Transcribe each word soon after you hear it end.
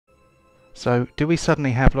So, do we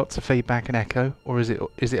suddenly have lots of feedback and echo, or is it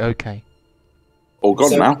okay? All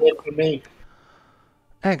gone now. For me.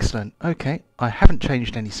 Excellent. Okay, I haven't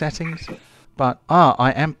changed any settings, but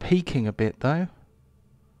I am peaking a bit though.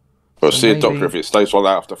 We'll So see maybe... a doctor if it stays like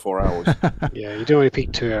that after 4 hours. Yeah, you don't want to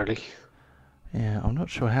peak too early. Yeah, I'm not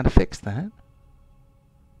sure how to fix that.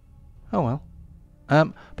 Oh well.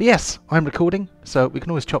 But yes, I'm recording, so we can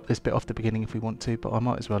always chop this bit off the beginning if we want to, but I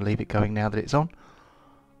might as well leave it going now that it's on.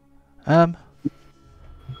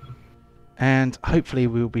 And hopefully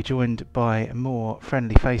we'll be joined by more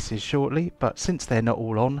friendly faces shortly, but since they're not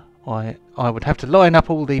all on, I would have to line up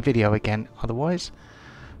all the video again otherwise.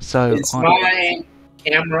 So is my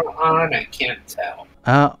camera on? I can't tell.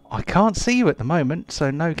 I can't see you at the moment, so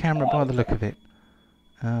no camera by the look of it.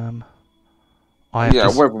 Yeah,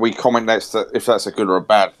 whether we comment if that's a good or a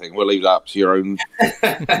bad thing, we'll leave that up to your own.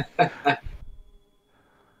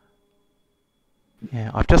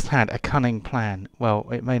 Yeah, I've just had a cunning plan. Well,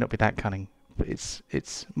 it may not be that cunning, but it's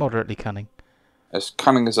moderately cunning. As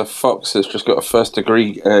cunning as a fox has just got a first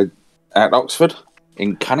degree at Oxford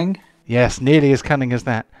in cunning. Yes, nearly as cunning as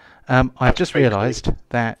that. I've just realised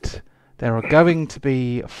that there are going to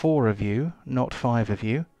be 4 of you, not 5 of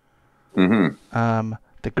you. Mm-hmm.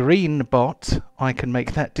 The green bot, I can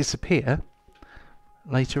make that disappear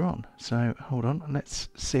later on. So hold on, let's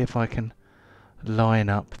see if I can line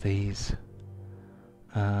up these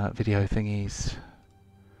video thingies.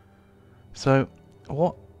 So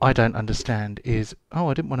what I don't understand is... Oh,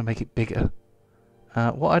 I didn't want to make it bigger.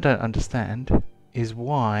 What I don't understand is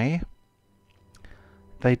why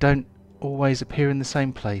they don't always appear in the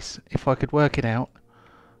same place. If I could work it out,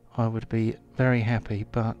 I would be very happy,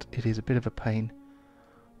 but it is a bit of a pain.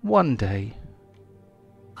 One day.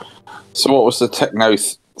 So what was the techno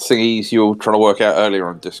thingies you were trying to work out earlier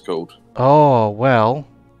on Discord? Oh, well,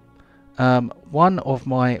 one of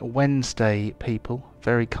my Wednesday people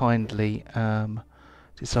very kindly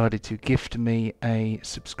decided to gift me a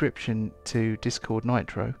subscription to Discord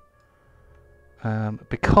Nitro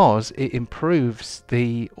because it improves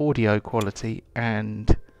the audio quality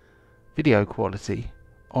and video quality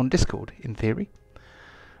on Discord, in theory.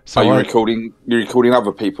 So are you recording? You're recording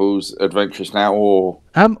other people's adventures now, or?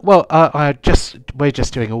 Well, we're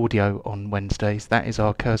just doing audio on Wednesdays. That is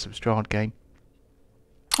our Curse of Strahd game.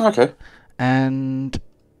 Okay. And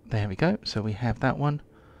there we go. So we have that one.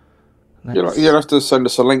 You'll have to send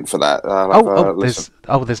us a link for that.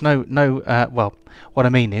 There's no. Well, what I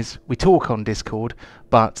mean is we talk on Discord,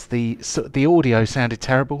 but the audio sounded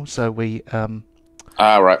terrible, so we.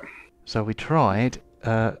 Right. So we tried.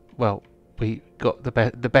 Well, we got the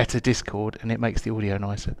better Discord, and it makes the audio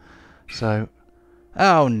nicer. So,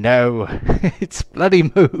 oh no, it's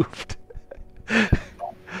bloody moved.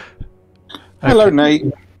 Hello,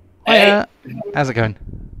 Nate. Hiya. How's it going?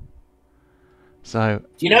 So,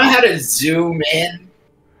 do you know how to zoom in?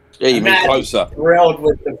 Yeah, you mean closer. Thrilled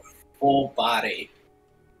with the full body.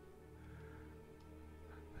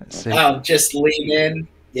 Let's see. Oh, just lean in.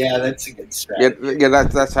 Yeah, that's a good strategy. Yeah,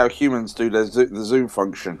 that's how humans do the zoom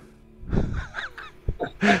function.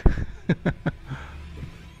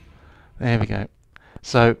 There we go.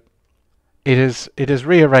 So it has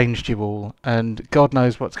rearranged you all, and God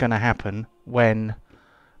knows what's going to happen when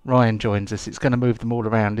Ryan joins us. It's going to move them all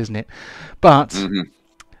around, isn't it? But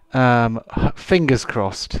fingers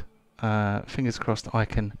crossed. Fingers crossed I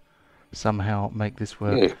can somehow make this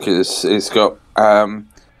work. Yeah, because it's got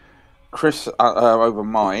Chris over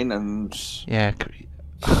mine, and yeah,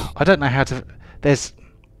 I don't know how to.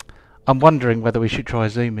 I'm wondering whether we should try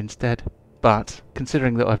Zoom instead, but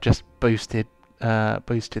considering that I've just boosted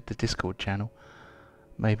the Discord channel,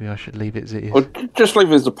 maybe I should leave it as it is. Well, just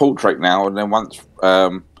leave it as a portrait now, and then once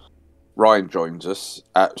Ryan joins us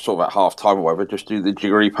at sort of at half time or whatever, just do the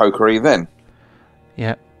jiggery pokery then.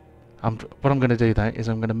 Yeah. What I'm going to do though is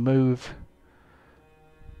I'm going to move.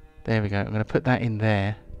 There we go. I'm going to put that in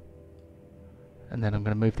there, and then I'm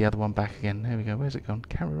going to move the other one back again. There we go. Where's it gone?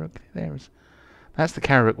 Carrot. That's the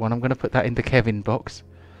Carrot one. I'm going to put that in the Kevin box,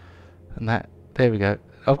 and that. There we go.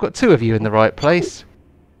 I've got 2 of you in the right place.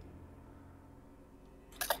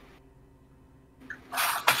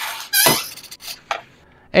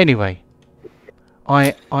 Anyway,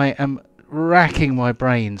 I am racking my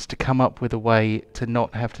brains to come up with a way to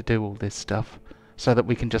not have to do all this stuff, so that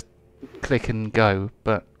we can just click and go,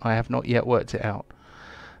 but I have not yet worked it out.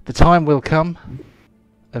 The time will come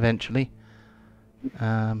eventually,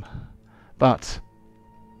 but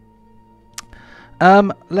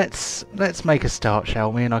let's make a start,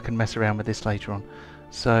 shall we? And I can mess around with this later on.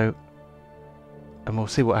 So and we'll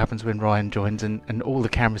see what happens when Ryan joins, and all the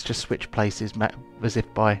cameras just switch places as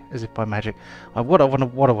if by magic. What I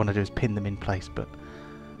want to do is pin them in place, but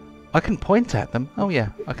I can point at them. Oh yeah,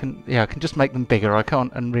 I can. Yeah, I can just make them bigger. I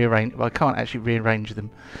can't actually rearrange them,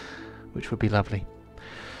 which would be lovely.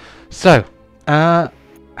 So,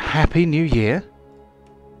 Happy New Year.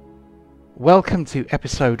 Welcome to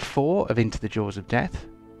episode 4 of Into the Jaws of Death.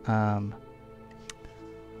 Our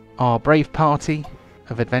brave party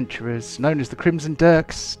of adventurers, known as the Crimson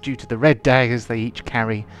Dirks, due to the red daggers they each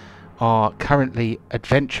carry, are currently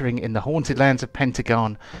adventuring in the haunted lands of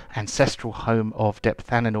Pentagon, ancestral home of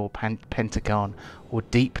Depthananor Pentagon, or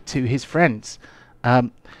Deep to his friends.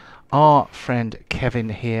 Our friend Kevin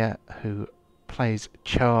here, who plays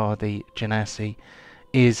Char the Genasi,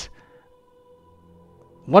 is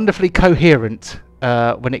wonderfully coherent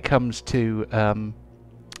when it comes to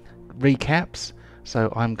recaps,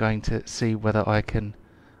 so I'm going to see whether I can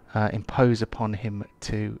impose upon him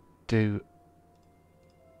to do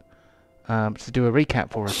a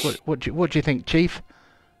recap for us. What do you think, Chief?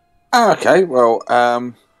 Okay, well,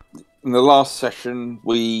 in the last session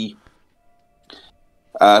we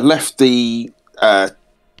left the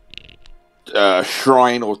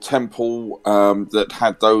shrine or temple that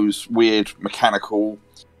had those weird mechanical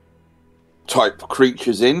type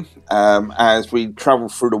creatures in. As we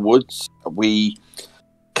travelled through the woods, we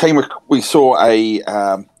saw a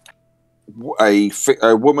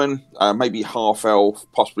woman, maybe half elf,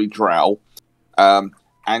 possibly drow,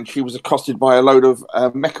 and she was accosted by a load of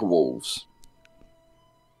mecha wolves.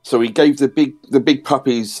 So we gave the big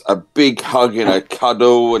puppies a big hug and a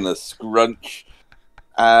cuddle and a scrunch,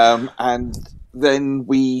 and then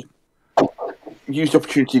we used the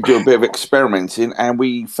opportunity to do a bit of experimenting, and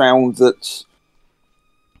we found that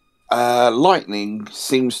lightning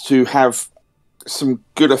seems to have some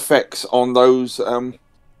good effects on those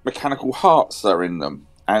mechanical hearts that are in them,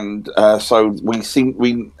 and so we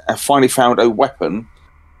finally found a weapon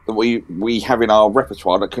that we have in our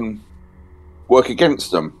repertoire that can work against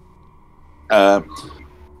them.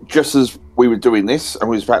 Just as we were doing this, and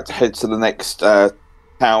we was about to head to the next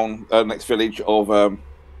next village of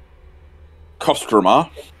Kostromar.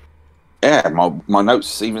 Yeah, my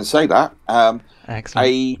notes even say that. Excellent.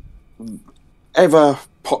 A ever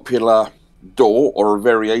popular door, or a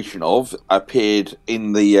variation of, appeared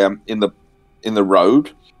in the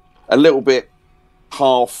road, a little bit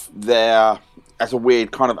half there as a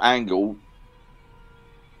weird kind of angle.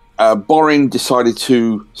 Borin decided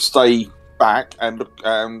to stay back and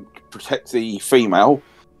protect the female,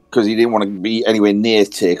 because he didn't want to be anywhere near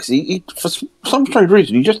Tyr, because he for some strange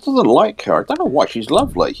reason, he just doesn't like her. I don't know why. She's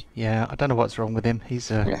lovely. Yeah, I don't know what's wrong with him. He's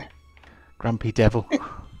a grumpy devil.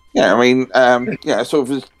 Yeah, I mean, sort of.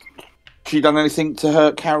 Has she done anything to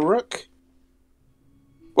hurt Karuk?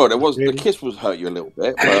 Well, the kiss was hurt you a little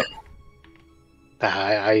bit, but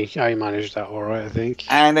I managed that all right, I think.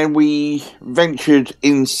 And then we ventured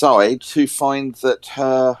inside to find that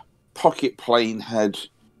her pocket plane had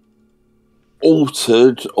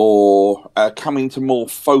altered or come into more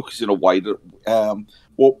focus in a way that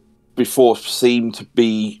what before seemed to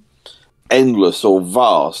be endless or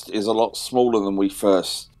vast is a lot smaller than we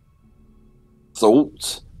first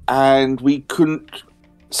thought, and we couldn't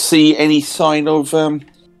see any sign of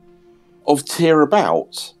Tyr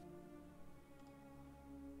about.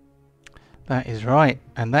 That is right,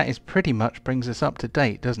 and that is pretty much brings us up to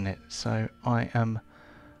date, doesn't it? So I am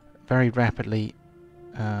very rapidly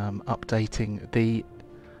updating the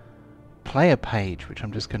player page, which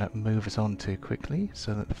I'm just going to move us on to quickly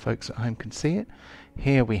so that the folks at home can see it.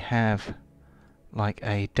 Here we have like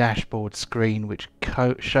a dashboard screen which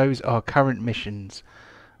shows our current missions,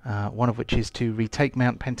 one of which is to retake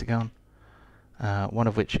Mount Pentagon, one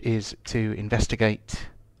of which is to investigate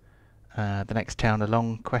the next town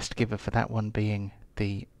along, quest giver for that one being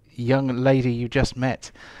the young lady you just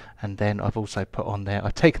met, and then I've also put on there,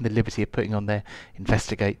 I've taken the liberty of putting on there,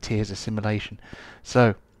 investigate Tyr's assimilation.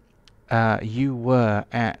 So you were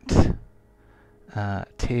at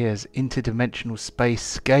Tyr's interdimensional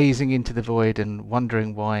space, gazing into the void and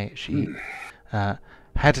wondering why she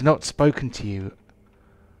had not spoken to you,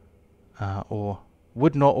 or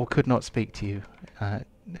would not or could not speak to you.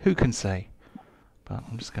 Who can say? But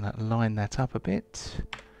I'm just going to line that up a bit.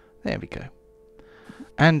 There we go.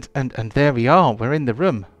 And there we are. We're in the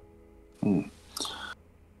room.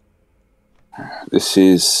 This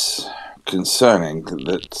is concerning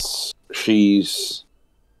that she's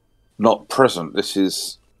not present. This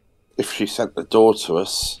is, if she sent the door to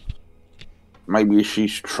us, maybe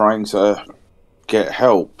she's trying to get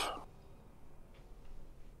help.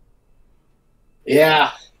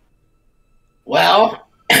 Yeah. Well,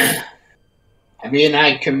 I mean,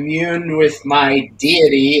 I communed with my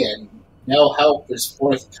deity and no help is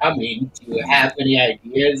forthcoming. Do you have any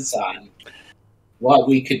ideas on what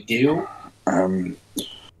we could do? I'm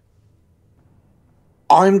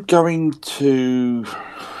going to...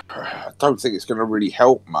 I don't think it's going to really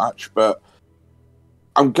help much, but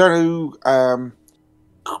I'm going to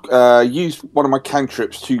use one of my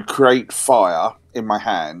cantrips to create fire in my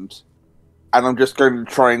hand, and I'm just going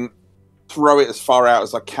to try and throw it as far out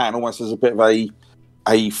as I can, almost as a bit of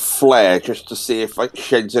a flare, just to see if it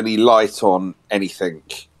sheds any light on anything.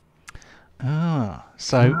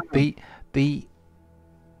 So the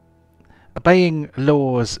obeying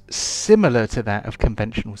laws similar to that of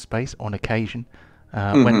conventional space on occasion,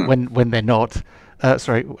 when they're not,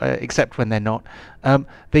 except when they're not,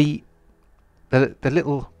 the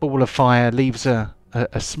little ball of fire leaves a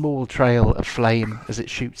small trail of flame as it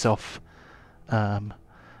shoots off,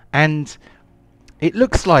 and it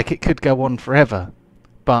looks like it could go on forever,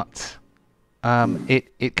 but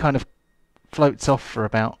it kind of floats off for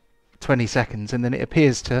about 20 seconds, and then it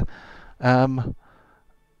appears to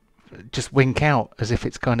just wink out as if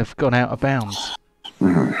it's kind of gone out of bounds.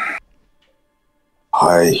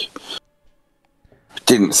 I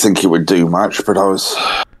didn't think it would do much, but I was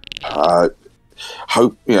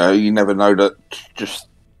you never know, that just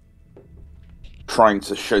trying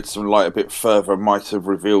to shed some light a bit further might have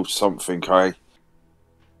revealed something. I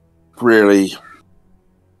really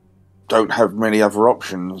don't have many other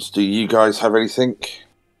options. Do you guys have anything?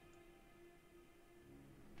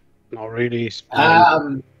 Not really. It's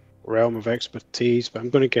my realm of expertise, but I'm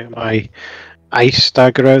going to get my ice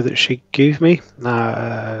dagger out that she gave me.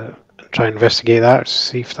 Try and investigate that,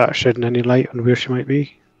 see if that's shedding any light on where she might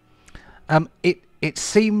be. It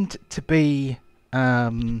seemed to be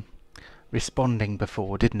responding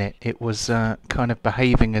before, didn't it? It was kind of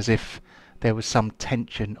behaving as if there was some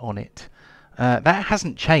tension on it. That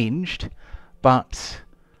hasn't changed, but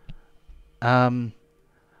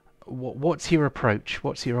what's your approach?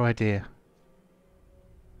 What's your idea?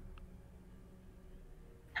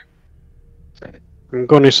 I'm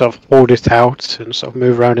going to sort of hold it out and sort of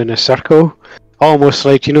move around in a circle. Almost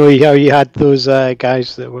like, how you had those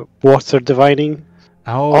guys that were water divining?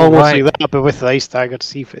 Oh, almost right. like that, but with the ice dagger to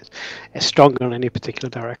see if it's stronger in any particular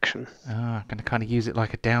direction. I'm going to kind of use it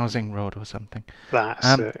like a dowsing rod or something.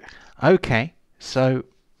 That's it. Okay, so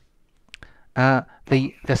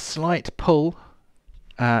the slight pull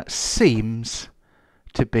seems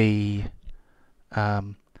to be,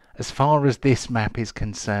 as far as this map is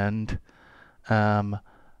concerned, to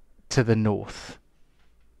the north.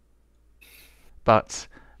 But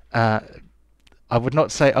I would not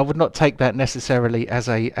take that necessarily as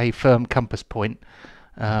a firm compass point,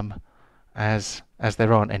 as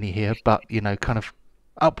there aren't any here. But kind of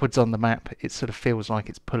upwards on the map, it sort of feels like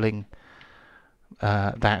it's pulling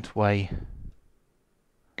that way.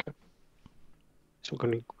 So we're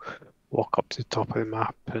going to walk up to the top of the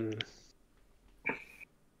map and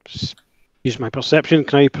just use my perception.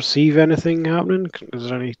 Can I perceive anything happening? Is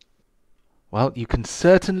there any? Well, you can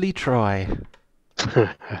certainly try.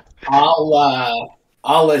 I'll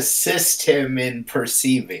assist him in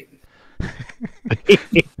perceiving.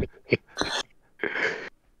 Give me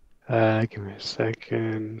a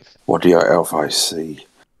second. What do I see?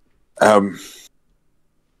 So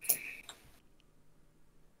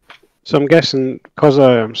I'm guessing, because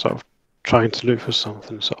I am sort of trying to look for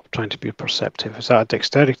something, sort of trying to be perceptive, is that a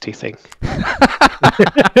dexterity thing?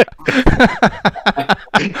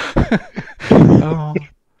 Oh.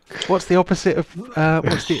 What's the opposite of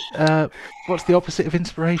what's the opposite of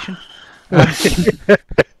inspiration?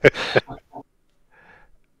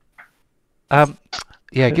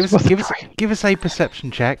 Yeah, give us a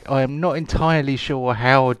perception check. I am not entirely sure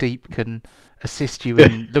how deep can assist you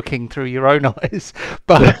in looking through your own eyes,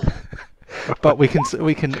 but we can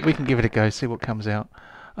give it a go, see what comes out.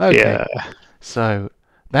 Okay. Yeah. So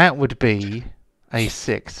that would be a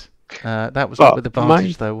 6. That was not with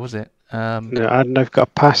advantage though, was it? No, and I've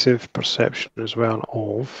got passive perception as well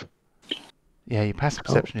of. Yeah, your passive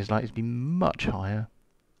perception is likely to be much higher.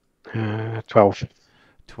 12.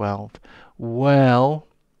 12. Well,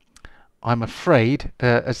 I'm afraid,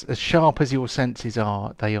 as sharp as your senses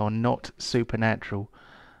are, they are not supernatural,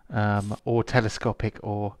 or telescopic,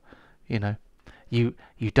 or you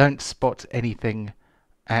don't spot anything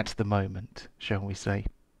at the moment, shall we say?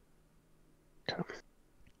 Okay.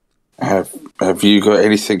 Have you got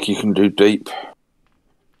anything you can do deep?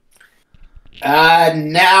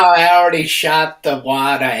 Now I already shot the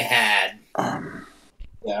wad I had.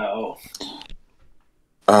 So.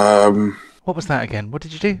 What was that again? What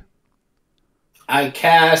did you do? I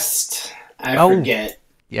cast. I forget.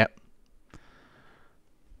 Yep.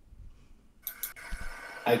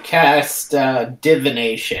 I cast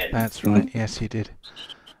divination. That's right. Yes, you did.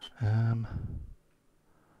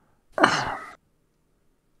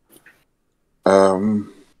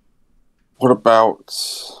 What about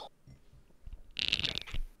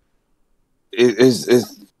is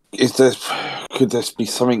there? Could this be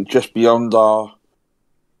something just beyond our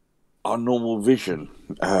normal vision?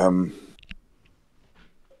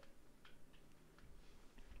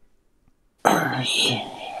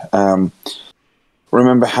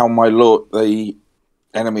 Remember how my lord, the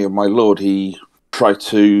enemy of my lord, he tried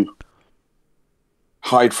to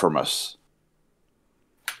hide from us.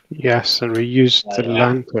 Yes, and we used the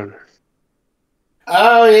lantern.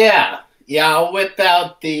 Oh yeah, I'll whip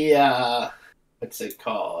out the what's it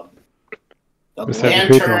called? The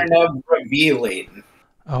lantern of revealing.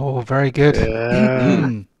 Oh, very good.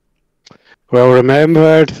 Well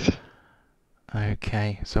remembered.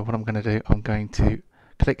 Okay, so what I'm going to do, I'm going to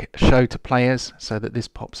click show to players so that this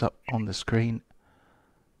pops up on the screen.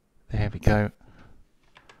 There we go.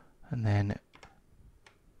 And then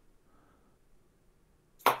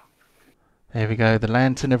there we go, the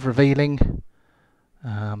lantern of revealing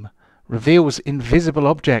reveals invisible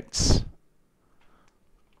objects,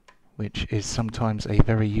 which is sometimes a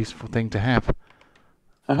very useful thing to have.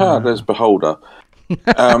 There's Beholder.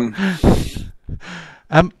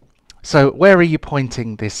 So where are you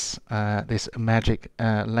pointing this this magic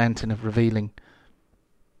lantern of revealing?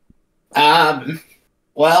 Well,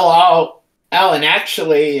 Alan,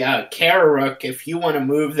 actually, Kararuk, if you want to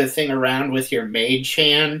move the thing around with your mage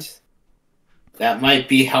hand, that might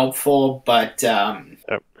be helpful, but...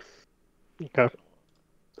 Yep. Okay.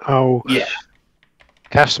 I'll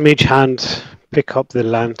cast Mage Hand, pick up the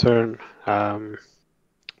lantern. I'm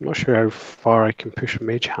not sure how far I can push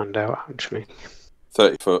Mage Hand out, actually.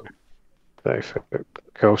 30 foot. 30 foot.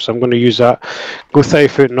 Cool. So I'm going to use that. Go 30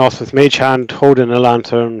 foot north with Mage Hand, holding the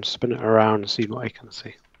lantern, spin it around and see what I can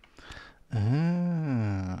see.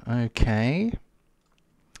 Okay.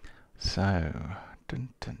 So,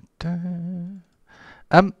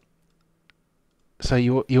 so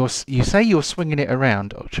you say you're swinging it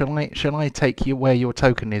around. Shall I take you where your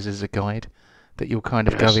token is as a guide? That you're kind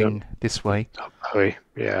of going this way.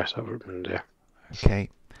 Yeah, so yeah. Okay.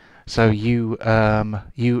 So you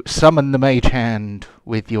summon the mage hand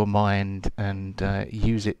with your mind and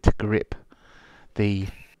use it to grip the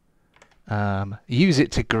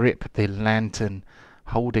lantern,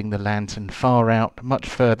 holding the lantern far out, much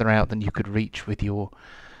further out than you could reach with your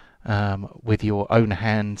own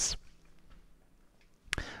hands.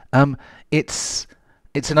 It's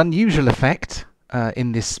an unusual effect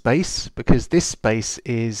in this space, because this space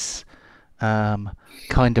is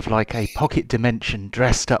kind of like a pocket dimension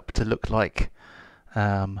dressed up to look like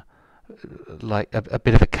a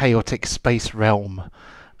bit of a chaotic space realm.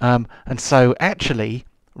 And so actually,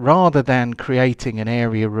 rather than creating an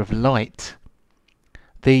area of light,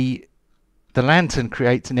 the lantern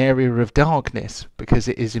creates an area of darkness, because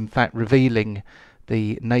it is in fact revealing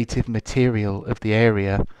the native material of the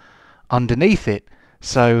area underneath it.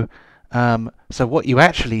 So so what you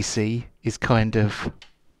actually see is kind of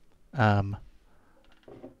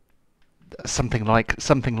something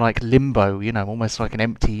like limbo, almost like an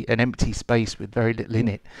empty space with very little in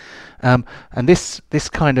it. And this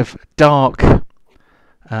kind of dark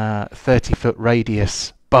 30-foot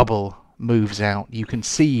radius bubble moves out. You can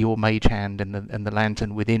see your mage hand and the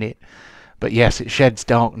lantern within it, but yes, it sheds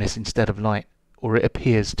darkness instead of light, or it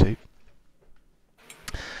appears to.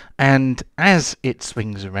 And as it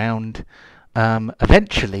swings around,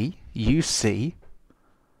 eventually you see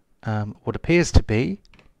what appears to be,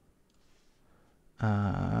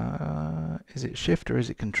 is it shift or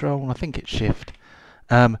is it control? I think it's shift.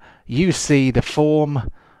 You see the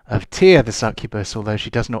form of Tyr the succubus, although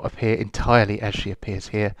she does not appear entirely as she appears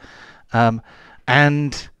here.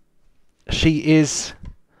 And she is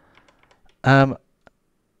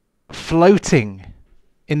floating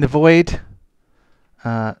in the void,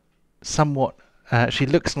 somewhat. She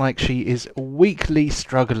looks like she is weakly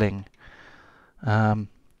struggling,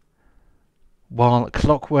 while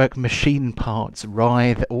clockwork machine parts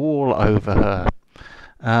writhe all over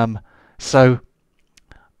her. So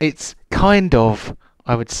it's kind of,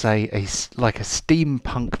 I would say, like a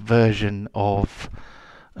steampunk version of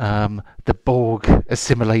the Borg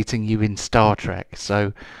assimilating you in Star Trek.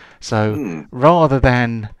 So rather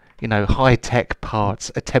than high-tech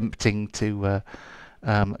parts attempting to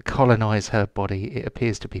colonize her body, it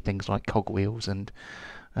appears to be things like cogwheels and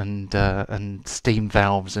steam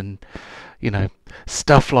valves and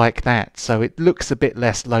stuff like that. So it looks a bit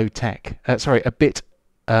less low tech. A bit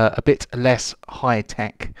less high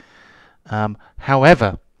tech.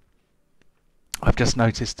 However, I've just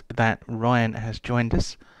noticed that Ryan has joined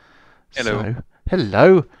us. Hello. So,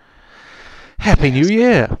 hello. Happy New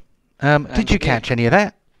Year. Did you to you. catch any of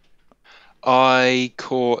that? I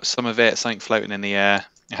caught some of it, something floating in the air.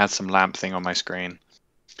 It had some lamp thing on my screen.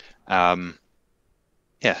 Yeah,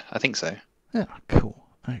 I think so. Yeah, cool.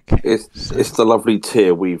 Okay. It's the lovely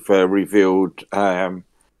Tear we've revealed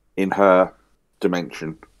in her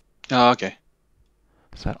dimension. Oh, okay.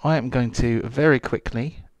 So I am going to very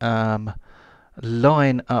quickly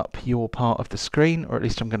line up your part of the screen, or at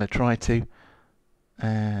least I'm going to try to.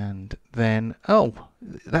 And then, oh,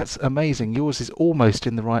 that's amazing. Yours is almost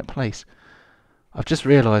in the right place. I've just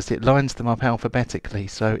realised it lines them up alphabetically,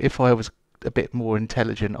 so if I was a bit more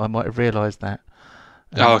intelligent, I might have realised that.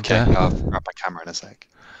 And, Oh, okay. I'll grab my camera in a sec.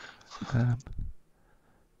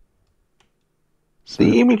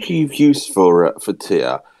 The image you've used for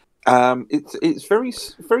Tear, it's very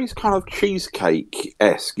kind of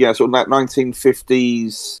cheesecake-esque, yeah, sort of that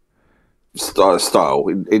 1950s style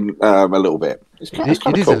in a little bit. It is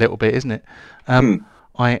a little bit, isn't it?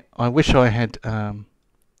 I wish I had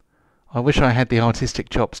the artistic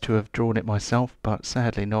chops to have drawn it myself, but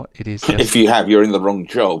sadly not. It is just... If you have, you're in the wrong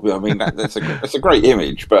job. I mean, that's a great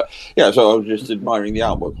image, but yeah. So I was just admiring the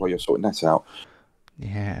artwork while you're sorting that out.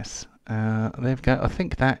 Yes, they've got. I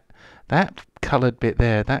think that coloured bit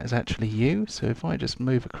there, that is actually you. So if I just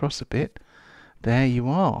move across a bit, there you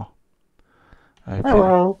are. Okay.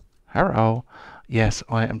 Hello. Yes,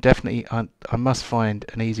 I am definitely. I must find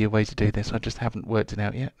an easier way to do this. I just haven't worked it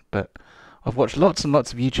out yet, but I've watched lots and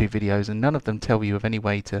lots of YouTube videos, and none of them tell you of any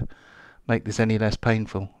way to make this any less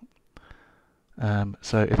painful.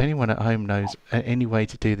 So if anyone at home knows any way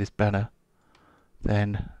to do this better,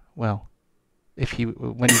 then, well,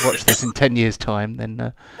 when you watch this in 10 years' time,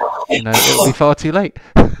 then it'll be far too late.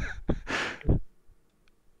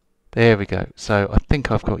 There we go. So I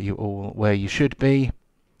think I've got you all where you should be.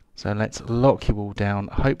 So let's lock you all down.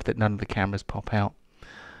 Hope that none of the cameras pop out.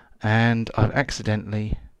 And I've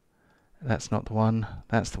accidentally... That's not the one.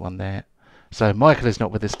 That's the one there. So Michael is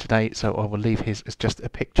not with us today, so I will leave his as just a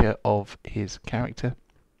picture of his character.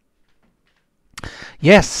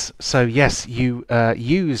 Yes. So yes, you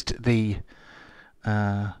used the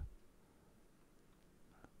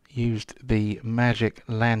magic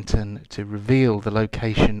lantern to reveal the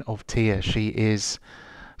location of Tia. She is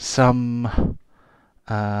some...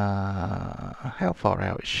 how far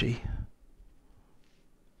out is she?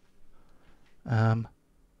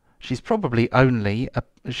 She's probably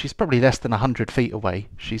she's probably less than 100 feet away.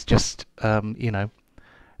 She's just,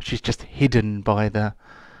 she's just hidden by the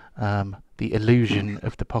illusion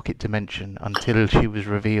of the pocket dimension until she was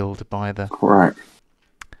revealed by the... Right.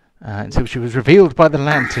 Until she was revealed by the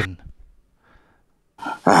lantern.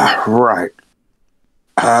 Right.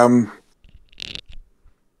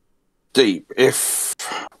 Deep, if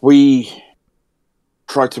we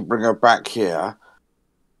try to bring her back here,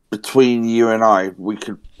 between you and I, we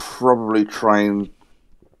could probably try and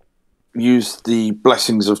use the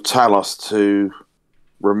blessings of Talos to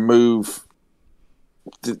remove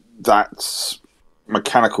that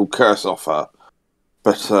mechanical curse off her.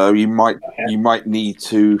 But you might need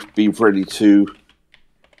to be ready to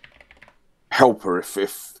help her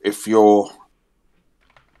if your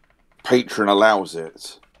patron allows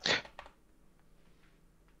it.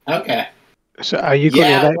 Okay. So are you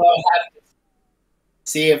going to... We'll have to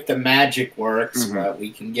see if the magic works, but we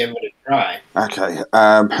can give it a try. Okay.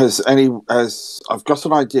 I've got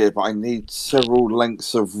an idea, but I need several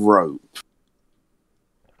lengths of rope.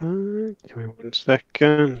 Give me 1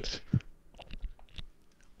 second.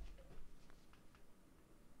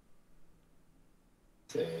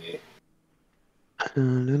 See.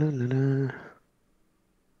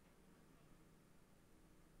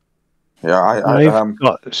 Yeah, I've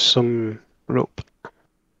got some rope.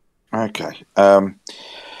 Okay.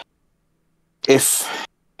 If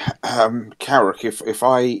Carrick, if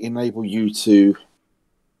I enable you to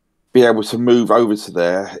be able to move over to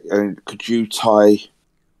there, and could you tie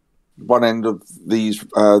one end of these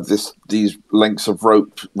lengths of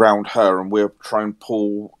rope round her, and we'll try and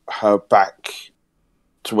pull her back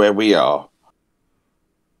to where we are.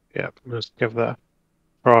 Yeah, let's give that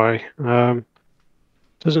a try.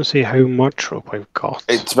 Doesn't say how much rope I've got.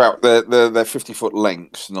 It's about they're 50-foot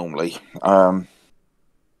lengths normally. So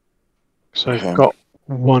I've got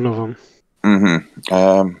one of them.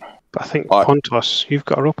 But I think Pontus, you've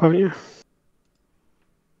got a rope, haven't you?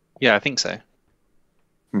 Yeah, I think so.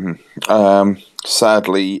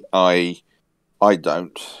 Sadly, I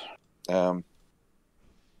don't. So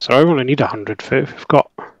I only need 100 foot. If we've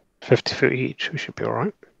got 50 foot each, we should be all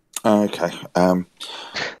right. Okay.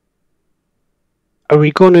 Are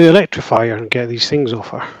we going to electrify her and get these things off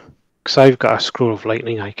her? Because I've got a scroll of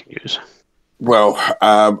lightning I can use. Well,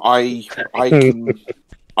 I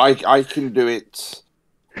can do it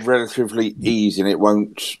relatively easy, and it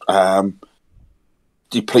won't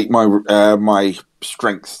deplete my my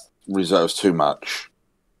strength reserves too much.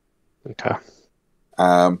 Okay.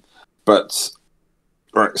 But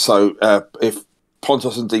right, so if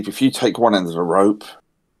Pontus and Deep, if you take one end of the rope,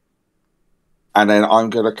 and then I'm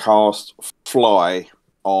going to cast Fly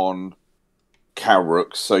on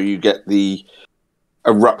Calrook, so you get the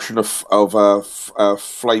eruption of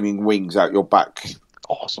flaming wings out your back.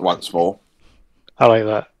 Awesome. Once more. I like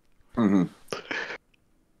that. Mm-hmm.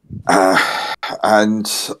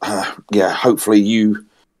 Yeah, hopefully you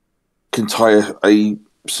can tie a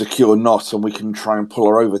secure knot and we can try and pull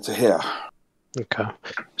her over to here. Okay.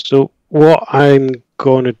 So what I'm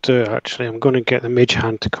going to do, actually, I'm going to get the mage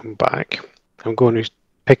hand to come back. I'm going to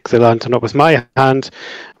pick the lantern up with my hand.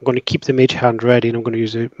 I'm going to keep the mage hand ready, and I'm going to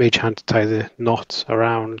use the mage hand to tie the knot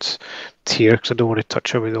around Tyr, because I don't want to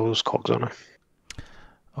touch her with all those cogs on her.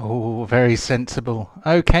 Oh, very sensible.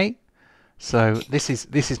 Okay. So this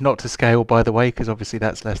is not to scale, by the way, because obviously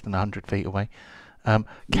that's less than 100 feet away.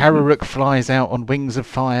 Calrook flies out on wings of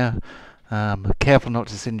fire. Careful not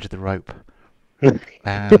to singe the rope.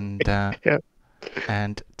 And Yeah.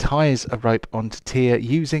 and ties a rope onto Tyr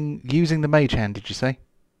using the mage hand, did you say?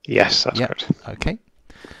 Yes, that's correct. Okay.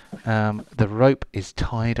 The rope is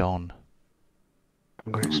tied on.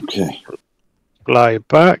 I'm going to Okay. fly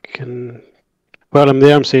back, and while I'm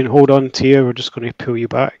there, I'm saying, hold on, Tyr, we're just going to pull you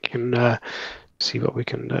back and see what we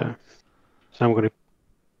can do. So I'm going to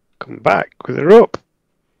come back with the rope.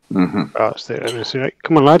 Mm-hmm. Oh, it's there. And I say, right,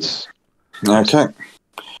 come on, lads. Okay.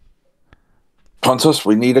 Pontus,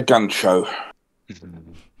 we need a gun show.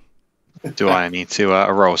 Do I need to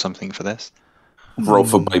roll something for this? Roll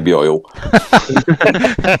for baby oil.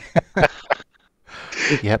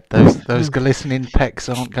 Yep, those glistening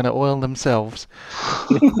pecs aren't going to oil themselves.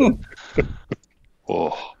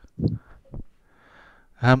 Oh.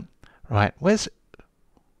 Right, where's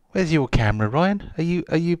your camera, Ryan? Are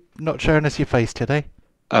you not showing us your face today?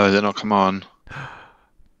 Oh, has it not come on?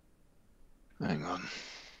 Hang on.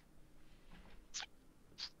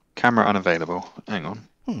 Camera unavailable. Hang on.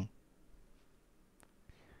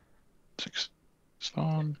 6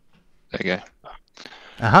 on. There you go.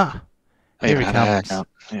 Aha! Here he Even comes.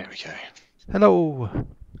 there we go. Hello.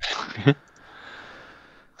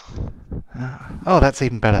 Oh, that's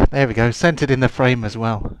even better. There we go. Centered in the frame as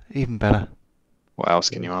well. Even better. What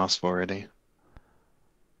else can you ask for, really?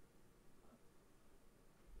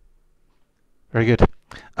 Very good.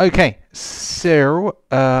 Okay, so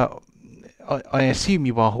I assume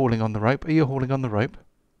you are hauling on the rope. Are you hauling on the rope?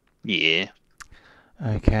 Yeah.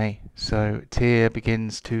 Okay, so Tyr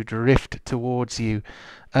begins to drift towards you.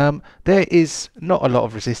 There is not a lot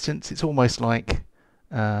of resistance. It's almost like,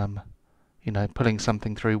 pulling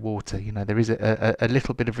something through water. There is a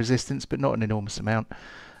little bit of resistance, but not an enormous amount.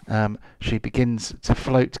 She begins to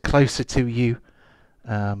float closer to you,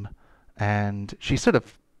 and she sort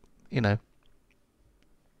of,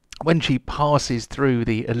 when she passes through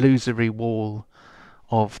the illusory wall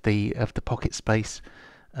of the pocket space,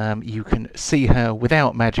 you can see her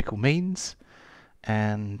without magical means,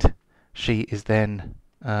 and she is then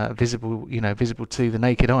visible to the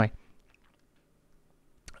naked eye.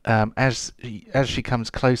 As she comes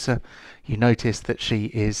closer, you notice that she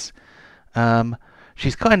is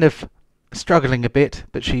she's kind of struggling a bit,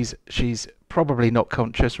 but she's probably not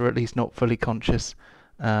conscious, or at least not fully conscious.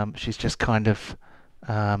 She's just kind of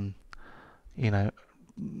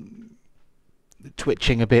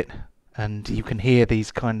twitching a bit, and you can hear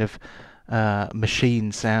these kind of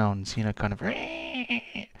machine sounds, kind of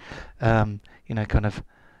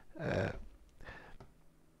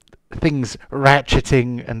things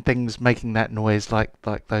ratcheting and things making that noise like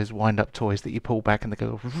those wind-up toys that you pull back and they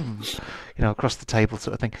go across the table,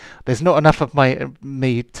 sort of thing. There's not enough of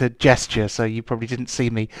me to gesture, so you probably didn't see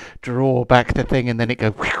me draw back the thing and then it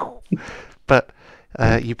go but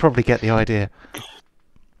you probably get the idea.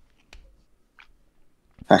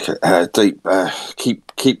 Okay, Deep,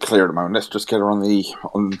 keep clear at the moment. Let's just get her on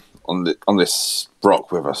this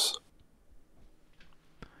rock with us.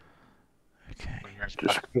 Okay.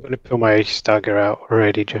 I'm going to pull my stagger out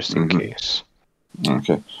already, just in case.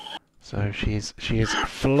 Okay. So she is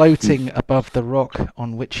floating above the rock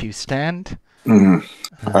on which you stand.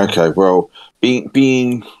 Okay. Well,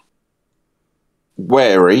 being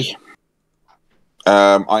wary,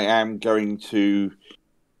 I am going to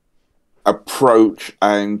approach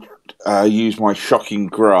and use my shocking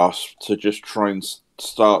grasp to just try and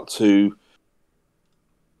start to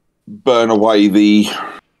burn away the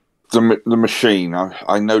machine.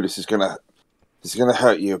 I know this is gonna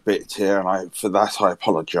hurt you a bit here, and for that I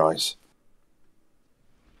apologise.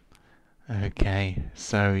 Okay,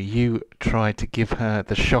 so you tried to give her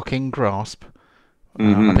the shocking grasp.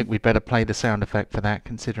 I think we'd better play the sound effect for that,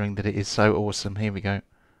 considering that it is so awesome. Here we go.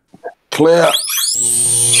 Clear.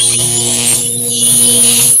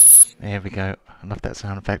 There we go. I love that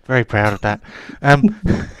sound effect. Very proud of that.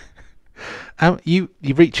 You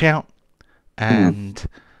reach out and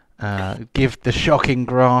give the shocking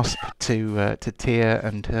grasp to Tia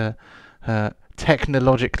and her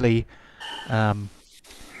technologically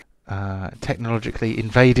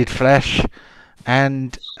invaded flesh,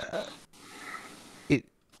 and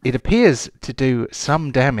it appears to do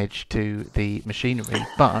some damage to the machinery,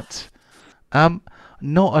 but not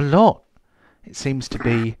a lot. It seems to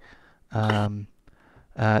be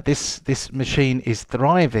this machine is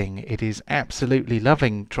thriving. It is absolutely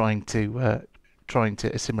loving trying to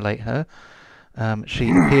assimilate her. She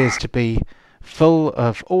appears to be full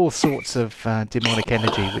of all sorts of demonic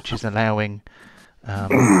energy, which is allowing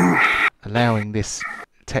this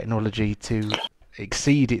technology to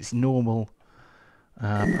exceed its normal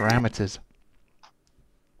parameters.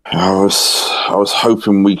 I was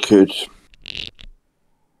hoping we could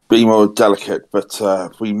be more delicate, but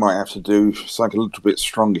we might have to do something a little bit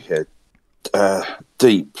stronger here.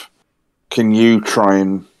 Deep, can you try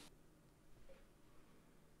and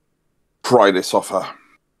pry this off her?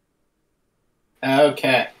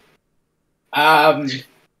 Okay. So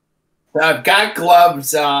I've got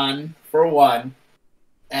gloves on, for one,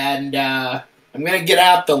 and I'm going to get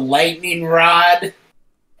out the lightning rod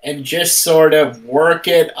and just sort of work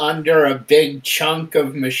it under a big chunk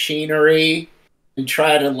of machinery and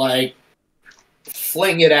try to, like,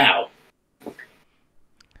 fling it out.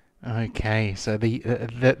 Okay, so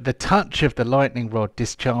the touch of the lightning rod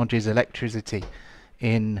discharges electricity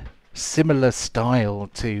in similar style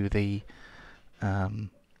to the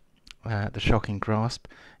shocking grasp.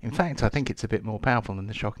 In fact, I think it's a bit more powerful than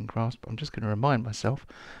the shocking grasp. I'm just going to remind myself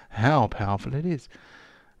how powerful it is.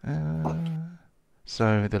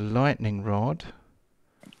 So the lightning rod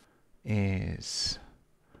is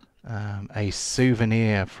a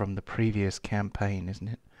souvenir from the previous campaign, isn't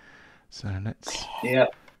it? So let's... Yeah.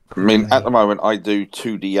 I mean, at the moment, I do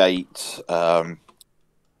 2d8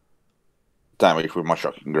 damage with my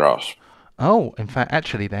shocking grasp. Oh, in fact,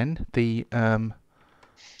 actually, then the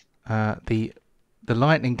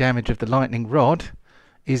lightning damage of the lightning rod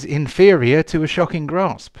is inferior to a shocking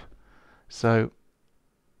grasp. So,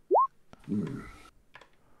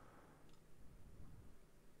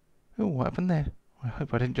 oh, what happened there? I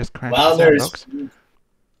hope I didn't just crash the sandbox. There's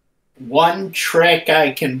one trick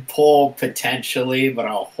I can pull potentially, but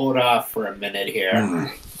I'll hold off for a minute here. I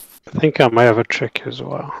think I might have a trick as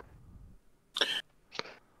well.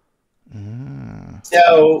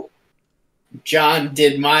 So, John,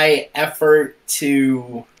 did my effort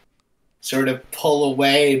to sort of pull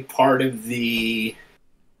away part of the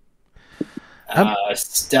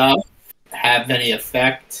stuff have any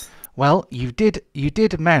effect? Well, you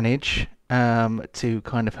did manage to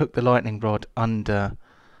kind of hook the lightning rod under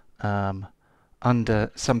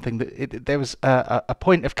something that there was a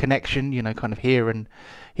point of connection, you know, kind of here and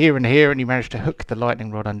here, and you managed to hook the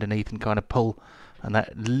lightning rod underneath and kind of pull, and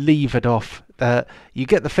that levered off. You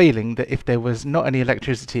get the feeling that if there was not any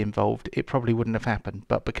electricity involved, it probably wouldn't have happened.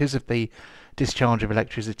 But because of the discharge of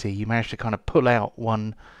electricity, you managed to kind of pull out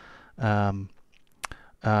one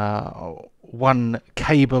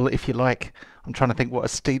cable, if you like. I'm trying to think what the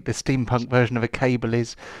steampunk version of a cable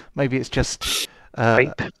is. Maybe it's just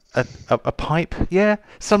a pipe. Yeah,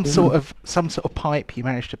 some sort of pipe. You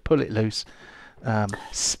managed to pull it loose,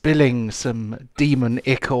 spilling some demon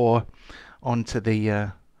ichor onto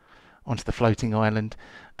the floating island.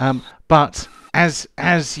 But as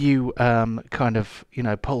you kind of, you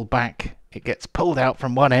know, pull back, it gets pulled out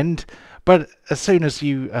from one end. But as soon as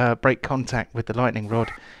you break contact with the lightning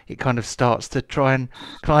rod, it kind of starts to try and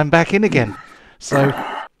climb back in again. So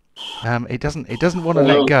it doesn't want to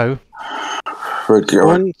let go.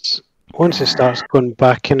 Once it starts going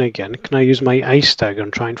back in again, can I use my ice dagger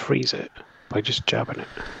and try and freeze it by just jabbing it?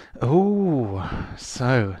 Oh,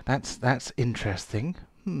 so that's interesting.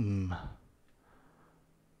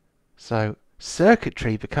 So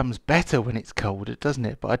circuitry becomes better when it's cold, doesn't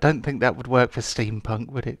it? But I don't think that would work for steampunk,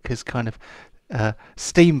 would it? Because kind of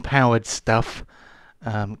steam-powered stuff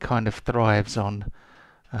kind of thrives on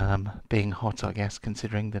being hot, I guess,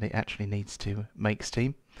 considering that it actually needs to make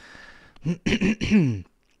steam.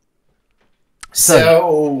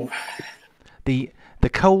 So the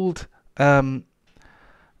cold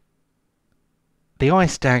The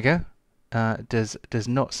ice dagger does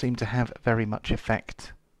not seem to have very much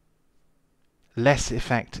effect. Less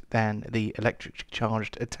effect than the electric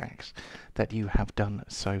charged attacks that you have done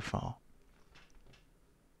so far.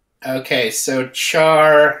 Okay, so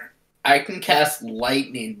Char, I can cast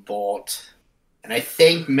Lightning Bolt. And I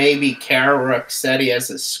think maybe Kara Rocksteady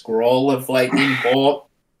has a scroll of Lightning Bolt.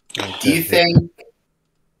 Do you think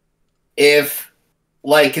if,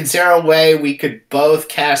 like, is there a way we could both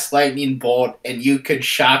cast Lightning Bolt and you could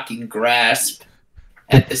Shocking Grasp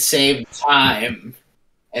at the same time?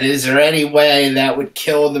 And is there any way that would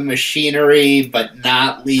kill the machinery but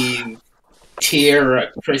not leave Tyr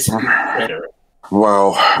a crispy critter?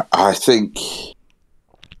 Well, I think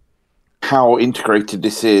how integrated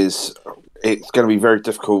this is, it's going to be very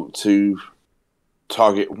difficult to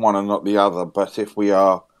target one and not the other. But if we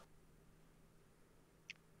are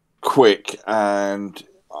quick and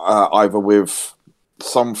either with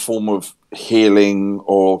some form of healing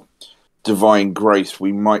or divine grace,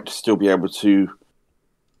 we might still be able to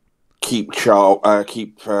keep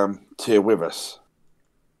Tyr with us.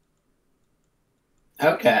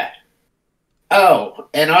 Okay. Oh,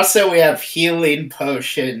 and also we have healing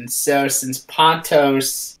potions. So since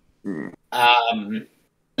Pontos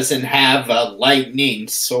doesn't have a lightning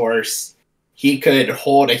source, he could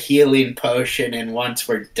hold a healing potion, and once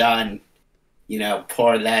we're done,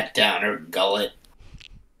 pour that down her gullet.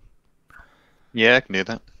 Yeah, I can do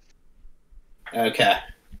that. Okay.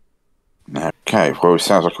 Okay, well, it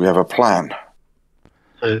sounds like we have a plan.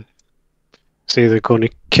 It's either going to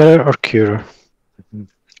kill it or cure her.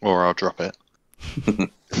 Or I'll drop it.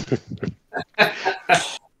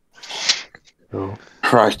 Oh.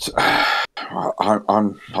 Right.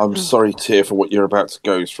 I'm sorry, Tyr, for what you're about to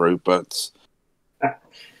go through, but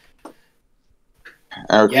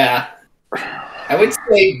yeah, I would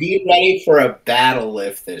say be ready for a battle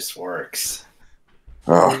if this works.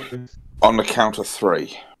 On the count of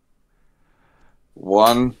 3.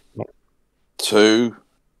 1, 2,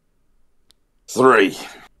 3.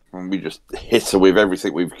 And we just hit her with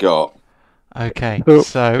everything we've got. Okay,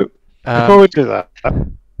 so before we do that, I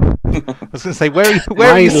was going to say, where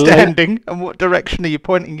are you standing, and what direction are you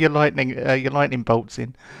pointing your lightning bolts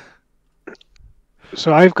in?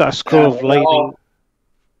 So I've got a scroll of lightning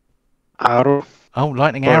arrow. Oh,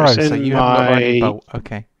 lightning arrow. So you haven't got lightning bolt.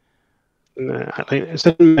 Okay. It's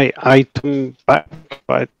in my item back,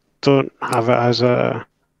 but I don't have it as a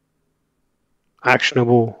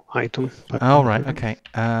actionable item. Oh, right. Okay.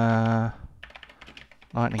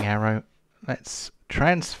 Lightning arrow. Let's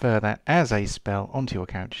transfer that as a spell onto your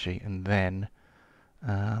character sheet, and then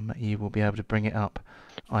you will be able to bring it up.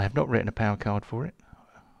 I have not written a power card for it.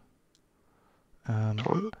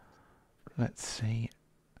 Let's see.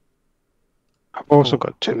 I've also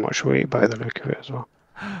got too much weight by the look of it as well.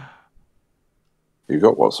 You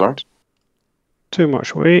got what, sorry? Too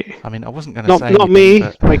much weight. I mean, I wasn't going to say not anything, me,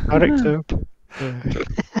 but... my character.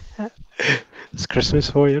 It's Christmas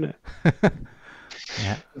for you, isn't it?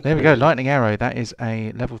 Yeah, there we go. Lightning arrow. That is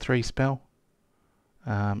a level 3 spell.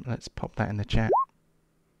 Let's pop that in the chat.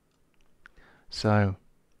 So,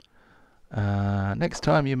 next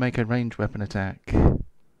time you make a ranged weapon attack,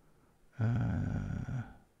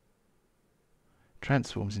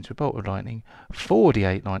 transforms into a bolt of lightning,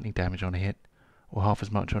 4d8 lightning damage on a hit, or half as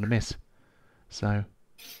much on a miss. So,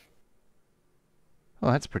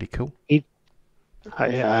 well, that's pretty cool.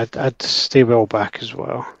 I'd stay well back as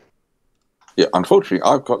well. Yeah, unfortunately,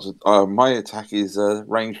 I've got to, my attack is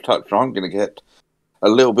range touch, so I'm going to get a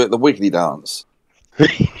little bit of the wiggly dance.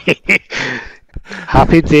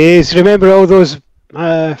 Happy days. Remember all those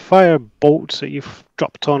fire bolts that you've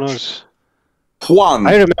dropped on us? 1.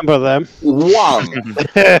 I remember them.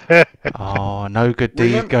 1. Oh, no good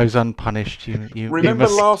deed goes unpunished. Remember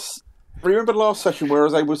last session where I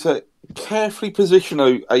was able to carefully position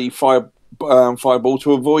a fireball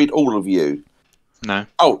to avoid all of you? No.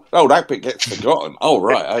 Oh, that bit gets forgotten. Oh,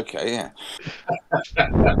 right, okay, yeah.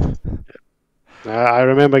 I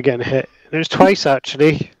remember getting hit. It was twice,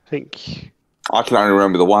 actually. I think. I can only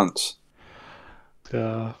remember the once.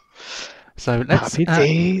 So let's. Happy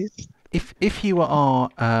days. If you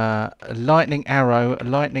are lightning arrow,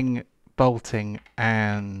 lightning bolting,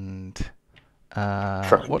 and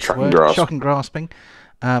shocking grasping,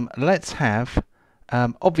 let's have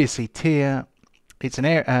obviously Tyr. It's an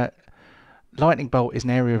air. Lightning bolt is an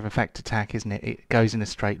area of effect attack, isn't it? It goes in a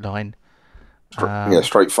straight line.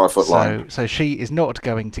 Straight 5-foot line. So she is not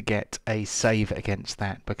going to get a save against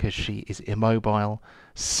that because she is immobile.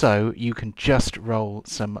 So you can just roll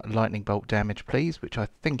some lightning bolt damage, please, which I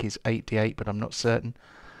think is 8d8, but I'm not certain.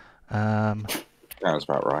 Sounds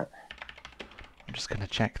about right. I'm just going to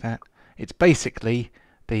check that. it's basically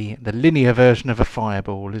the linear version of a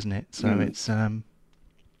fireball, isn't it? So it's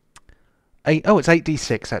it's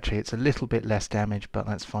 8d6 actually. It's a little bit less damage, but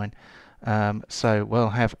that's fine. So we'll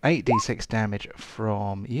have 8d6 damage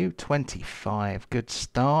from you. 25. Good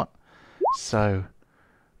start. So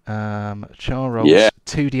Char rolls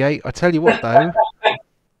 2d8. I tell you what though.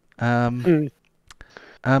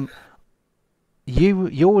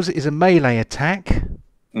 Yours is a melee attack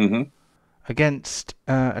against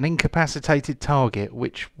an incapacitated target,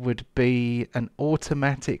 which would be an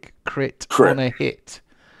automatic crit. On a hit.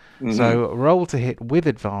 So roll to hit with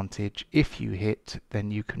advantage. If you hit,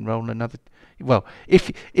 then you can roll another. Well,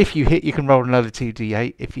 if you hit, you can roll another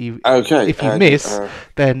 2d8. If you miss,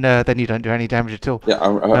 then you don't do any damage at all. Yeah,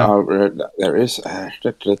 there is.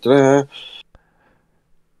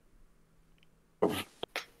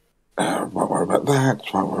 Won't worry about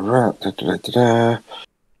that.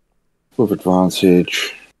 With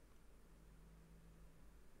advantage.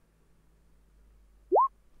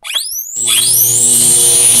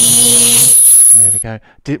 There we go.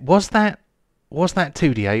 Was that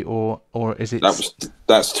 2d8 or is it? That's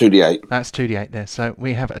 2d8. That's 2d8 there. So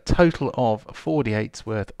we have a total of 4d8's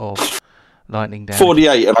worth of lightning damage.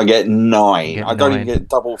 48 and I get 9. I don't even get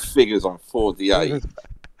double figures on 4d8.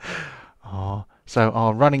 So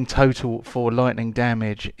our running total for lightning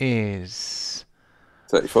damage is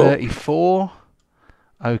 34. 34.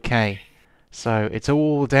 Okay. So it's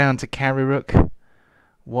all down to Carryrook.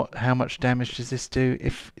 How much damage does this do?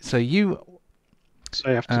 So you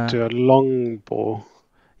have to do a longbow.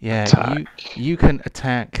 Yeah, attack. You can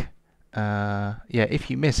attack. If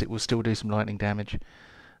you miss, it will still do some lightning damage.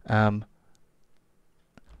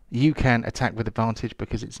 You can attack with advantage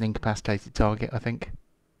because it's an incapacitated target, I think.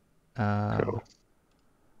 Cool.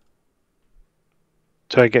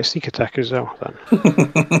 Do I get sneak attack as well then?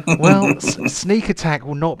 Well, sneak attack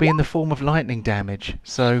will not be in the form of lightning damage,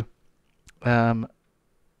 so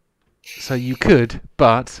you could,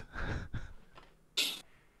 but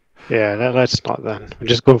yeah, let's not then. We're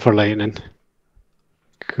just going for lightning.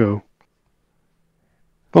 Cool.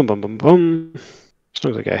 Boom, boom, boom, boom. As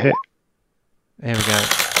long as I get hit. There we go.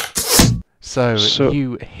 So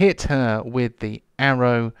you hit her with the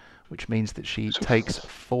arrow, which means that she takes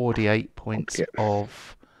 48 points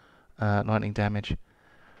of lightning damage.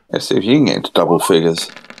 Let's see if you can get into double figures.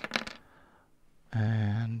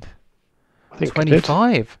 And I think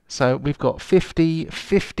 25. So we've got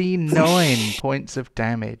 59 points of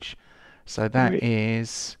damage. So that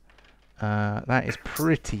is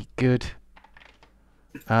pretty good.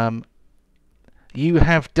 You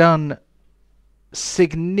have done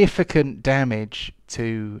significant damage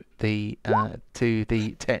to the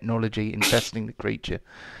technology infesting the creature.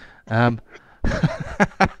 And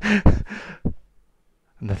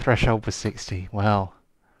the threshold was 60. Well,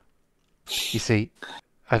 you see,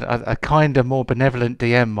 a kind of more benevolent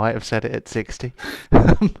DM might have said it at 60.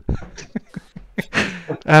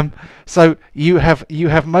 So you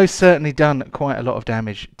have most certainly done quite a lot of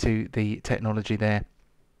damage to the technology there.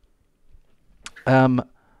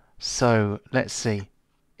 So let's see.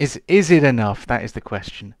 Is it enough? That is the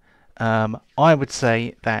question. I would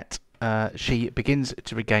say that she begins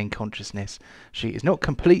to regain consciousness. She is not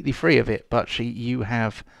completely free of it, but you've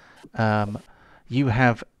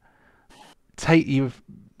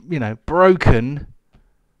broken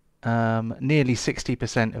nearly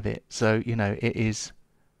 60% of it. So it is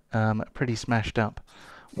pretty smashed up.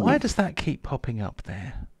 Why does that keep popping up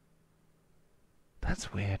there?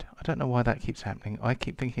 That's weird. I don't know why that keeps happening. I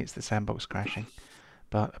keep thinking it's the sandbox crashing,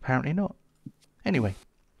 but apparently not. Anyway.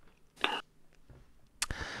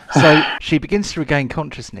 So she begins to regain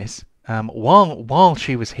consciousness. While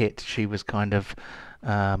she was hit, she was kind of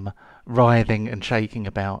writhing and shaking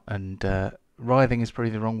about, and writhing is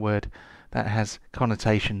probably the wrong word. That has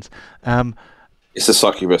connotations. It's a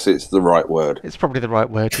succubus. It's the right word. It's probably the right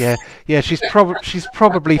word. Yeah, yeah. She's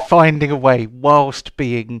probably finding a way, whilst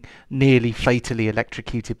being nearly fatally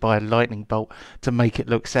electrocuted by a lightning bolt, to make it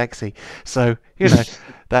look sexy. So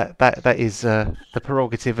that is the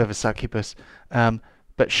prerogative of a succubus.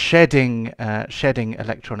 But shedding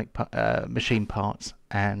electronic machine parts,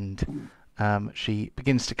 and she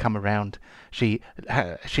begins to come around. She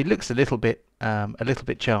looks a little bit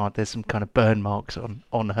charred. There's some kind of burn marks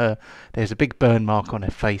on her. There's a big burn mark on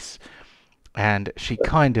her face, and she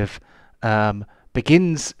kind of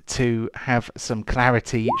begins to have some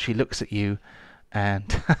clarity. She looks at you,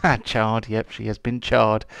 and charred. Yep, she has been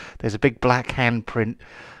charred. There's a big black handprint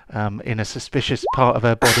in a suspicious part of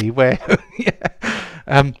her body where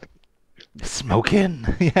smoking.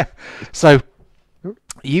 Yeah. So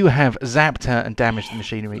you have zapped her and damaged the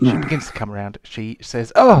machinery. She begins to come around. She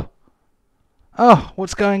says, "Oh, Oh,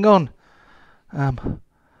 what's going on?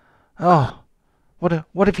 Oh,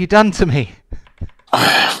 what have you done to me?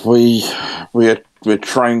 We're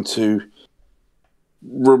trying to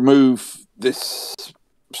remove this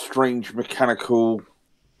strange mechanical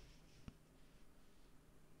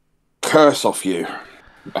curse off you,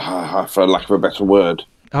 for lack of a better word.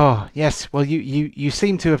 Oh, yes. Well, you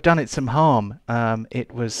seem to have done it some harm.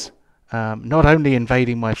 It was not only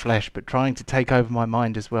invading my flesh, but trying to take over my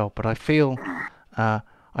mind as well. But I feel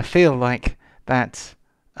like that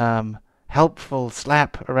helpful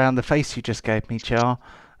slap around the face you just gave me, Char,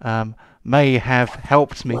 may have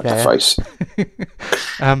helped me there. The face.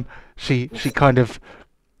 She kind of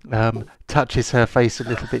touches her face a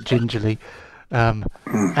little bit gingerly, and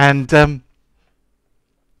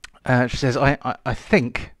she says, "I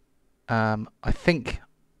think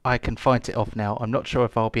I can fight it off now. I'm not sure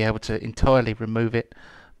if I'll be able to entirely remove it,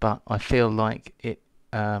 but I feel like it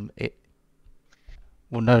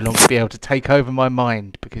will no longer be able to take over my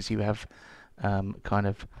mind because you have kind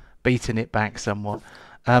of beaten it back somewhat."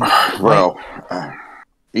 Well,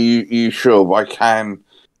 you sure I can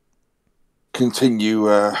continue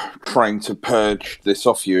trying to purge this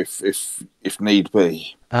off you if need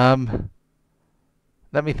be?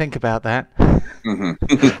 Let me think about that.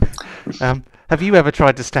 Mm-hmm. Have you ever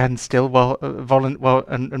tried to stand still while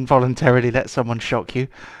involuntarily let someone shock you?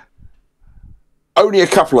 Only a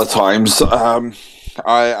couple of times.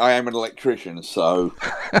 I am an electrician, so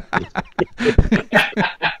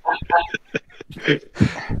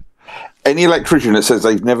any electrician that says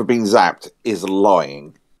they've never been zapped is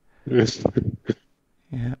lying. Yeah,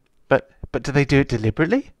 but do they do it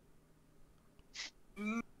deliberately?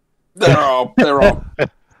 There are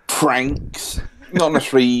pranks, not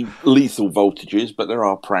necessarily lethal voltages, but there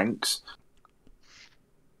are pranks.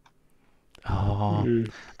 Oh,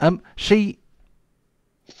 she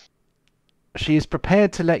is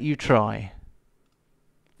prepared to let you try.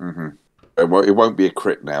 Mm-hmm. It won't be a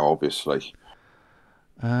crit now, obviously.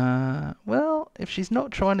 Well, if she's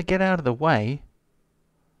not trying to get out of the way,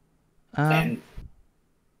 it's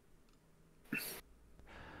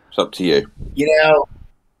up to you.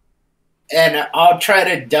 And I'll try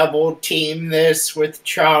to double team this with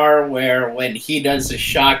Char, where when he does a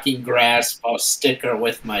shocking grasp, I'll stick her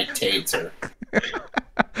with my taser.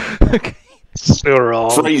 Okay. So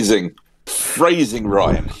wrong. Phrasing,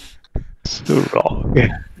 Ryan. So wrong.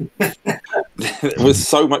 There was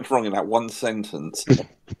so much wrong in that one sentence.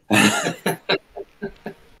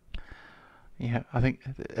 Yeah, I think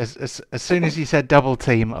as soon as you said double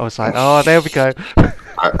team, I was like, oh, there we go.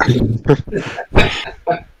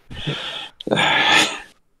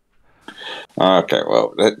 Okay,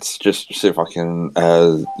 well, let's just see if I can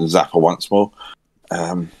zap her once more.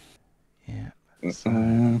 Yeah.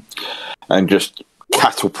 And just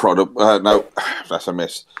cattle prod. No, that's a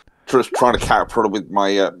miss. Just trying to cattle prod with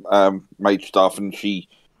my mage staff, and she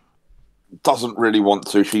doesn't really want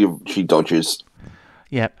to. She dodges.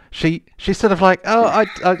 Yeah, she's sort of like, oh, I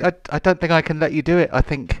don't think I can let you do it. I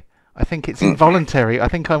think it's involuntary. I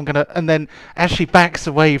think I'm gonna. And then as she backs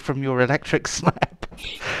away from your electric slap,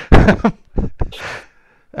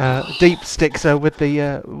 Deep sticks her with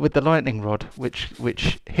the lightning rod,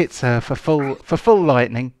 which hits her for full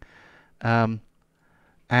lightning, and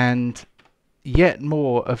yet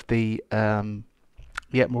more of the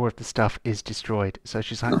stuff is destroyed. So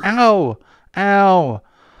she's like, ow, ow,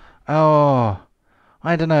 oh.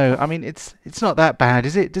 I don't know. I mean, it's not that bad,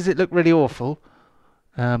 is it? Does it look really awful?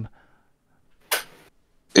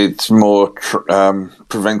 It's more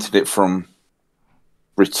prevented it from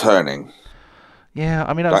returning. Yeah,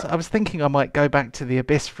 I mean, I was thinking I might go back to the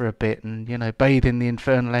abyss for a bit and bathe in the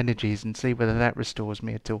infernal energies and see whether that restores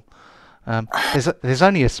me at all. There's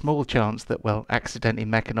only a small chance that we'll accidentally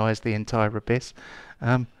mechanize the entire abyss.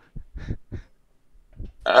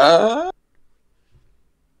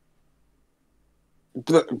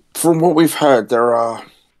 From what we've heard, there are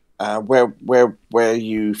where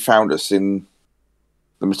you found us in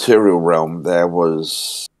the material realm. There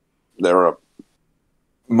are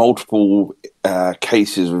multiple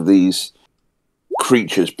cases of these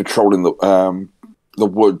creatures patrolling the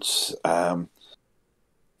woods.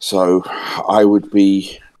 So I would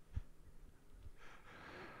be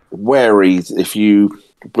wary if you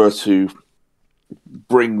were to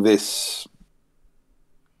bring this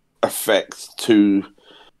effect to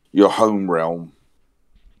your home realm.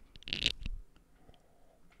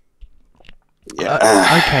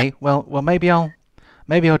 Yeah. Okay. Well, maybe I'll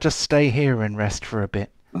just stay here and rest for a bit.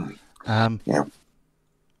 Yeah.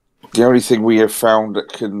 The only thing we have found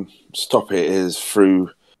that can stop it is through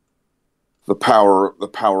the power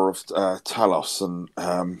of Talos, and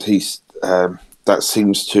that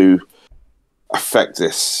seems to affect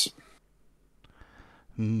this.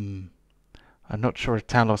 I'm not sure if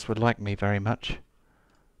Talos would like me very much.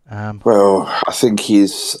 Well, I think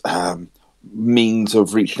his means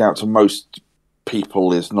of reaching out to most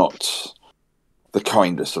people is not the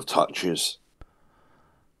kindest of touches.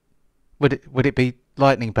 Would it be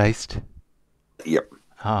lightning based? Yep.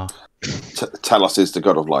 Ah. Talos is the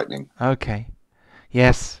god of lightning. Okay.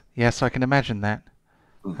 Yes, I can imagine that.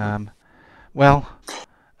 Mm-hmm.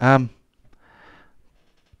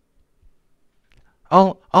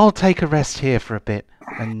 I'll take a rest here for a bit,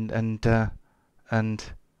 and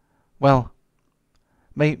well,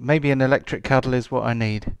 maybe an electric cuddle is what I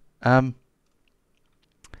need.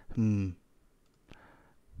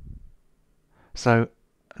 So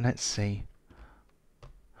let's see.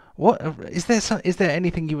 What is there? Is there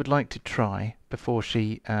anything you would like to try before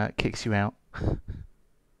she kicks you out?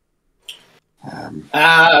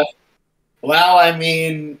 Well, I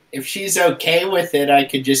mean, if she's okay with it, I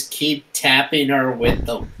could just keep tapping her with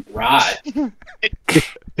the rod. Wonder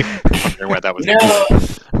where that was. No,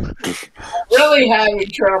 I'm really having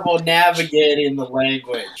trouble navigating the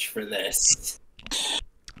language for this.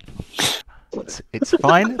 It's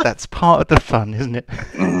fine. That's part of the fun, isn't it?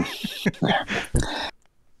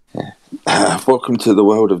 Welcome to the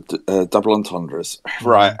world of double entendres.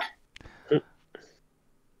 Right.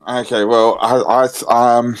 Okay. Well,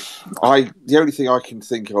 the only thing I can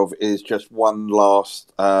think of is just one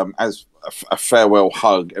last, as a farewell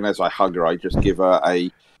hug, and as I hug her, I just give her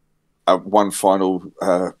a one final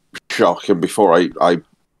shock, and before I go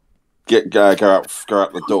out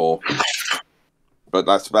the door. But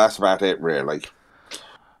that's about it, really.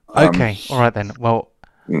 Okay. All right then. Well,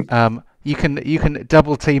 you can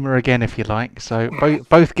double team her again if you like. So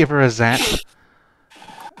both give her a zap.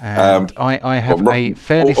 And I have a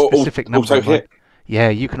fairly specific number. Auto hit? Yeah,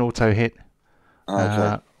 you can auto hit.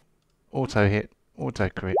 Okay. Auto hit. Auto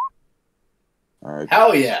crit. Okay.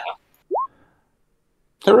 Hell yeah.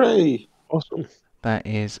 Hooray! Awesome. That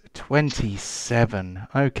is 27.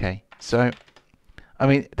 Okay. So, I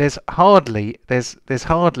mean, there's hardly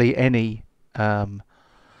any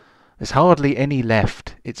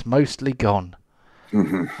left. It's mostly gone.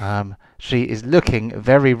 Mm-hmm. She is looking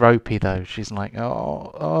very ropey though. She's like,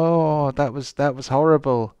 oh, that was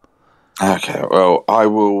horrible. Okay, well, I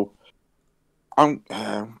will. I'm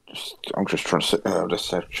just trying to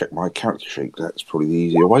just check my character sheet. That's probably the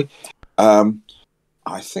easier way. I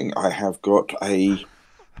think I have got a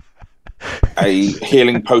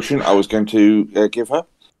healing potion I was going to give her.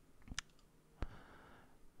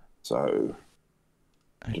 So,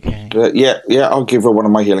 Okay. Yeah, I'll give her one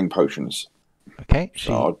of my healing potions. Okay.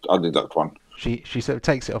 So I'll deduct one. She sort of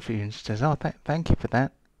takes it off you and she says, "Oh, thank you for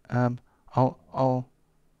that. I'll."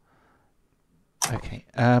 Okay.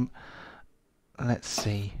 Let's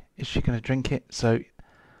see. Is she going to drink it? So,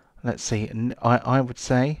 let's see. I would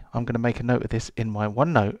say I'm going to make a note of this in my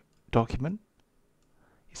OneNote document.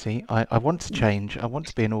 You see, I want to change. I want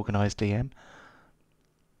to be an organised DM.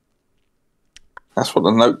 That's what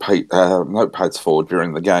the notepad's for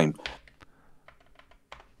during the game.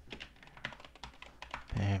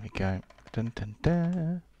 There we go. Dun, dun,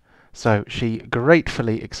 dun. So she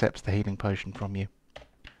gratefully accepts the healing potion from you.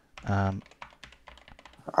 I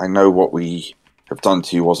know what we have done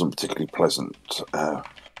to you wasn't particularly pleasant,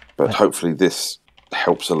 but hopefully this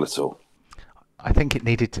helps a little. I think it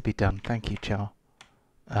needed to be done. Thank you, Char.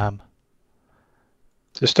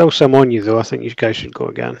 There's still some on you, though. I think you guys should go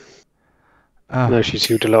again. No, she's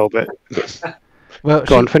healed a little bit. Well,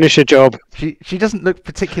 go on, finish your job. She doesn't look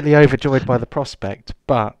particularly overjoyed by the prospect,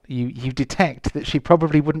 but you detect that she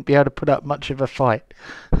probably wouldn't be able to put up much of a fight.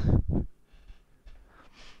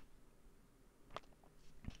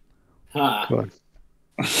 Huh. Go on.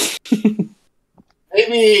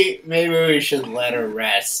 Maybe we should let her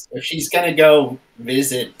rest. If she's gonna go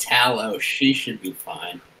visit Talos, she should be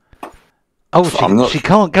fine. Oh, she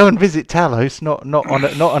can't go and visit Talos. Not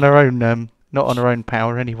on her own. Not on her own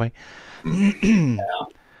power anyway.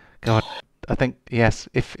 God, I think yes.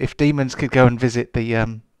 If demons could go and visit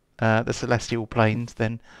the celestial planes,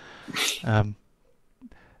 then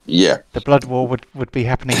yeah, the blood war would be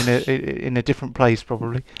happening in a different place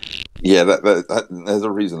probably. Yeah, that there's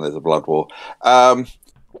a reason there's a blood war.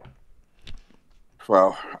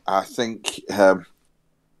 Well, I think I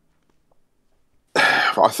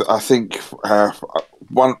think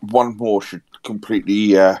one more should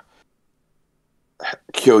completely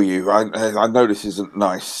cure you. I know this isn't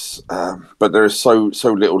nice, but there is so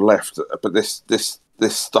little left. But this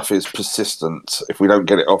stuff is persistent if we don't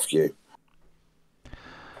get it off you.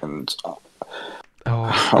 And oh,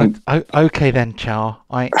 Okay then, Char.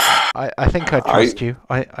 I think I trust you.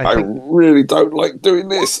 I think really don't like doing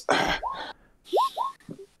this.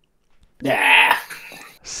 Nah.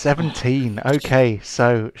 17. Okay,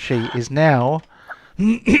 so she is now.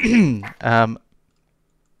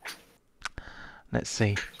 Let's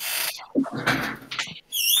see.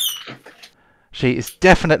 She is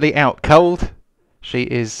definitely out cold. She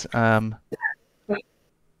is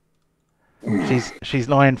she's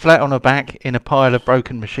lying flat on her back in a pile of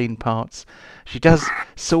broken machine parts. She does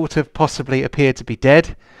sort of possibly appear to be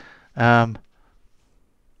dead.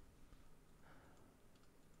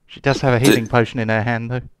 She does have a healing potion in her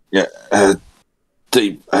hand though. Yeah,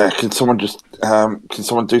 Deep. Can someone do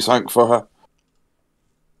something for her?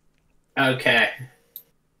 Okay.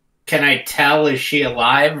 Can I tell, is she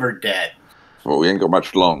alive or dead? Well, we ain't got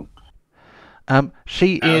much long.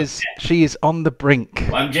 She is on the brink.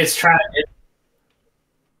 Well, I'm just trying to...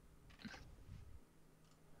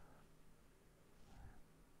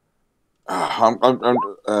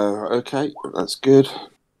 Okay, that's good.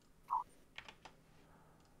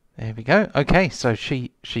 There we go. Okay, so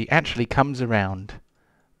she actually comes around,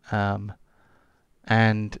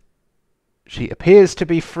 and she appears to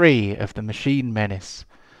be free of the machine menace.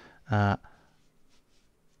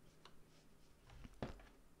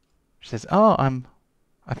 She says, "Oh,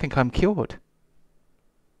 I think I'm cured.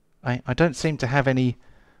 I don't seem to have any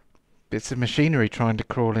bits of machinery trying to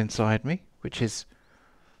crawl inside me, which is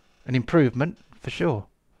an improvement for sure.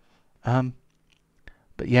 But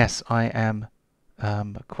yes, I am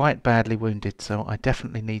quite badly wounded, so I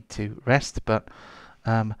definitely need to rest. But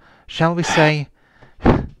shall we say,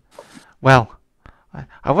 well,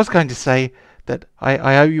 I was going to say that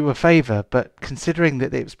I owe you a favour, but considering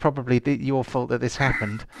that it was probably your fault that this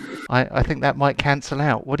happened, I think that might cancel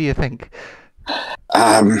out. What do you think?"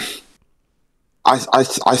 I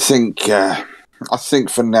think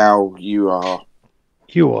for now you are.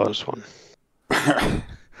 You are this one.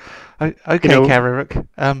 Okay, Kararuk.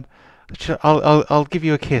 I'll give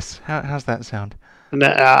you a kiss. How's that sound? No,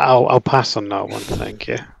 I'll pass on that one. Thank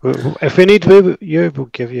you. If we need to, we'll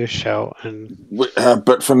give you a shout.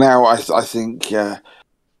 But for now, I think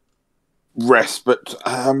rest. But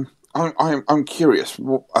I'm curious.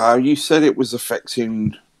 You said it was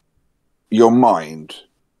affecting your mind.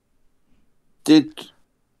 Did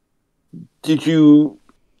you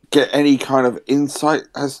get any kind of insight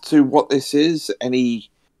as to what this is? Any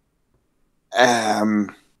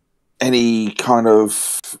kind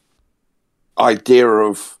of idea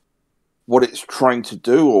of what it's trying to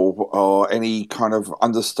do, or any kind of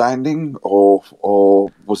understanding, or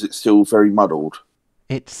was it still very muddled?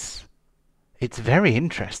 It's very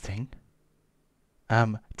interesting.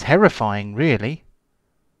 Terrifying, really.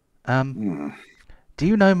 Do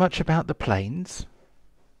you know much about the planes?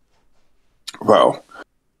 Well,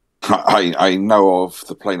 I know of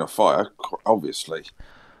the plane of fire, obviously.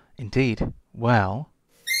 Indeed. Well,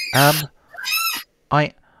 I'm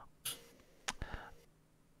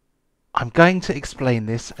going to explain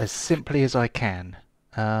this as simply as I can.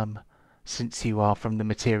 Since you are from the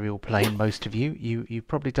material plane, most of you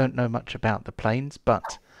probably don't know much about the planes,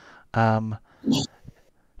 but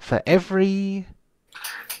for every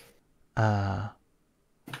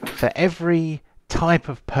type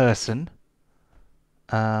of person,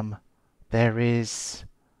 there is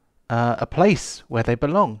a place where they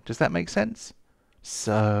belong. Does that make sense?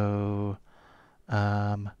 So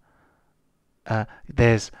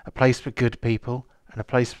there's a place for good people and a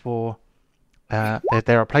place for there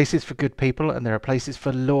are places for good people and there are places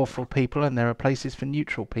for lawful people and there are places for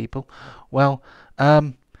neutral people. Well,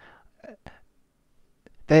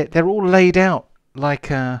 they're all laid out like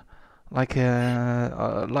the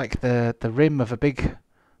rim of a big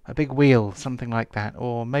wheel, something like that.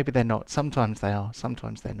 Or maybe they're not. Sometimes they are.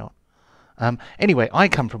 Sometimes they're not. Anyway, I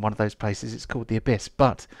come from one of those places. It's called the Abyss.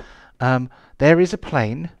 But there is a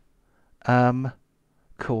plane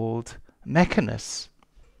called Mechanus,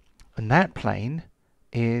 and that plane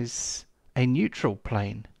is a neutral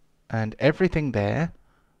plane, and everything there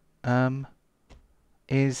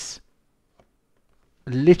is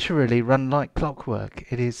literally run like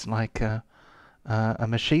clockwork. It is like a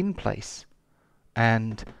machine place,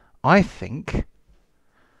 and I think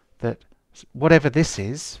that whatever this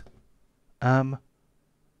is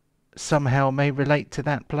somehow may relate to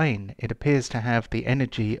that plane. It appears to have the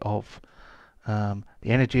energy of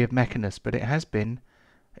Mechanus, but it has been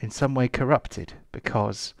in some way corrupted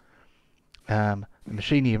because the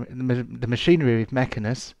machinery of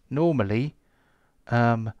Mechanus normally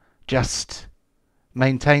just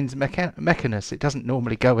maintains Mechanus. It doesn't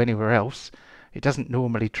normally go anywhere else. It doesn't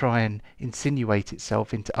normally try and insinuate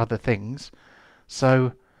itself into other things.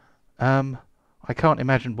 So I can't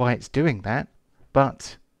imagine why it's doing that,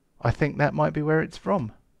 but I think that might be where it's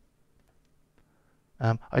from.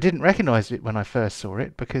 I didn't recognise it when I first saw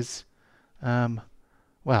it because,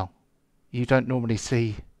 well, you don't normally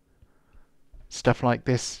see stuff like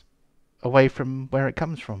this away from where it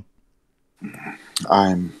comes from.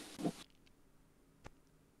 I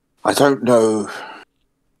don't know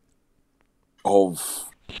of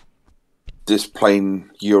this plane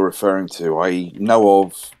you're referring to. I know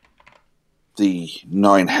of the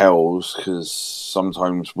Nine Hells because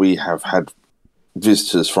sometimes we have had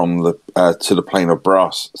visitors from the to the plane of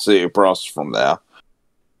Brass, City of Brass from there.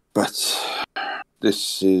 But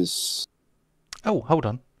this is... Oh, hold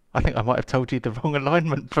on. I think I might have told you the wrong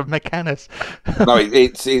alignment for Mechanus. No,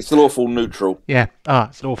 it's lawful neutral. Yeah.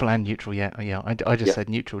 It's lawful and neutral. Yeah. I just said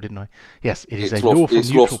neutral, didn't I? Yes, it is It's a lawful it's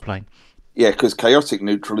neutral plane. Yeah, because chaotic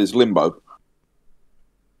neutral is limbo.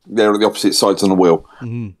 They're the opposite sides on the wheel.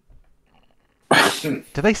 Mm.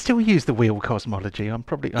 Do they still use the wheel cosmology?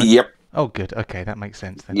 Yep. Oh, good. Okay, that makes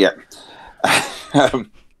sense then. Yep.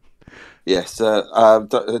 Yes.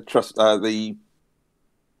 Trust the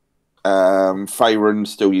Faerun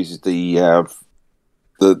still uses the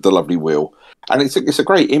lovely wheel, and it's a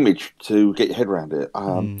great image to get your head around it.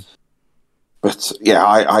 But yeah,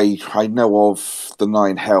 I know of the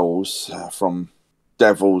Nine Hells from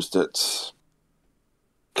devils that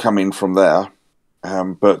come in from there,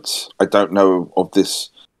 but I don't know of this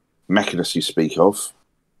Mechanus you speak of.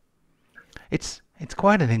 It's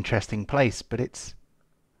quite an interesting place, but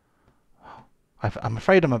I'm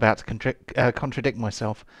afraid I'm about to contradict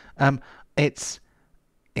myself. It's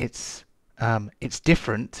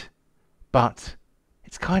different, but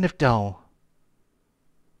it's kind of dull.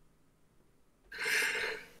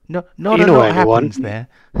 Not a lot happens there.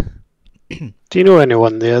 Do you know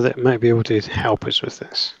anyone there that might be able to help us with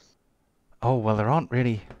this? Oh well, there aren't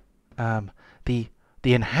really. The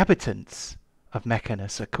inhabitants of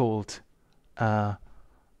Mechanus are called the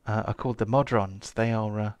Modrons. They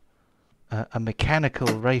are a mechanical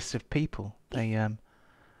race of people. They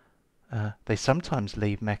sometimes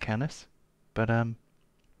leave Mechanus, but I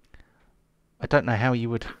don't know how you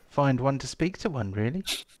would find one to speak to one really.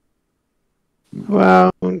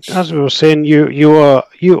 Well, as we were saying, you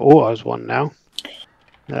owe us one now.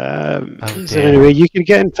 Is there any way you can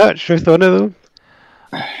get in touch with one of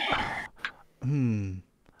them?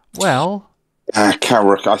 Well,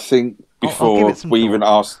 Carrick, I think before we even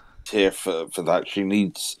thought. asked here for that, she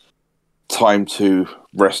needs time to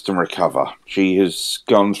rest and recover. She has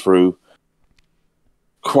gone through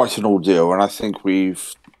quite an ordeal, and I think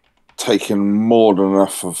we've taken more than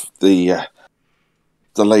enough of the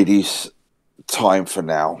lady's time for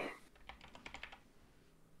now.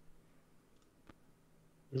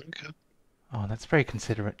 Okay. Oh, that's very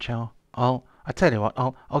considerate, Char. I tell you what,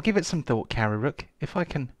 I'll give it some thought, Carrick. If I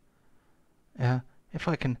can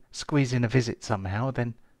squeeze in a visit somehow,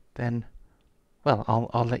 then well,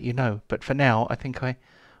 I'll let you know. But for now, I think I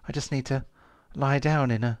just need to lie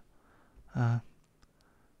down in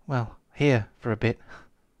here for a bit.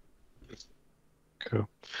 Cool.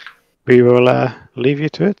 We will leave you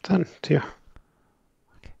to it then, dear.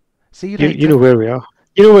 Okay. See you later. You know where we are.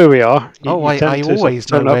 You know where we are. I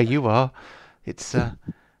always know where you are. It's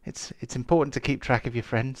important to keep track of your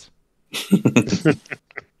friends.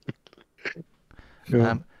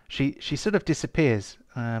 Cool. She sort of disappears.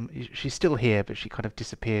 She's still here, but she kind of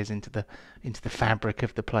disappears into the fabric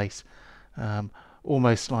of the place,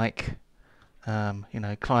 almost like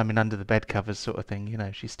climbing under the bed covers sort of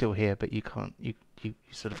thing. She's still here, but you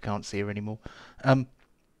sort of can't see her anymore.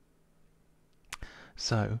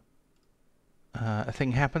 So a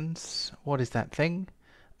thing happens. What is that thing?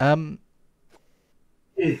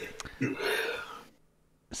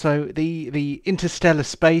 So the interstellar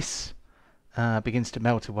space begins to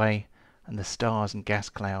melt away, and the stars and gas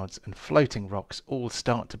clouds and floating rocks all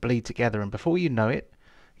start to bleed together, and before you know it,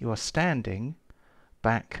 you are standing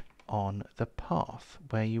back on the path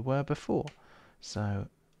where you were before. So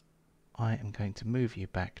I am going to move you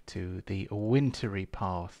back to the wintry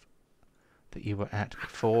path that you were at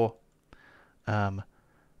before.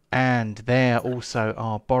 And there also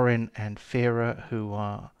are Borin and Fira, who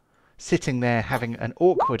are sitting there having an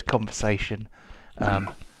awkward conversation.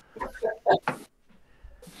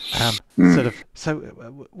 Sort of.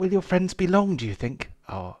 So, will your friends be long, do you think?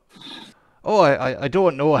 I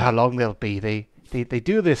don't know how long they'll be. They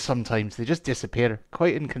do this sometimes. They just disappear.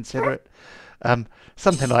 Quite inconsiderate.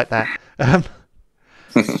 Something like that.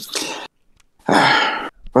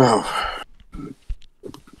 Well,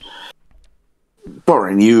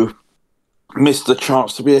 Borin, you missed the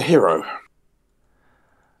chance to be a hero.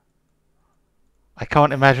 I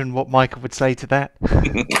can't imagine what Michael would say to that.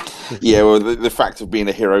 Yeah, well, the fact of being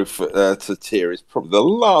a hero to Tyr is probably the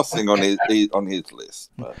last thing on his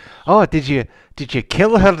list. But... Oh, did you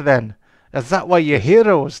kill her then? Is that why you're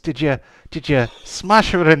heroes? Did you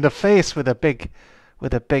smash her in the face with a big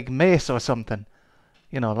mace or something?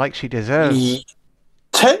 You know, like she deserves.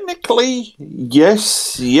 Technically,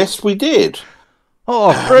 yes, we did.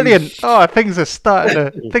 Oh, brilliant! Oh, things are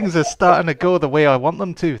starting to go the way I want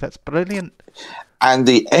them to. That's brilliant. And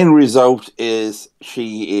the end result is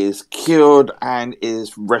she is cured and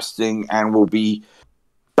is resting and will be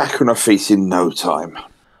back on her feet in no time.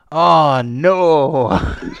 Oh no!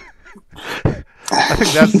 I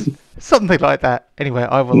think that's something like that. Anyway,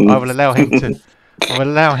 I will allow him to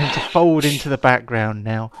fold into the background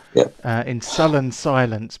now, in sullen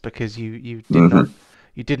silence, because you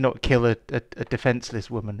did not kill a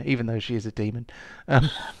defenseless woman, even though she is a demon.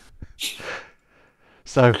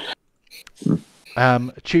 So,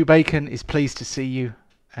 Chew Bacon is pleased to see you,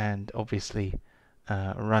 and obviously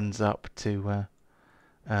runs up to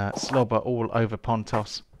slobber all over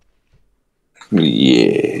Pontos.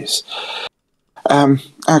 Yes.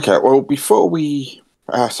 Okay. Well, before we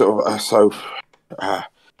are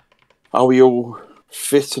we all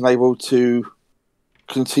fit and able to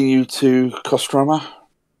continue to Kostroma?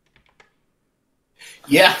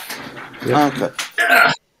 Yeah. Okay.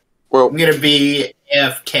 Well, I'm gonna be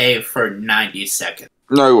AFK for 90 seconds.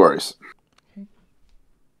 No worries.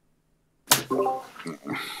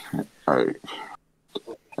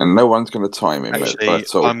 And no one's going to time him. Actually,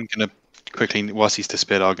 I'm going to quickly, whilst he's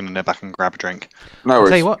disappeared, I'm going to nip back and grab a drink. No worries. I'll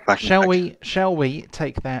tell you what, shall we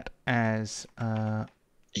take that as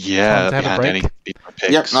yeah, time to have a break?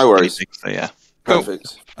 Yeah, no worries. So, yeah.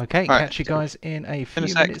 Perfect. Okay, catch you guys in a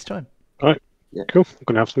few minutes' time. All right. Yeah. Cool. I'm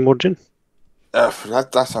going to have some more gin.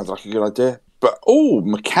 That sounds like a good idea. But,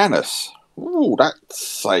 Mechanus. Oh,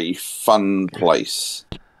 that's a fun place.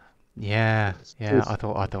 Yeah. I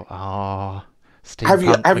thought, Steve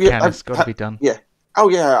Mechanus got to be done. Yeah. Oh,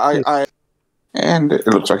 yeah, and it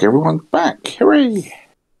looks like everyone's back. Hooray.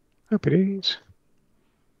 Happy days.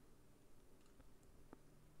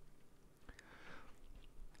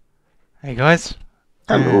 Hey, guys.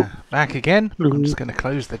 Hello. Back again. Hello. I'm just going to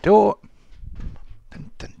close the door. Dun,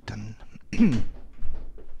 dun, dun.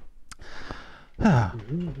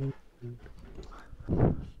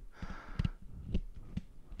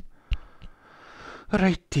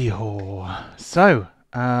 Righty-ho. So,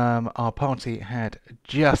 our party had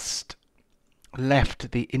just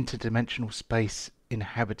left the interdimensional space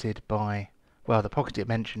inhabited by, the pocket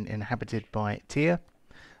dimension inhabited by Tyr,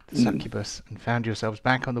 the succubus, and found yourselves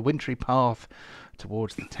back on the wintry path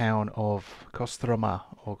towards the town of Kostroma,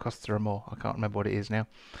 or Kostromor. I can't remember what it is now.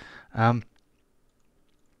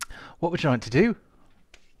 What would you like to do?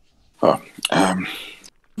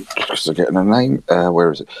 Just getting a name. Where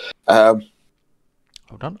is it?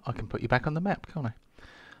 Hold on, I can put you back on the map, can't I?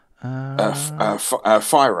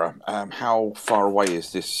 Fyra, how far away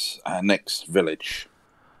is this next village?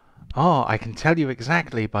 Oh, I can tell you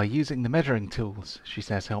exactly by using the measuring tools, she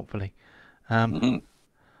says helpfully.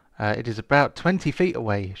 It is about 20 feet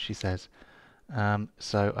away, she says.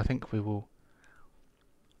 So I think we will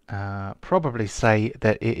probably say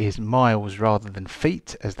that it is miles rather than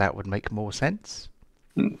feet, as that would make more sense.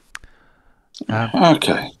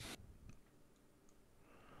 Okay.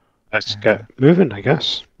 Let's get moving, I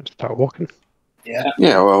guess. Let's start walking. Yeah.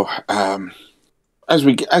 Yeah. Well, as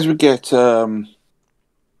we get a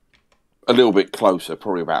little bit closer,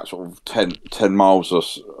 probably about sort of 10 miles or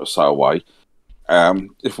so away.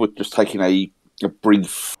 If we're just taking a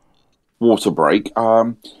brief water break,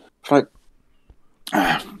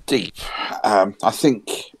 Deep. I think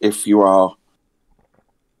if you are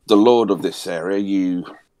the lord of this area, you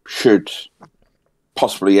should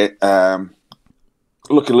possibly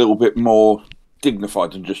look a little bit more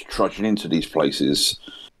dignified than just trudging into these places.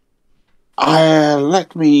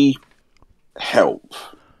 Let me help.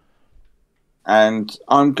 And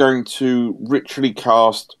I'm going to ritually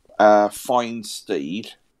cast Find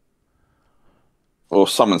Steed, or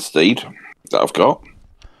Summon Steed, that I've got.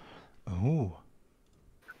 Oh.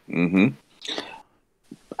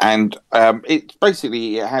 And it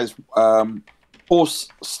has horse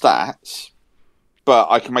stats, but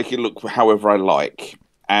I can make it look however I like.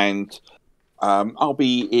 And I'll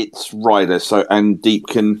be its rider, and Deep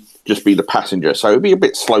can just be the passenger. So it'll be a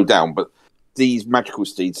bit slowed down, but these magical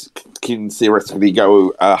steeds can theoretically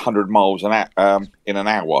go 100 miles in an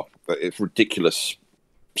hour. But it's ridiculous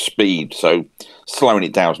speed, so slowing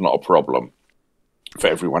it down is not a problem for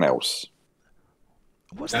everyone else.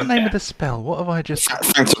 What's the name of the spell? What have I just...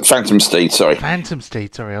 Phantom Steed, sorry. Phantom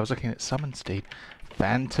Steed, sorry. I was looking at Summon Steed.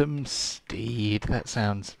 Phantom Steed. That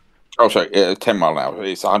sounds... Oh, sorry, 10 mile an hour.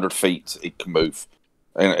 It's 100 feet. It can move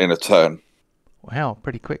in a turn. Wow,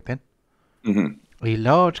 pretty quick then. Mm-hmm. A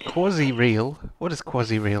large quasi-real... What does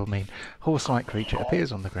quasi-real mean? Horse-like creature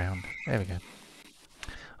appears on the ground. There we go.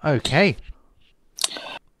 Okay.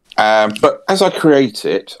 But as I create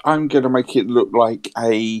it, I'm going to make it look like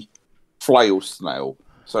a flail snail.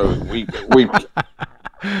 So we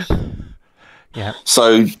Yeah.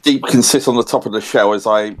 So Deep can sit on the top of the shell as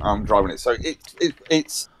I'm driving it. So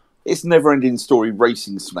it's never-ending story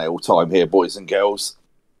racing snail time here, boys and girls.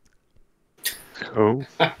 Cool.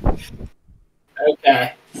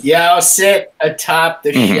 Okay. Yeah, I'll sit atop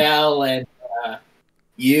the shell and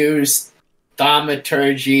use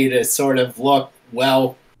thaumaturgy to sort of look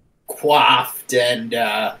well coiffed and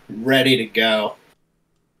ready to go.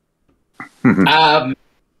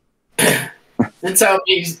 Since I'll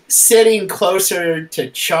be sitting closer to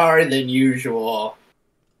Char than usual,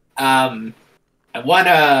 I want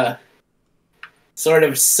to sort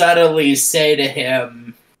of subtly say to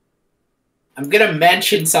him, I'm going to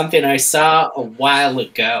mention something I saw a while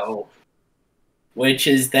ago, which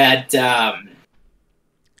is that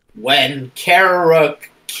when Kararuk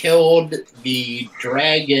killed the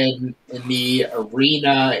dragon in the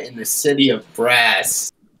arena in the city of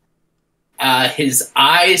Brass, his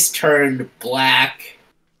eyes turned black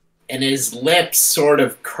and his lips sort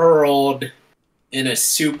of curled in a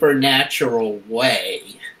supernatural way.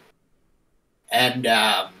 And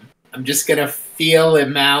I'm just going to feel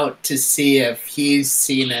him out to see if he's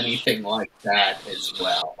seen anything like that as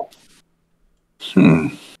well.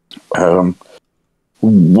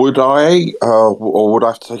 Would I, or would I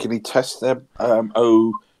have to take any tests there?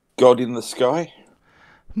 Oh, God in the sky?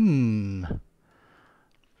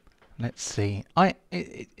 Let's see.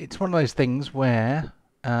 It's one of those things where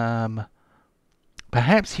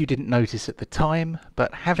perhaps you didn't notice at the time,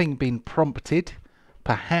 but having been prompted,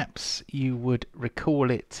 perhaps you would recall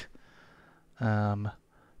it,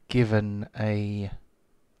 given a...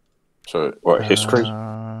 So, what, history?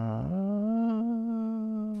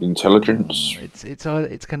 Intelligence?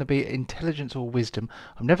 It's going to be intelligence or wisdom.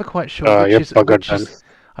 I'm never quite sure which is...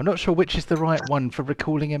 I'm not sure which is the right one for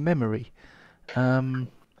recalling a memory. Can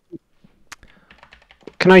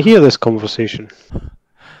I hear this conversation?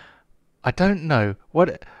 I don't know.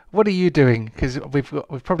 What are you doing? Because we've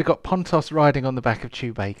probably got Pontos riding on the back of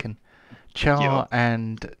Chew Bacon, Char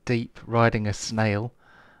and Deep riding a snail.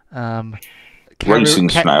 Racing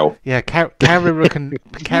snail. Yeah, Kararuk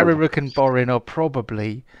and Borin are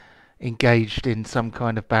probably engaged in some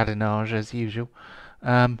kind of badinage as usual.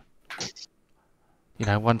 You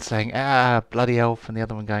know, one saying bloody elf, and the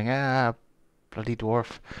other one going bloody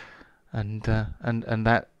dwarf, and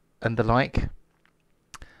that and the like.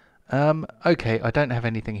 Okay, I don't have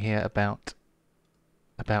anything here about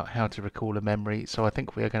how to recall a memory, so I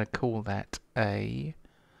think we are going to call that an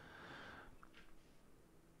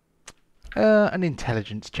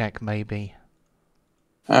intelligence check, maybe.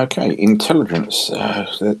 Okay, intelligence.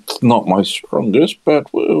 That's not my strongest,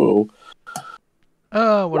 but we'll...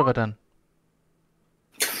 What have I done?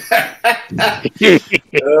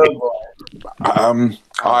 Oh boy.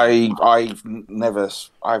 I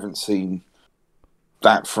haven't seen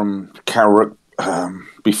that from Kararuk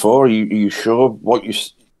before. Are you sure what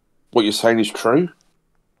you're saying is true?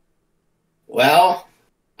 Well,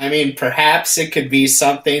 I mean, perhaps it could be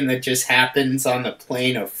something that just happens on the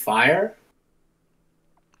plane of fire.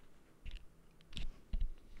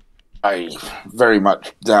 I very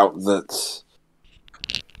much doubt that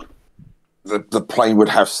the plane would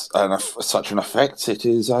have such an effect. It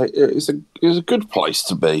is a good place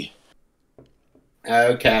to be.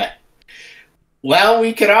 Okay. Well,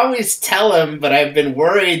 we could always tell him, but I've been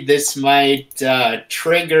worried this might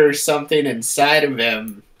trigger something inside of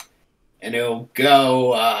him, and he'll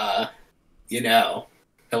go,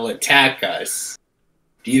 he'll attack us.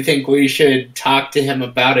 Do you think we should talk to him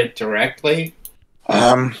about it directly?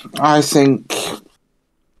 I think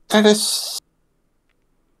let us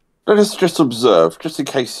just observe, just in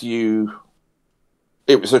case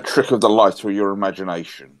it was a trick of the light or your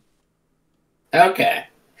imagination. Okay.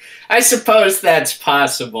 I suppose that's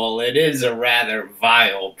possible. It is a rather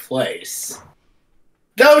vile place.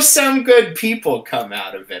 Though some good people come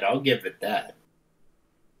out of it, I'll give it that.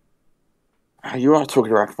 You are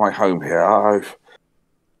talking about my home here.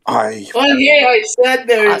 Well, yeah, I said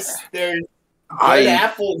there's good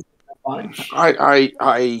apples in the bunch.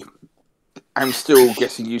 I am still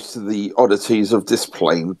getting used to the oddities of this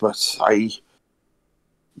plane, but I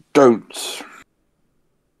don't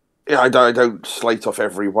slate off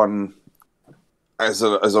everyone as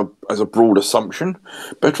a broad assumption,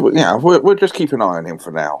 but yeah, we'll just keep an eye on him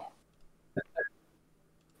for now.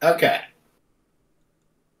 Okay.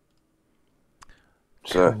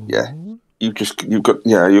 So yeah, you're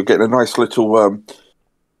getting a nice little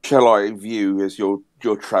shell-eye view as you're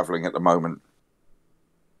travelling at the moment.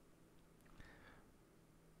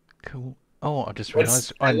 Cool. Oh, I just What's-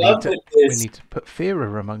 realised I we love that this- need to put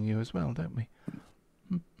fearer among you as well, don't we?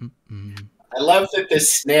 I love that the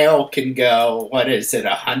snail can go, what is it,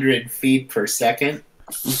 100 feet per second?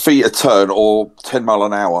 Feet a turn or 10 mile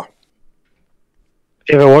an hour.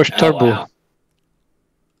 You ever watched Oh, Turbo? wow.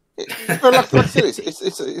 Well, like I said,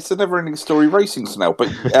 it's a never-ending story racing snail. But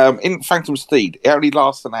in Phantom Steed, it only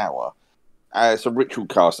lasts an hour. It's a ritual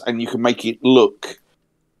cast, and you can make it look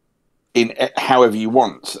in however you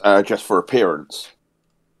want, just for appearance.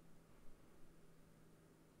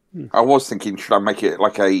 I was thinking, should I make it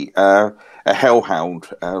like a hellhound?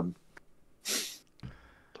 I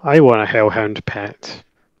want a hellhound pet.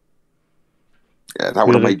 Yeah, that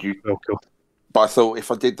would have Really? made you. Oh, cool. But I thought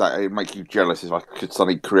if I did that, it'd make you jealous if I could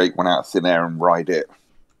suddenly create one out of thin air and ride it.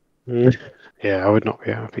 Yeah, I would not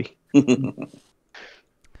be happy.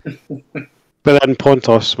 But then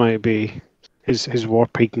Pontos might be his war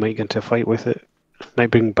pig might get into a fight with it.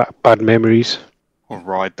 Might bring back bad memories. Or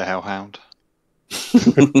ride the hellhound.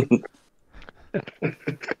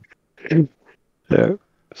 Yeah.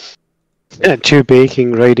 Yeah, Chew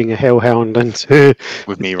Baking riding a hellhound into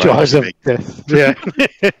With me Jaws of riding Death. Yeah.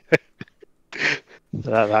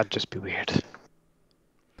 That'd just be weird.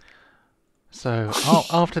 So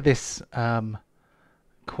after this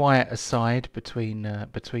quiet aside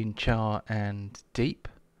between Char and Deep,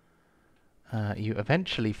 you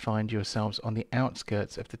eventually find yourselves on the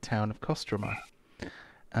outskirts of the town of Kostroma.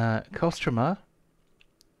 Kostroma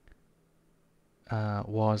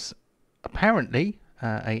was apparently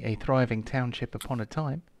a thriving township upon a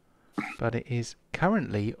time, but it is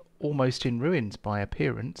currently almost in ruins by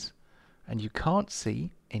appearance, and you can't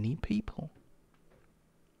see any people.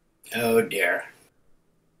 Oh, dear.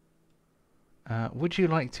 Would you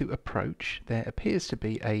like to approach? There appears to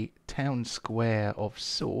be a town square of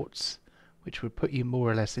sorts, which would put you more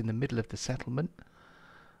or less in the middle of the settlement.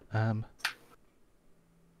 I'm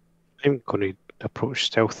going to approach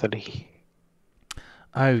stealthily.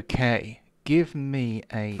 Okay, give me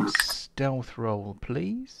a stealth roll,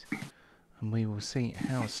 please, and we will see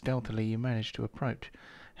how stealthily you manage to approach.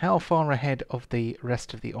 How far ahead of the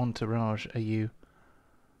rest of the entourage are you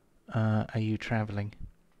travelling?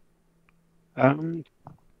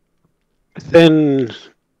 Within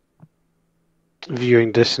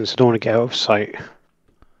viewing distance, I don't want to get out of sight.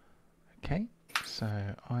 Okay, so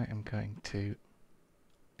I am going to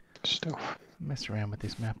Stealth. mess around with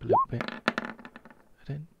this map a little bit.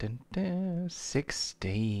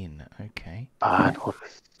 16. Okay. Bad one.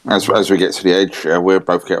 As we get to the edge, we'll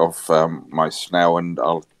both get off my snail, and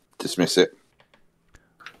I'll dismiss it.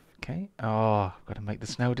 Okay. Oh, I've got to make the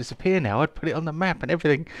snail disappear now. I'd put it on the map and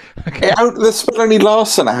everything. Okay. The spell only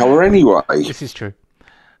lasts an hour anyway. This is true.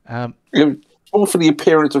 All for the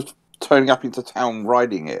appearance of turning up into town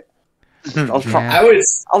riding it. I was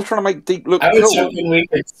trying to make Deep look I was cool. hoping we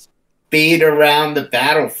could speed around the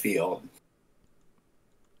battlefield.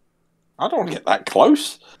 I don't want to get that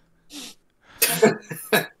close.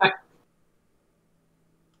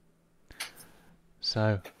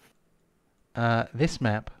 So, this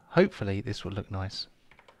map, hopefully this will look nice.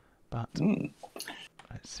 But,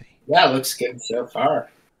 let's see. Yeah, it looks good so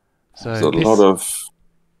far. So There's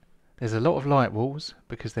there's a lot of light walls,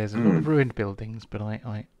 because there's a lot of ruined buildings, but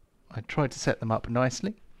I tried to set them up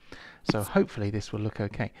nicely. So hopefully this will look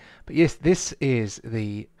okay. But yes, this is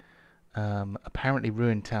the apparently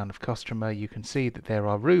ruined town of Kostroma. You can see that there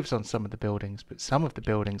are roofs on some of the buildings, but some of the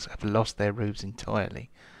buildings have lost their roofs entirely.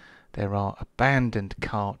 There are abandoned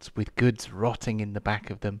carts with goods rotting in the back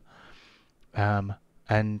of them.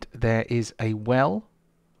 And there is a well.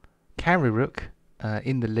 Kariruk,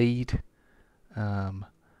 in the lead,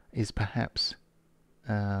 is perhaps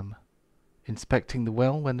inspecting the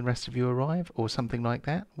well when the rest of you arrive, or something like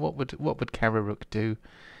that. What would Kariruk do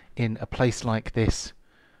in a place like this?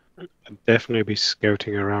 I'd definitely be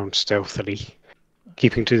scouting around stealthily,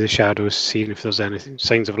 keeping to the shadows, seeing if there's anything,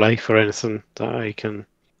 signs of life or anything that I can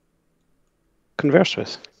converse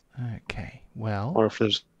with, Okay, well, or if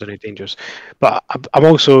there's any dangers. But I'm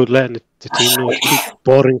also letting the team know to keep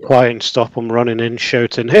boring quiet and stop them running in,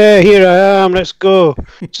 shouting, "Hey, here I am! Let's go!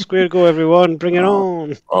 Square go, everyone! Bring it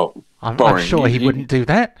on!" Oh, I'm sure he wouldn't do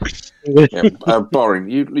that. Boring.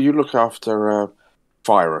 You look after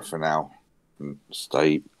Fira for now. And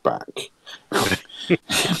stay back.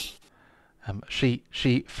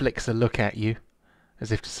 She flicks a look at you,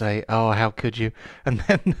 as if to say, "Oh, how could you?" And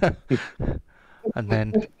then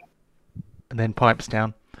and then pipes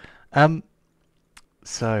down.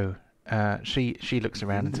 So she looks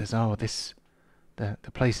around and says, "Oh, the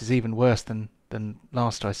place is even worse than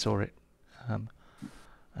last I saw it.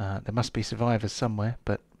 There must be survivors somewhere,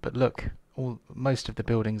 but look, most of the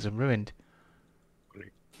buildings are ruined."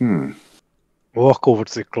 Walk over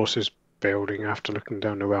to the closest building after looking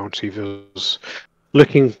down the well and see if there's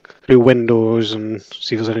looking through windows and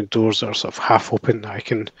see if there's any doors that are sort of half open that I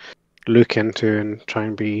can look into and try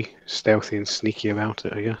and be stealthy and sneaky about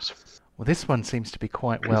it, I guess. Well, this one seems to be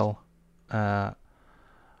quite well.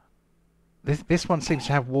 This one seems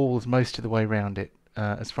to have walls most of the way around it,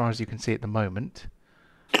 as far as you can see at the moment.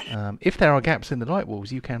 If there are gaps in the light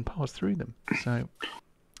walls, you can pass through them. So,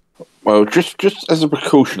 well, just as a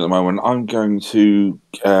precaution at the moment, I'm going to,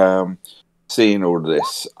 seeing all of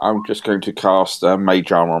this, I'm just going to cast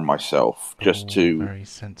Mage Armor on myself, very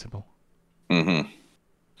sensible.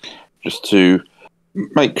 Just to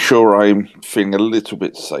make sure I'm feeling a little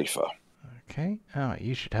bit safer. Okay.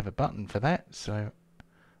 You should have a button for that. So,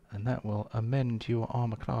 and that will amend your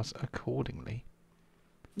armor class accordingly.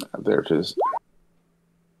 There it is.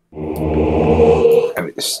 And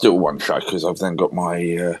it's still one shy because I've then got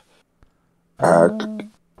my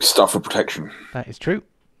stuff for protection. That is true.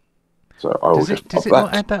 So I will does it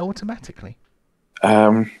not add that automatically?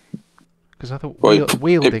 Because I thought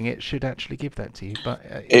wielding it should actually give that to you, but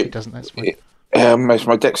if it doesn't, that's fine.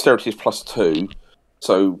 My dexterity is +2,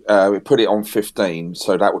 so we put it on 15.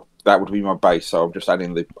 So that would be my base. So I'm just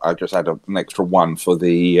adding I just add an extra 1 for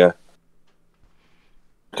the.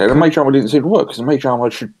 Okay, the Mage Armor didn't seem to work because the Mage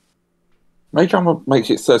Armor makes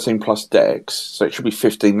it 13 plus Dex, so it should be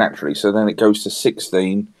 15 naturally. So then it goes to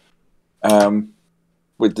 16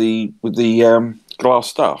 with the glass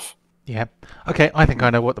stuff. Yeah. Okay, I think I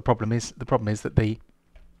know what the problem is. The problem is that the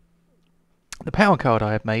power card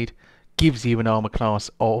I have made gives you an armor class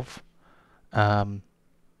of 13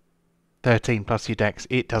 plus your Dex.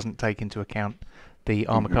 It doesn't take into account the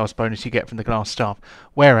armor class bonus you get from the glass staff.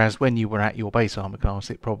 Whereas when you were at your base armor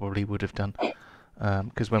class, it probably would have done.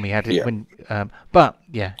 Because when we had it, but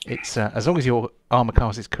yeah, it's as long as your armor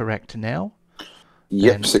class is correct now.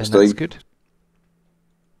 Yep, then 16. that's good.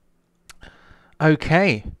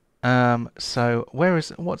 Okay. So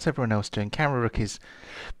what's everyone else doing? Kararook is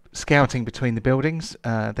scouting between the buildings.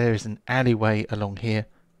 There is an alleyway along here,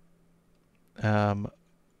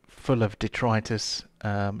 full of detritus.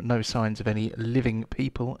 No signs of any living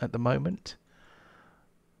people at the moment,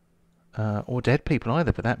 or dead people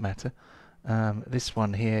either, for that matter. This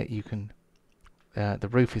one here, you can. The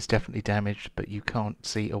roof is definitely damaged, but you can't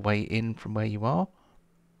see a way in from where you are.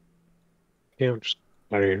 Yeah, I'm just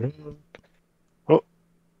carrying on. Oh,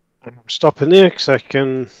 I'm stopping there because I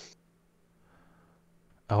can.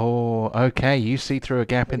 Oh, okay. You see through a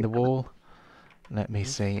gap in the wall. Let me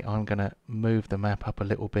see. I'm going to move the map up a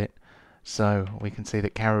little bit so we can see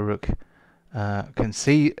that Kararook can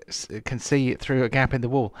see it through a gap in the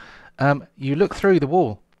wall. You look through the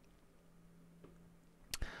wall,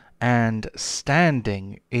 and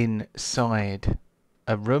standing inside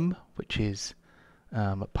a room which is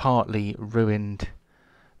partly ruined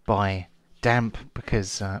by damp,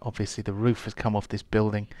 because obviously the roof has come off this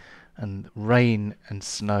building and rain and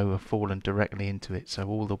snow have fallen directly into it, so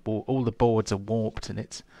all the boards are warped and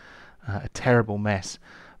it's a terrible mess.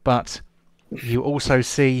 But you also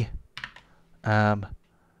see a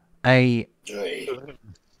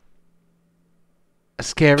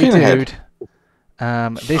scary dude.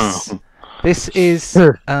 This is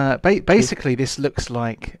basically, this looks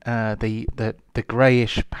like the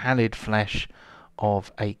greyish pallid flesh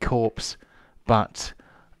of a corpse, but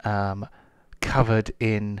covered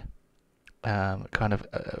in kind of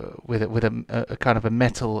with a kind of a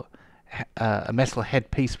metal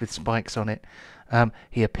headpiece with spikes on it.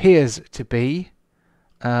 He appears to be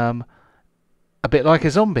a bit like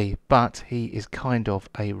a zombie, but he is kind of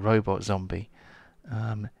a robot zombie.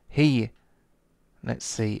 Let's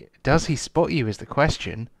see, does he spot you is the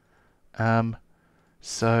question.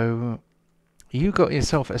 So you got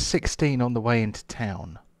yourself a 16 on the way into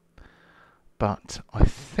town, but I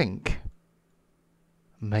think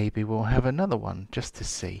maybe we'll have another one just to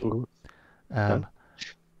see.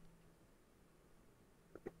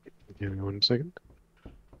 Give me 1 second.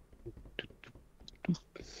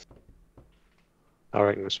 I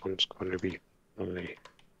reckon this one's going to be only.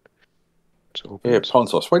 Yeah,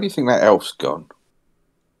 Pontos, where do you think that elf's gone?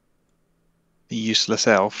 The useless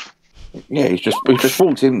elf. Yeah, he just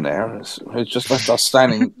walked in there. He's just left us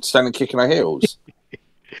standing kicking our heels.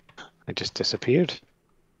 I just disappeared.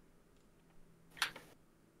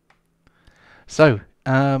 So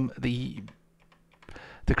the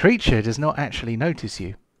creature does not actually notice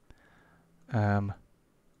you.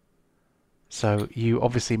 So you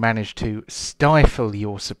obviously managed to stifle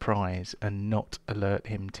your surprise and not alert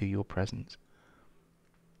him to your presence.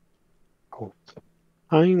 Cool.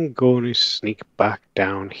 I'm going to sneak back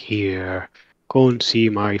down here, go and see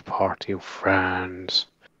my party of friends,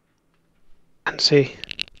 and say,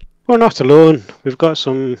 we're not alone. We've got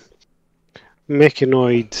some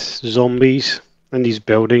mechanoid zombies in these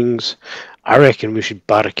buildings. I reckon we should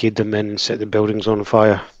barricade them in and set the buildings on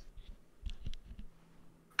fire.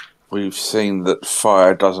 We've seen that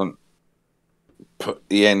fire doesn't put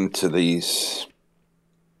the end to these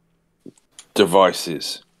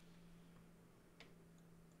devices.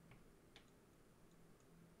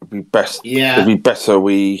 It'd be better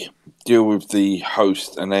we deal with the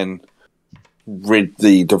host and then rid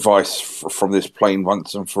the device from this plane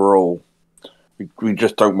once and for all. We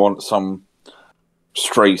just don't want some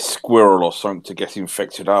stray squirrel or something to get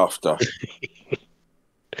infected after.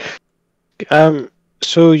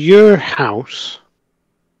 So your house,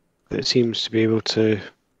 that seems to be able to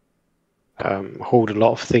hold a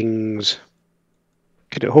lot of things,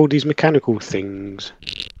 could it hold these mechanical things?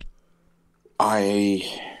 I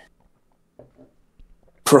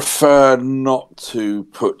prefer not to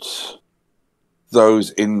put those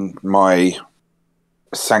in my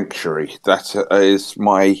sanctuary. That is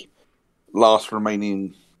my last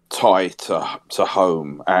remaining tie to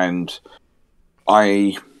home, and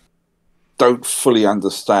I don't fully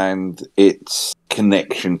understand its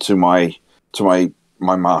connection to my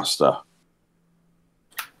master.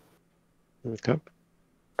 Okay.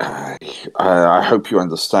 I hope you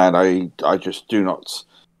understand. I just do not.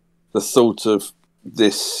 The thought of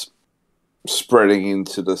this spreading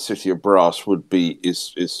into the city of Brass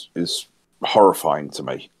is horrifying to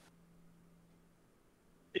me.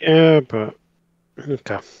 Yeah, but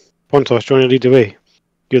okay. Pontos, do you want to lead the way?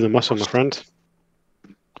 You're the muscle, my friend.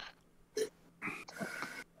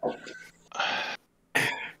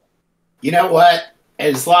 You know what?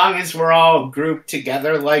 As long as we're all grouped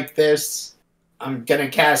together like this, I'm gonna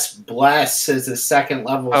cast Bless as a second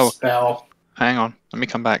level spell. Hang on, let me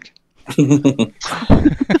come back. Just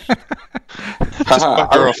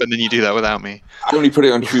bugger off and then you do that without me. I only put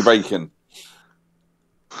it on True Bacon.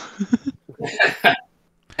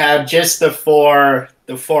 Just the four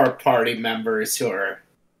party members who are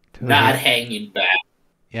not hanging back.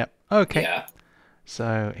 Yep. Okay. Yeah.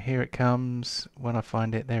 So here it comes. When I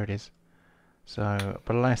find it, there it is. So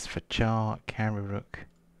Bless for Char, Carryrook,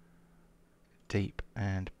 Deep,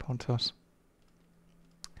 and Pontos.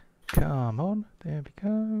 Come on, there we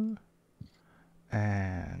go.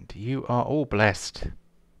 And you are all blessed.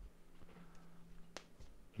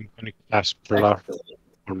 I'm going to cast Blur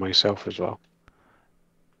on myself as well.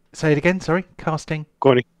 Say it again, sorry. Casting.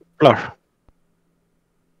 Going to Blur.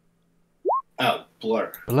 Oh,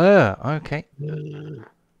 Blur. Blur, okay.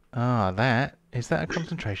 Is that a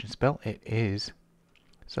concentration spell? It is.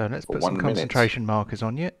 So let's put some concentration markers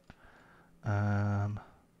on you. How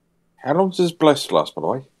long does Bless last, by the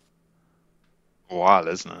way? A while,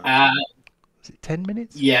 isn't it? Is it 10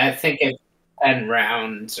 minutes? Yeah, I think it's 10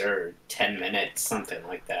 rounds or 10 minutes, something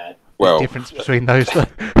like that. Well, the difference between those.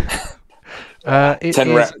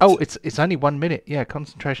 It's only 1 minute. Yeah,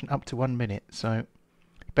 concentration up to 1 minute. So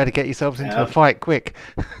better get yourselves into a fight quick.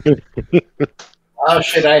 Oh,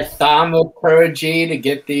 should I thaumaturgy to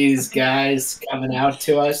get these guys coming out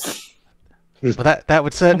to us? Well, that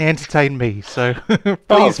would certainly entertain me. So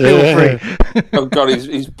please feel free. Oh God,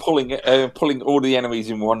 he's pulling all the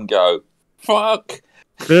enemies in one go. Fuck.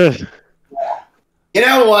 You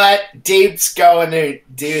know what? Deep's going to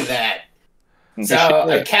do that. So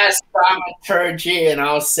I cast thaumaturgy and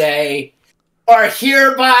I'll say, "Are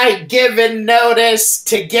hereby given notice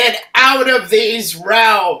to get out of these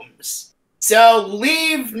realms. So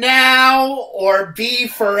leave now or be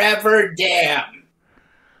forever damned."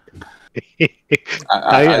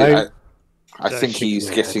 I think he's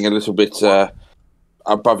getting a little bit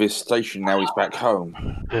above his station now. He's back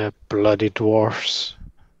home. Bloody dwarfs.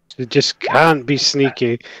 They just can't be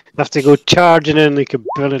sneaky. They have to go charging in like a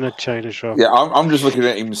bull in a china shop. Yeah, I'm just looking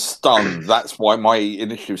at him stunned. That's why my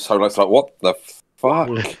initiative's so low. It's like, what the fuck?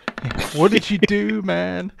 What did you do,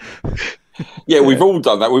 man? Yeah, we've all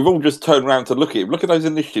done that. We've all just turned around to look at him. Look at those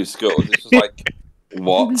initiative scores. It's just like,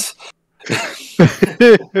 what?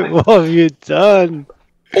 What have you done?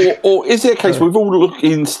 Or is it a case we've all looked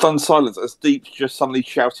in stunned silence as Deep just suddenly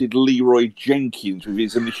shouted Leroy Jenkins with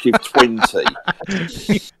his initiative 20?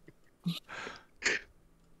 It's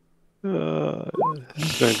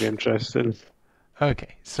going to be interesting.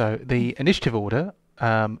 Okay, so the initiative order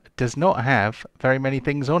does not have very many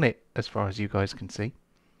things on it, as far as you guys can see.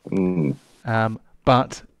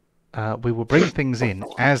 But we will bring things in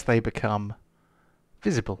as they become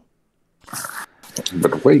visible.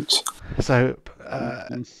 But wait. So,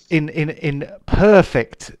 in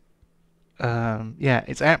perfect, yeah,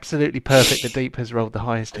 it's absolutely perfect that Deep has rolled the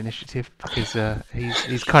highest initiative, because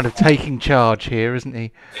he's kind of taking charge here, isn't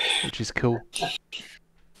he? Which is cool.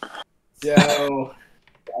 So,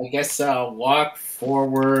 I guess I'll walk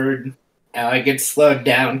forward. I get slowed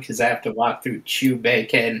down because I have to walk through chew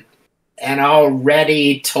bacon, and I'll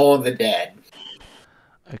ready Toll the Dead.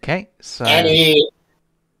 Okay, so anything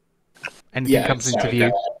comes into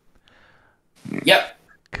view. Yep.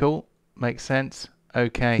 Cool, makes sense.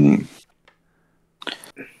 Okay.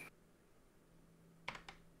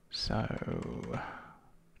 So,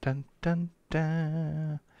 dun dun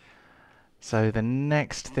dun. So the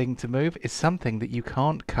next thing to move is something that you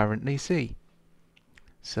can't currently see.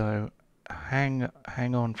 So hang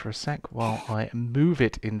on for a sec while I move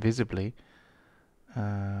it invisibly.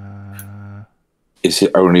 Is it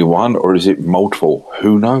only one or is it multiple?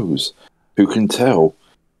 Who knows? Who can tell?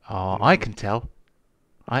 Oh, I can tell.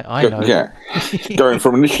 I know. Yeah. Going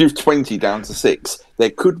from initiative 20 down to 6. There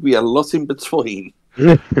could be a lot in between.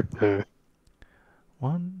 1,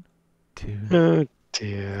 2, oh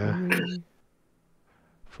dear. 3,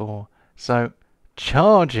 4. So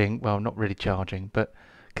charging, well, not really charging, but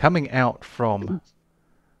coming out from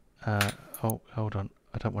oh, hold on,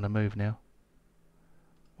 I don't want to move now.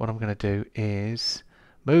 What I'm going to do is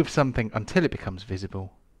move something until it becomes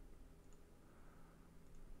visible.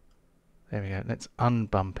 There we go. Let's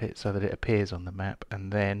unbump it so that it appears on the map,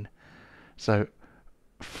 and then so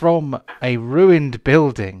from a ruined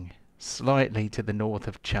building slightly to the north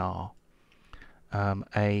of Char,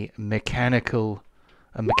 a mechanically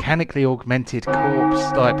augmented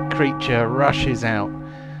corpse-type creature rushes out.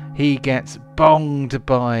 He gets bonged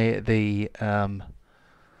by the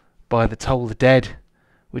Toll the Dead,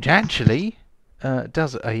 which actually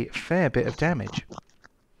does a fair bit of damage.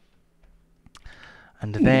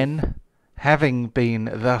 And then, having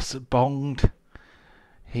been thus bonged,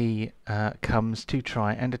 he comes to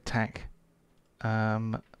try and attack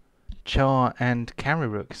Char and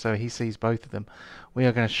Karuruk, so he sees both of them. We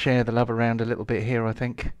are going to share the love around a little bit here, I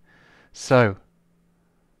think. So,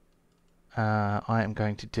 I am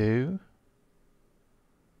going to do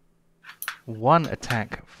one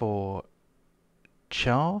attack for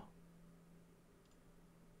Char.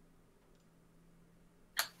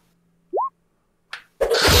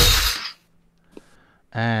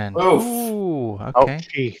 And ooh,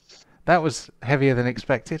 okay. That was heavier than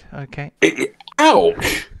expected. Okay.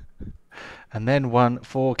 Ouch! And then one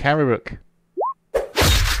for Karuruk.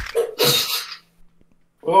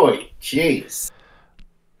 Oh, jeez.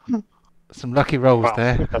 Some lucky rolls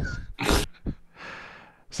there.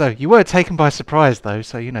 So you were taken by surprise, though.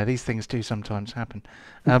 So you know these things do sometimes happen.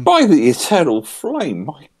 By the eternal flame,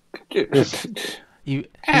 my goodness.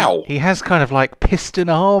 Ow! He has kind of like piston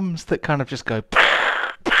arms that kind of just go.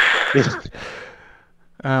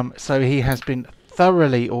 So he has been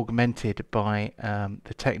thoroughly augmented by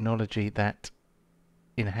the technology that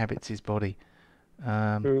inhabits his body.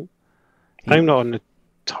 I'm not on the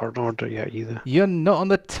turn order yet either. You're not on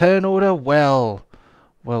the turn order? Well,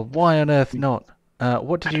 why on earth not?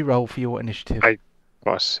 What did you roll for your initiative? I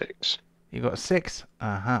got a 6. You got a 6?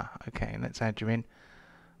 Okay, let's add you in.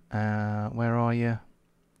 Where are you?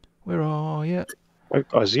 Where are you? I've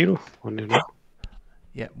got a 0 on the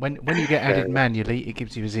Yeah, when you get added manually, it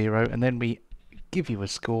gives you a 0, and then we give you a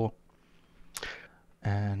score.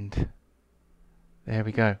 And there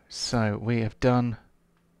we go. So we have done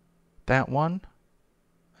that one,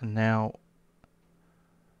 and now,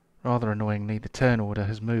 rather annoyingly, the turn order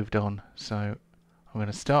has moved on. So I'm going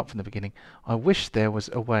to start from the beginning. I wish there was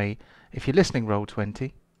a way, if you're listening,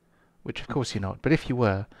 Roll20, which of course you're not, but if you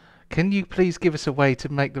were, can you please give us a way to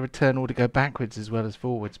make the return order go backwards as well as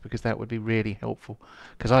forwards? Because that would be really helpful.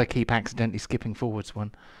 Because I keep accidentally skipping forwards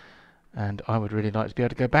one. And I would really like to be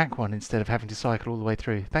able to go back one instead of having to cycle all the way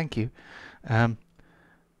through. Thank you.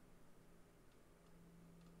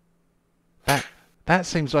 That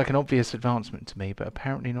seems like an obvious advancement to me, but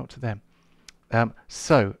apparently not to them.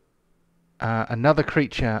 So, another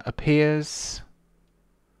creature appears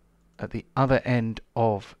at the other end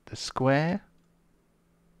of the square.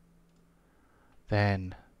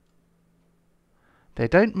 Then they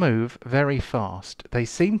don't move very fast. They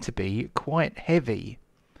seem to be quite heavy.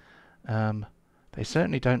 They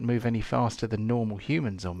certainly don't move any faster than normal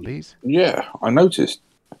human zombies. Yeah, I noticed.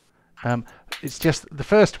 It's just the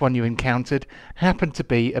first one you encountered happened to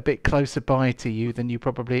be a bit closer by to you than you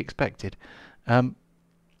probably expected.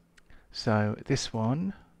 So this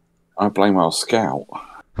one. I blame our scout.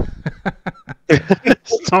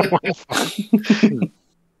 It's not my fault.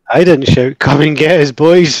 I didn't shout, "Come and get us,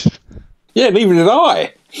 boys!" Yeah, neither did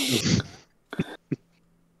I.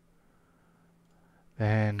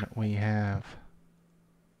 Then we have.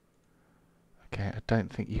 Okay, I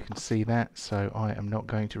don't think you can see that, so I am not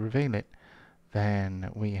going to reveal it. Then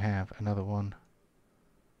we have another one,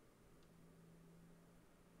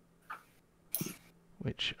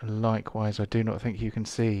 which likewise I do not think you can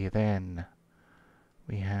see. Then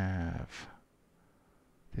we have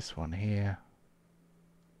this one here.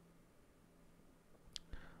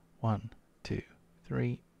 1, 2,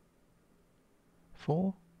 3,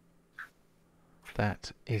 4.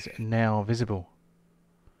 That is now visible.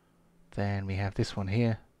 Then we have this one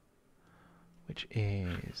here, which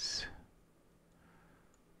is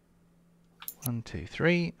 1, 2,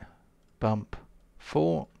 3, bump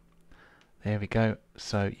 4. There we go.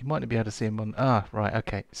 So you might not be able to see them on. Ah, right.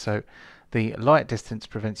 Okay. So the light distance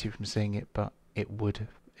prevents you from seeing it, but it will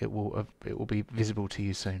be visible to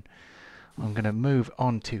you soon. I'm going to move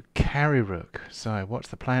on to Carry Rook. So what's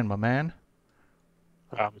the plan, my man?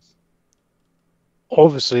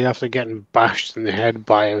 Obviously, after getting bashed in the head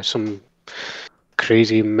by some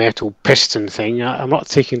crazy metal piston thing, I'm not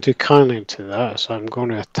taking too kindly to that, so I'm going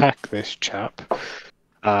to attack this chap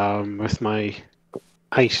with my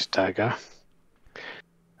ice dagger.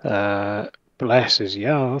 Bless his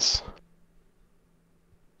yas.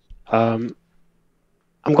 I'm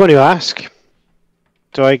going to ask,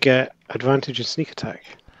 do I get advantage in sneak attack?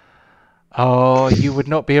 Oh, you would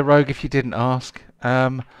not be a rogue if you didn't ask.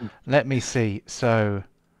 Let me see. So,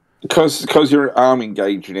 because you're arm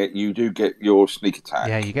engaging it, you do get your sneak attack.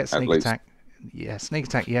 Yeah, you get sneak attack. Yeah, sneak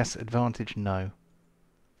attack. Yes, advantage. No.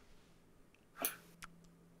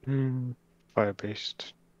 Fire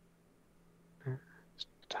beast.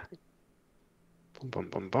 Attack. Boom, boom,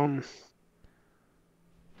 boom, boom.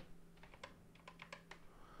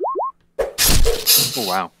 Oh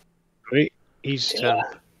wow! Great. He's dead.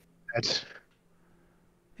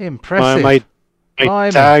 Impressive.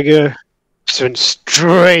 My dagger went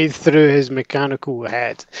straight through his mechanical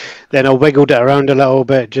head. Then I wiggled it around a little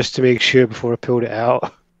bit just to make sure before I pulled it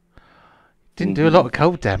out. Didn't do a lot of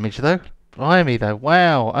cold damage though. Blimey though.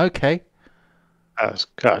 Wow. Okay. That's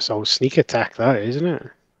all sneak attack, that, isn't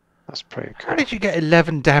it? That's pretty cool. How did you get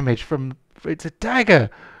 11 damage from? It's a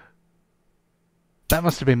dagger. That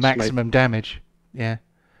must have been maximum damage. Yeah.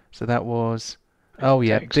 So that was. Oh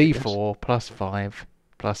yeah, D4 plus 5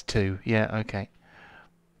 plus 2. Yeah. Okay.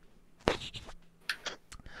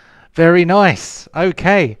 Very nice.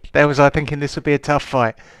 Okay. There was I thinking this would be a tough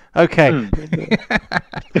fight. Okay.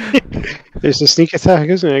 It's a sneak attack,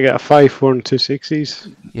 isn't it? I got a 5, 4, and 2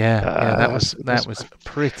 6s. Yeah, that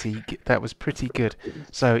was pretty good.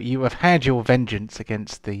 So you have had your vengeance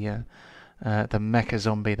against the mecha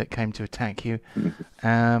zombie that came to attack you,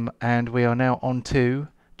 and we are now on to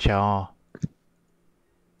Char.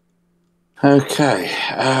 Okay.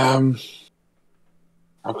 I've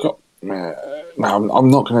got. No, I'm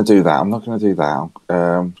not going to do that. I'm not going to do that.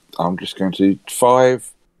 I'm just going to do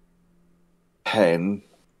 5, 10.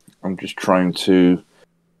 I'm just trying to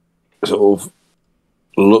sort of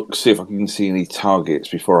see if I can see any targets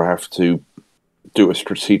before I have to do a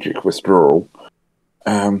strategic withdrawal.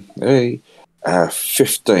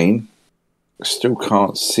 15. Still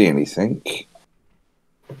can't see anything.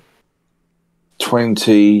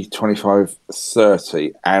 20, 25,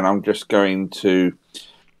 30. And I'm just going to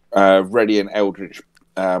ready an Eldritch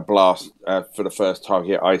Blast for the first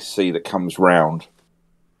target I see that comes round.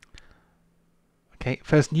 Okay,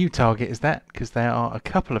 first new target is that, because there are a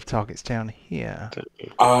couple of targets down here.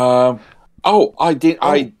 I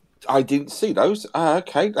didn't see those.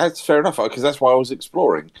 Okay, that's fair enough, because that's why I was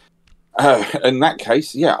exploring. In that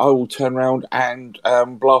case, yeah, I will turn around and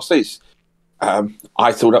blast these.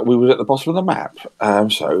 I thought that we were at the bottom of the map,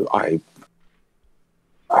 so I.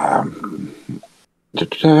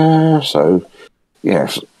 So,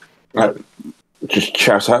 yes, just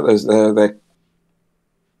shout out. There's no bane.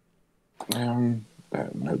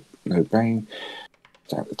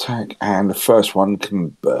 Don't attack, and the first one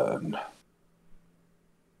can burn.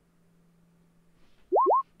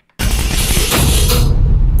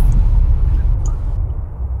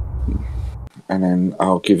 And then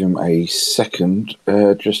I'll give him a second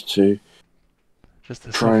just to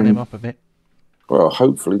soften him up a bit. Well,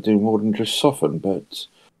 hopefully do more than just soften, but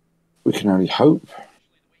we can only hope.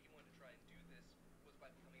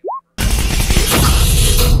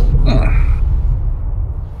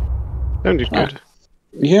 Sounded good.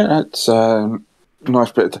 Yeah, that's a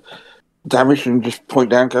nice bit of damage, and just point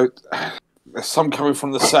down, go, there's some coming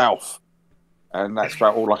from the south. and that's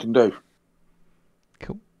about all I can do.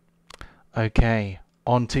 Cool. Okay,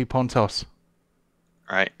 on to Pontos.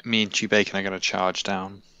 Right, me and Chew Bacon are going to charge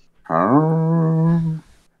down. Um,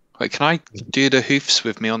 Wait, can I do the hoofs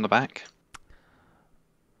with me on the back?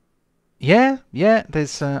 Yeah.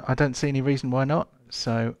 There's. I don't see any reason why not.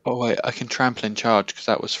 So Oh wait, I can trample in charge because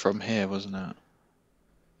that was from here, wasn't it?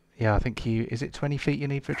 yeah, I think you. Is it 20 feet you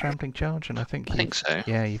need for a trampling charge? And I think I think so.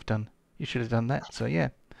 Yeah, you've done. You should have done that. So yeah.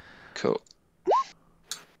 Cool.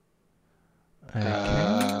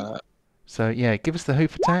 Okay. So yeah, give us the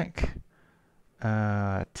hoof attack.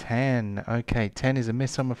 10. Okay, 10 is a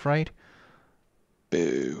miss, I'm afraid.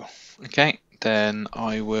 Boo. Okay, then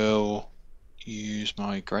I will use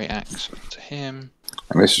my great axe to him.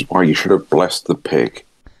 and this is why you should have blessed the pig.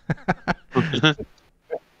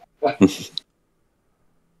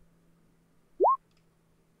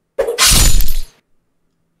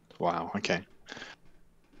 Wow, okay.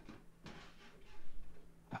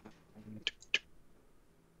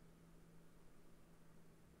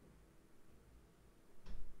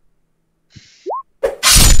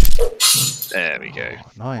 There we go.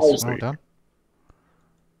 Nice, Oh, well done.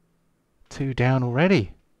 2 down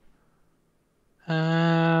already.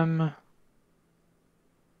 Yeah,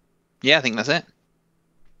 I think that's it.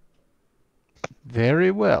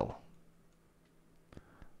 Very well.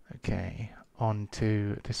 Okay, on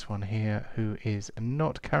to this one here, who is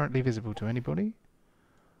not currently visible to anybody.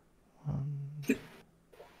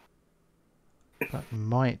 But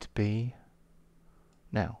might be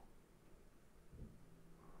now.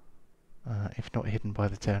 If not hidden by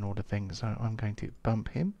the turn order thing, so I'm going to bump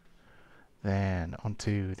him. Then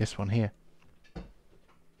onto this one here,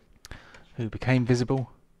 who became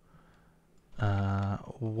visible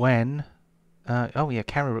when... oh yeah,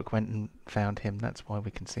 Kararook went and found him, that's why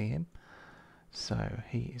we can see him. So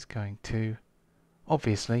he is going to,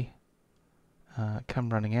 obviously, come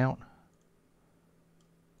running out.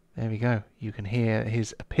 There we go. You can hear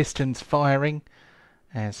his pistons firing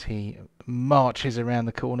as he marches around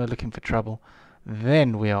the corner looking for trouble.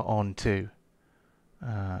 Then we are on to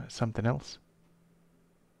something else.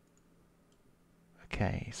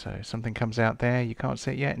 Okay, so something comes out there. You can't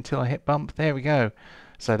see it yet until I hit bump. There we go.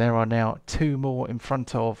 So there are now 2 more in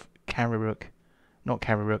front of Pontos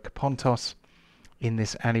in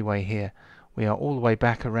this alleyway here. We are all the way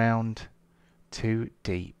back around to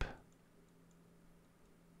deep.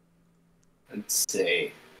 Let's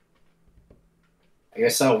see. I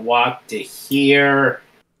guess I'll walk to here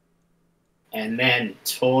and then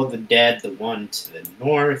Toll the Dead, the one to the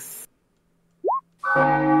north.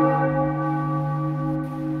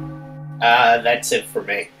 That's it for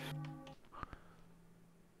me.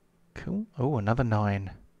 Cool. Oh, another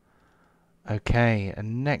 9. Okay,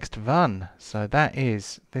 and next Van. So that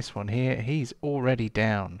is this one here. He's already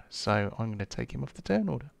down, so I'm going to take him off the turn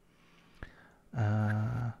order.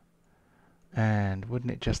 And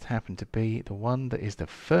wouldn't it just happen to be the one that is the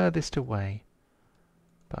furthest away?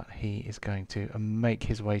 But he is going to make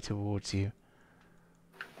his way towards you.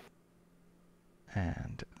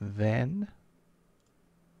 And then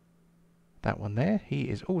that one there, he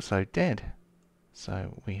is also dead.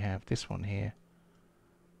 So we have this one here,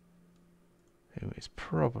 who is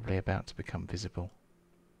probably about to become visible.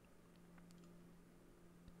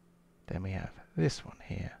 Then we have this one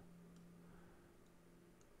here,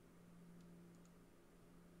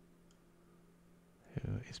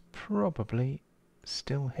 who is probably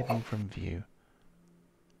still hidden from view.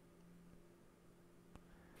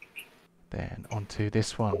 Then onto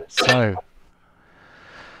this one. So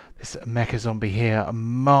this mecha zombie here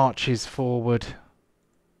marches forward,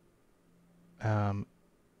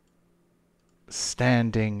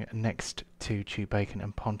 standing next to Chew Bacon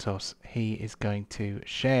and Pontos. He is going to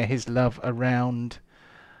share his love around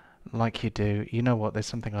like you do. You know what? There's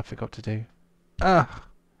something I forgot to do. Ah,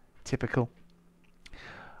 typical.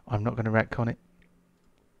 I'm not going to retcon it.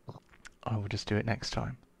 I will just do it next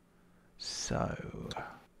time. So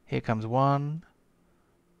here comes one.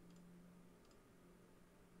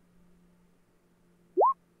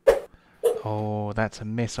 Oh, that's a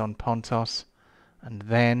miss on Pontos. And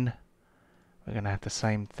then we're going to have the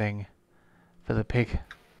same thing for the pig.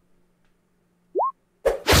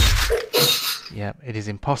 Yeah, it is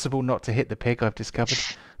impossible not to hit the pig, I've discovered.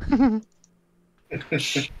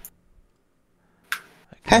 Okay.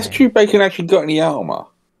 Has Chew Bacon actually got any armour?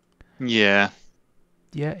 Yeah,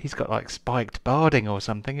 Yeah, he's got like spiked barding or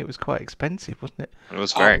something. It was quite expensive, wasn't it? it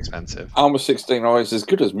was very expensive. Armour 16 is as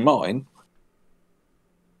good as mine.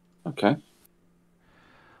 Okay.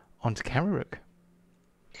 On to Kararook.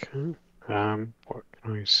 Okay. What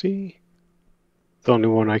can I see? The only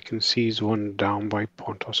one I can see is one down by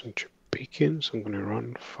Pontos and Chew beacon, so I'm going to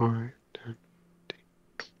run 5, 10,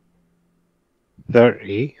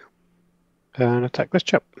 30, and attack this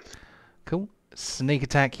chap. Cool. Sneak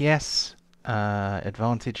attack, yes.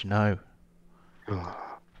 Advantage, no. Oh.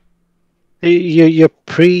 You're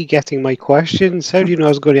pre-getting my questions. How do you know I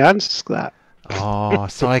was going to answer that? Oh,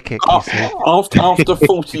 psychic, you see. After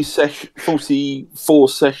 44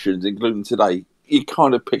 sessions, including today, you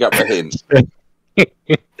kind of pick up the hint.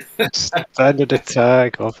 Standard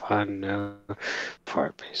attack, offhand, no.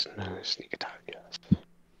 Fire-based, no. Sneak attack, yes.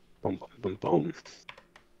 Boom, boom, boom, boom.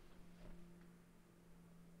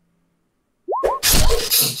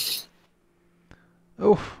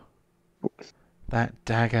 Oof. That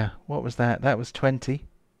dagger. What was that? That was 20.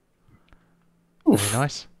 Very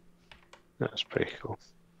nice. That's pretty cool.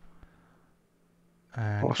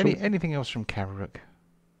 And Awesome. anything else from Kararuk?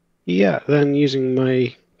 Yeah, then using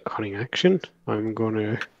my cunning action, I'm going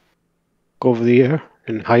to go over the air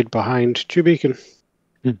and hide behind Tube Beacon.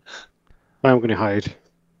 I'm going to hide.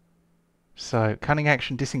 So, cunning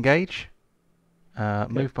action, disengage.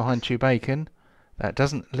 Move behind Chewbacca. That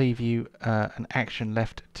doesn't leave you an action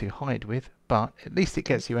left to hide with, but at least it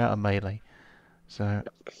gets you out of melee. So,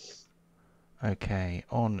 okay,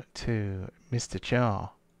 on to Mr.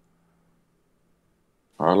 Char.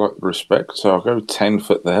 I like the respect, so I'll go 10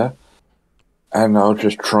 foot there. And I'll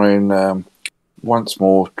just try and, once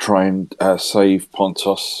more, save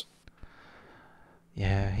Pontos.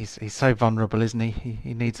 Yeah, he's so vulnerable, isn't he?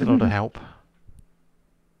 He needs a lot of help.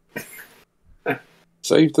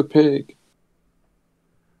 Save the pig.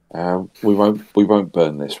 We won't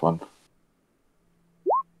burn this one.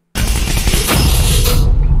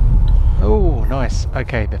 Oh, nice.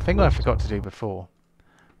 Okay, the thing I forgot to do before,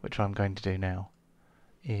 which I'm going to do now,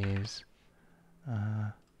 is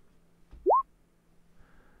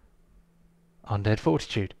Undead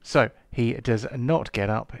Fortitude. So, he does not get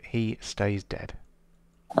up, he stays dead.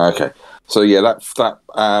 Okay, so yeah, that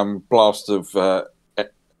blast of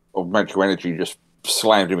magical energy just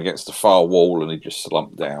slammed him against the far wall, and he just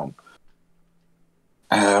slumped down.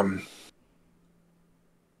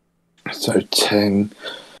 So 10.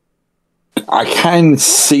 I can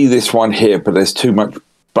see this one here, but there's too much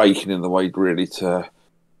bacon in the way really to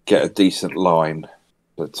get a decent line.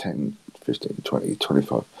 So 10, 15, 20,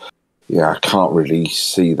 25. Yeah, I can't really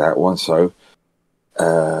see that one. So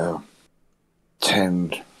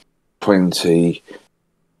 10, 20,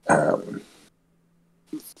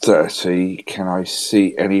 30. Can I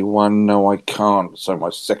see anyone? No, I can't. So my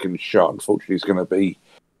second shot, unfortunately, is going to be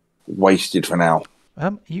wasted for now.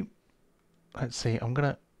 Let's see.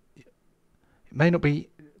 It may not be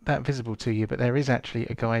that visible to you, but there is actually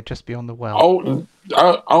a guy just beyond the well.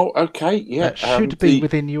 Oh, okay, yeah. That should be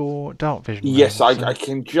within your dark vision. Yes, range, I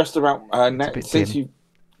can just about. Now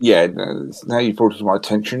you've brought it to my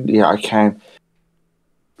attention. Yeah, I can.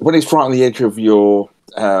 When it's right on the edge of your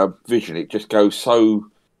vision, it just goes so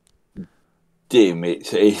dim.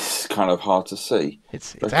 It's kind of hard to see.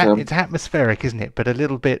 It's atmospheric, isn't it? But a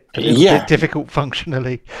little bit difficult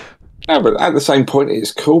functionally. No, but at the same point,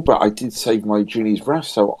 it's cool. But I did save my Ginny's Wrath,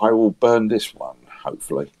 so I will burn this one,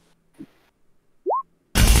 hopefully.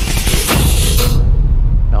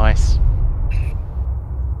 Nice.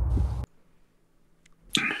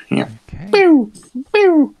 Yeah. Okay. Pew,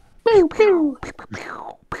 pew, pew, pew.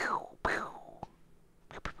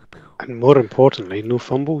 And more importantly, no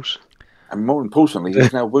fumbles. And more importantly,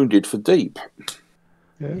 he's now wounded for deep.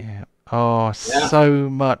 Yeah. Oh, so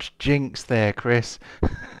much jinx there, Chris.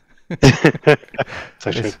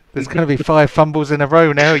 There's going to be 5 fumbles in a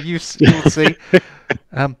row now. You'll see.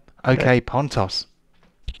 Okay, Pontos.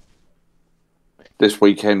 This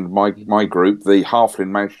weekend, my group, the Halfling,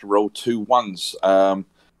 managed to roll 2 1s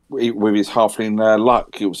with his Halfling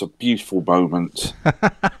luck. It was a beautiful moment.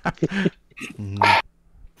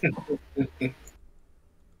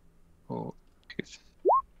 Oh,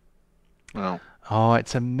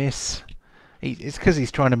 it's a miss. It's because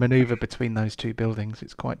he's trying to maneuver between those 2 buildings.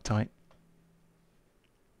 It's quite tight.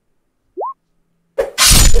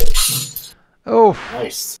 Oh,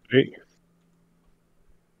 Nice. Great.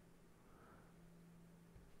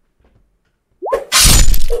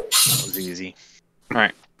 That was easy.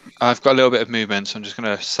 Alright. I've got a little bit of movement, so I'm just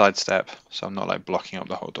going to sidestep, so I'm not like blocking up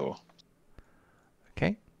the whole door.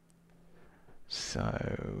 okay.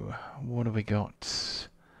 So, what have we got?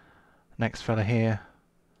 Next fella here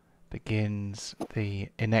begins the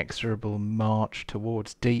inexorable march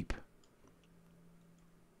towards deep.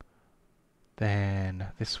 Then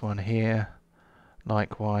this one here,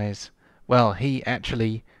 likewise. Well, he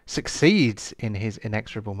actually succeeds in his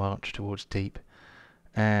inexorable march towards deep.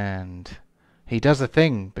 And he does a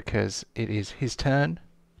thing because it is his turn.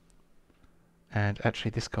 And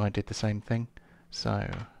actually this guy did the same thing. So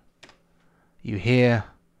you hear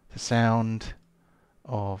the sound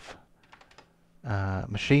of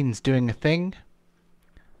machines doing a thing,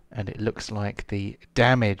 and it looks like the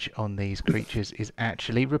damage on these creatures is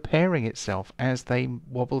actually repairing itself as they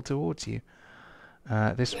wobble towards you.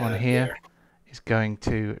 This one here is going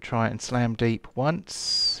to try and slam deep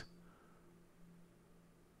once.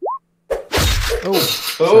 Oh,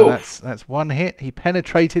 so that's one hit. He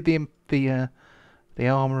penetrated the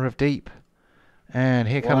armor of deep, and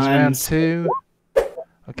here comes round two.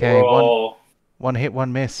 Okay, one hit,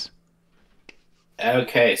 one miss.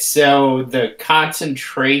 Okay, so the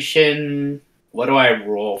concentration, what do I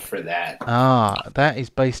roll for that? That is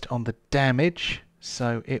based on the damage,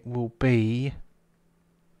 so it will be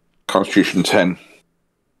Constitution 10.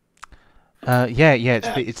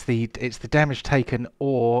 It's the damage taken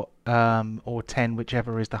or 10,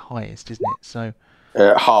 whichever is the highest, isn't it? So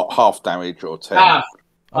half damage or 10.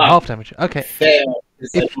 Half damage. Okay. Fail.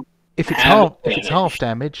 If it's half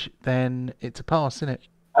damage, then it's a pass, isn't it?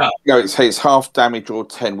 No, it's half damage or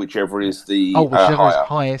 10, whichever is the whichever is higher.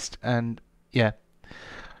 highest, and yeah.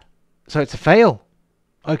 So it's a fail.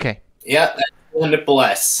 Okay. Yeah, that's one to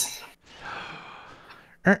bless.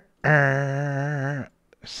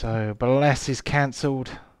 So bless is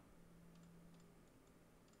cancelled.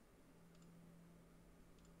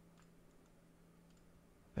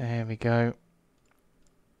 There we go.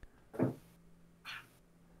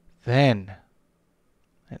 Then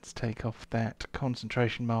let's take off that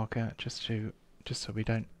concentration marker just so we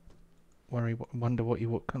don't wonder what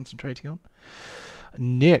you're concentrating on.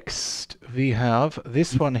 Next we have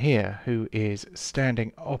this one here, who is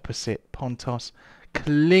standing opposite Pontos,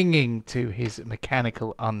 clinging to his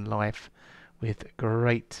mechanical unlife with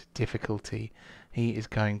great difficulty. He is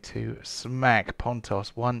going to smack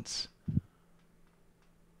Pontos once.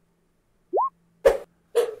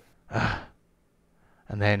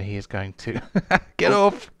 And then he is going to get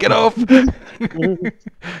off.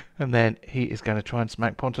 And then he is going to try and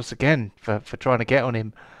smack Pontos again for trying to get on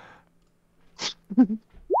him.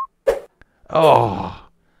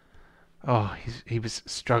 He was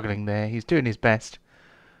struggling there. He's doing his best.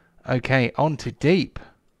 Okay, on to deep.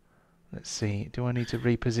 Let's see. Do I need to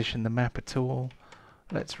reposition the map at all?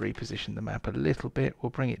 Let's reposition the map a little bit. We'll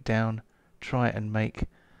bring it down. Try and make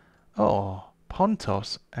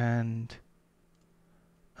Pontos and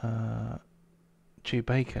Chew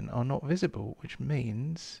Bacon are not visible, which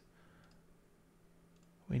means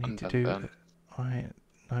we need to do. I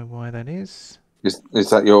know why that is. Is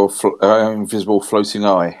that your invisible floating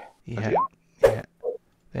eye? Yeah.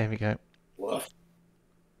 There we go.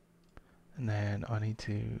 And then I need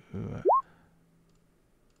to. There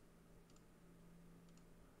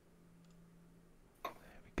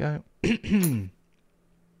we go.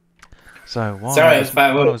 So while I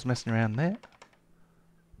was messing around there.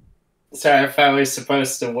 Sorry if I was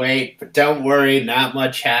supposed to wait, but don't worry, not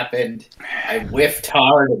much happened. I whiffed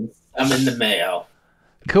hard and summoned the mail.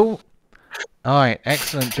 Cool. All right,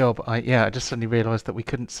 excellent job. I just suddenly realised that we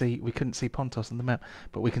couldn't see Pontos on the map,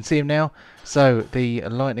 but we can see him now. So the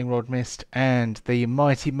lightning rod missed, and the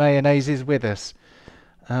mighty mayonnaise is with us.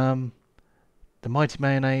 The mighty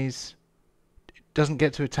mayonnaise doesn't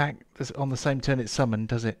get to attack on the same turn it's summoned,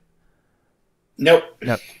 does it? Nope.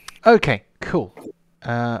 No. Okay. Cool.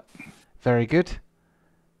 Very good.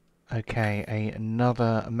 Okay,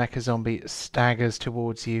 another mecha zombie staggers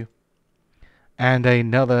towards you. And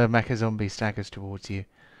another mecha zombie staggers towards you.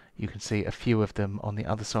 You can see a few of them on the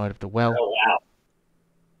other side of the well. Oh, wow.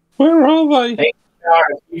 Where are they? Hey,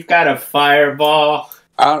 you've got a fireball.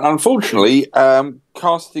 Unfortunately,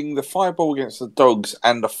 casting the fireball against the dogs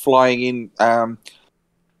and the flying in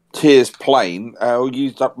Tyr's plane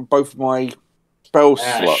used up both of my spell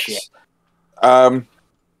slots. Shit.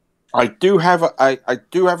 I do have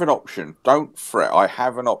an option. Don't fret. I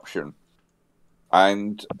have an option,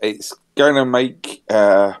 and it's going to make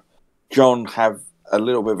John have a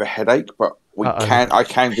little bit of a headache. But I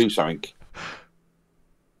can do something.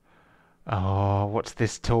 Oh, what's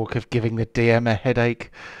this talk of giving the DM a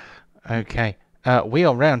headache? Okay, we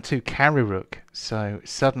are round to Karuruk, so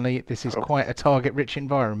suddenly this is quite a target-rich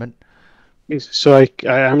environment. So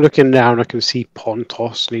I'm looking now and I can see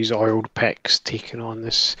Pontos and his oiled pecs taking on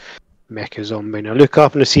this mecha zombie. And I look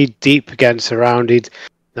up and I see Deep again surrounded.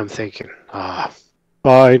 And I'm thinking,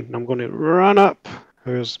 fine. I'm going to run up.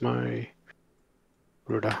 Where's my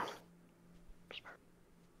Ruda?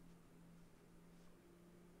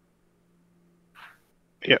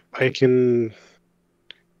 Yep, I can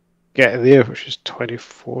get there, which is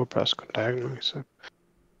 24, but that's gone down. So.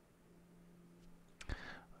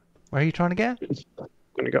 Where are you trying to get? I'm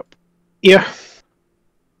going to go up. Yeah.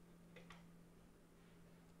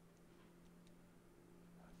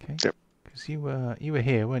 Okay. Yep. Because you were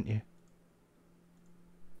here, weren't you?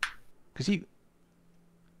 Because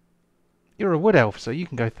you're a wood elf, so you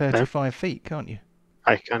can go 35 feet, can't you?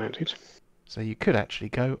 I can indeed. So you could actually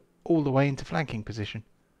go all the way into flanking position.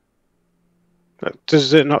 But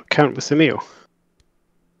does it not count with the meal?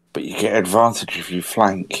 But you get advantage if you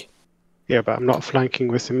flank. Yeah, but I'm not flanking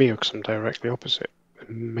with the meal because I'm directly opposite.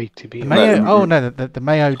 Mighty be. The Mayo, oh no, the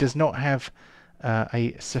Mayo does not have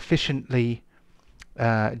a sufficiently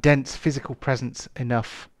dense physical presence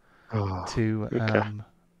enough to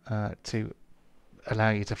allow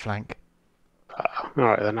you to flank. All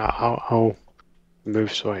right, then I'll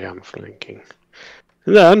move so I am flanking.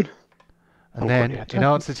 And then, In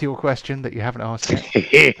answer to your question that you haven't asked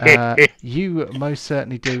yet, you most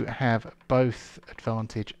certainly do have both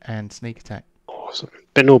advantage and sneak attack. Awesome.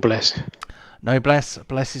 But no bless. No bless.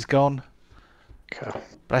 Bless is gone. Okay.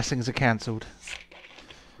 Blessings are cancelled.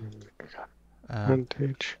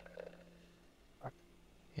 Advantage.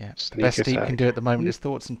 Yeah. The Sneak best Steve attack. can do at the moment is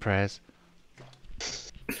thoughts and prayers.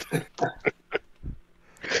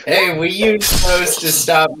 Hey, we use those to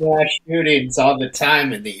stop mass shootings all the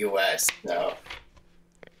time in the U.S. So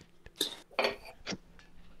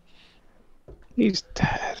He's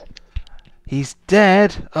dead. He's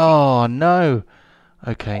dead? Oh no.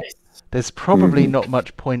 Okay. There's probably not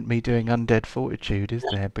much point me doing undead fortitude, is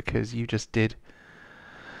there? Because you just did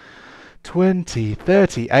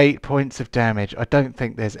 38 points of damage. I don't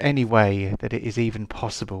think there's any way that it is even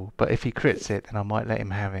possible. But if he crits it, then I might let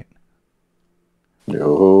him have it.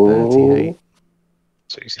 No. 38.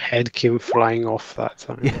 So his head came flying off that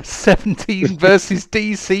time. Yeah, 17 versus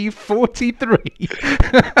DC 43.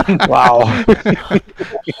 Wow.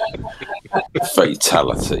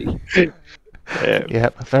 Fatality. Yeah,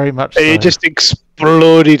 very much And so. it just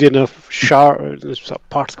exploded in a shard,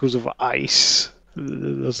 particles of ice.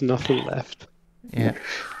 There's nothing left. Yeah.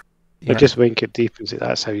 I just wink it deep and say,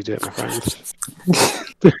 that's how you do it, my friend.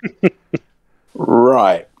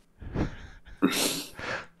 Right.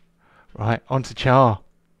 Right, on to Char.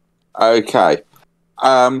 Okay.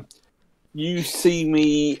 You see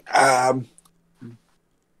me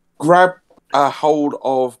grab a hold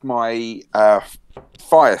of my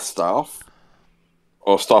fire staff,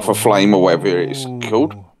 or staff of flame, or whatever it's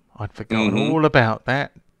called. I'd forgotten all about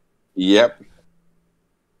that. Yep.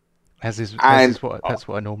 That's what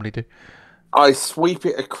I normally do. I sweep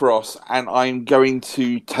it across, and I'm going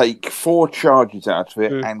to take 4 charges out of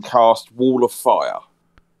it and cast Wall of Fire.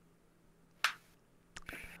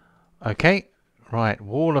 Okay, right.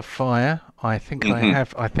 Wall of Fire. I think I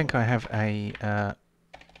have a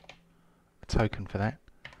token for that.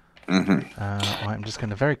 I'm just going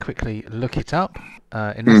to very quickly look it up,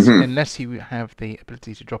 unless you have the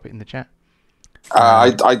ability to drop it in the chat.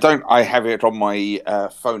 I don't. I have it on my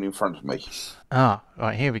phone in front of me.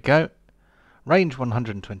 Right. Here we go. Range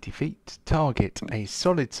 120 feet. Target a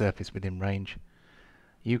solid surface within range.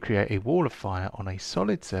 You create a wall of fire on a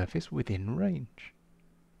solid surface within range.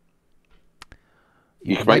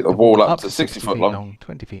 You can make the wall up to 60 foot long,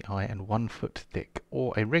 20 feet high, and 1 foot thick,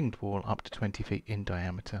 or a ringed wall up to 20 feet in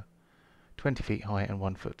diameter, 20 feet high and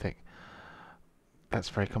 1 foot thick. That's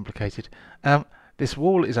very complicated. This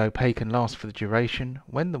wall is opaque and lasts for the duration.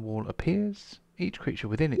 When the wall appears, each creature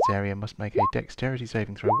within its area must make a dexterity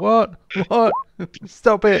saving throw. What? What?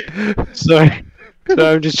 Stop it! Sorry.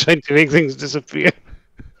 So I'm just trying to make things disappear.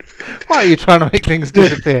 Why are you trying to make things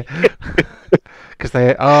disappear? Because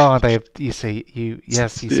you see, you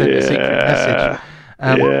sent a secret message.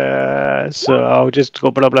 Yeah, so I'll just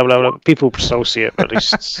go blah blah blah blah. People still see it, but at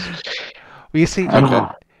least. Well, you see,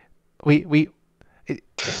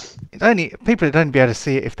 people would only be able to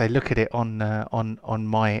see it if they look at it on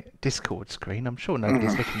my Discord screen. I'm sure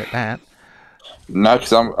nobody's looking at that. No,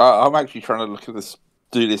 because I'm actually trying to look at this,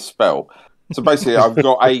 do this spell. So basically, I've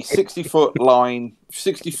got a 60 foot long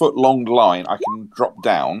line I can drop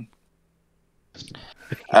down.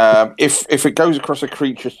 If it goes across a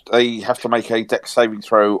creature, they have to make a dex saving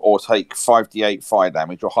throw or take 5d8 fire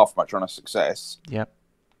damage, or half much on a success. Yep.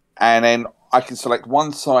 And then I can select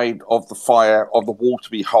one side of the fire of the wall to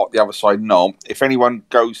be hot, the other side not. If anyone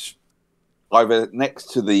goes either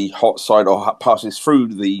next to the hot side or passes through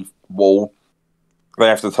the wall, they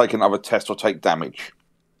have to take another test or take damage.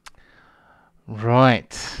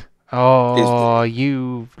 Right. Oh,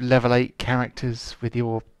 you level 8 characters with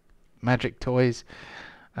your magic toys.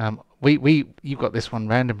 You got this one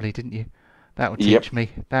randomly, didn't you? That will teach me.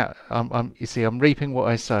 That you see, I'm reaping what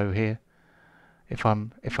I sow here. If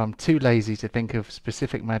I'm too lazy to think of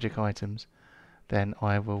specific magic items, then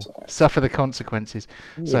I will suffer the consequences.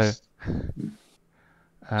 Yes.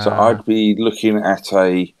 So I'd be looking at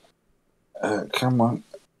a. Come on.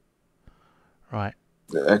 Right.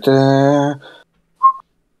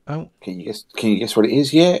 Oh. Can you guess what it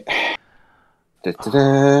is yet?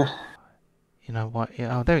 You know what?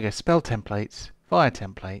 Yeah, oh, there we go. Spell templates, fire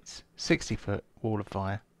templates, 60-foot wall of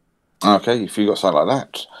fire. Okay, if you got something like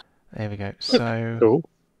that, There we go. So Cool.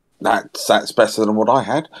 that's better than what I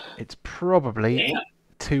had. it's probably Yeah.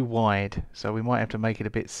 too wide, so we might have to make it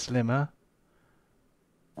a bit slimmer.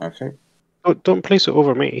 Okay. Don't place it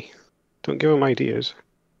over me. Don't give him ideas.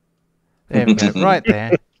 There we go. Right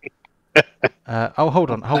there. Oh,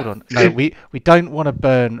 hold on. No, we don't want to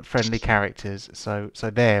burn friendly characters. So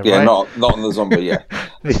there, Yeah, right? not on the zombie. Yeah,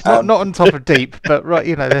 It's not on top of deep, but right,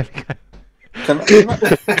 you know, there we go. Can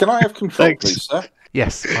I have control, Thanks. please, sir?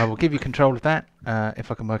 Yes, I will give you control of that if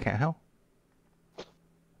I can work out how.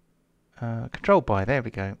 Control by, there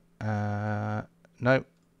we go. No,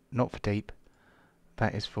 not for deep.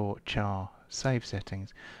 That is for char. Save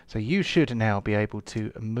settings. So you should now be able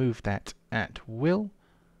to move that at will.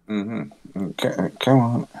 Okay, come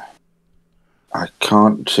on. I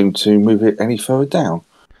can't seem to move it any further down.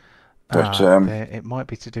 But it might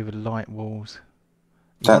be to do with light walls.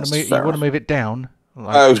 You that's want to move it down,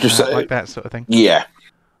 like, I was just saying, like that sort of thing. yeah.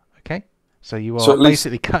 Okay, so you So are at least-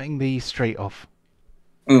 basically cutting the street off.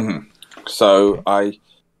 So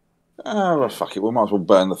well, fuck it. We might as well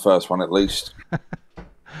burn the first one at least.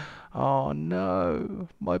 Oh no,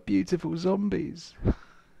 my beautiful zombies.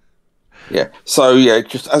 Yeah. So yeah,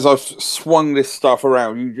 just as I've swung this stuff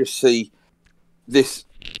around, you just see this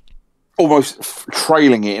almost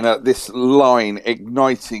trailing it in this line,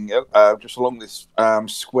 igniting just along this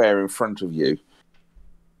square in front of you.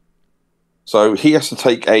 So he has to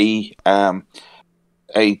take a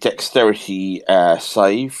dexterity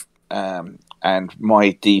save, and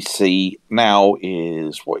my DC now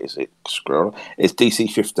is, what is it? Scroll. It's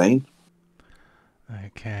DC 15.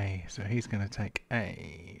 Okay, so he's going to take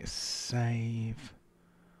a save.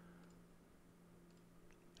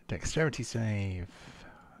 Dexterity save.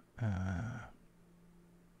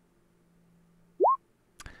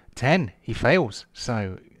 10. He fails.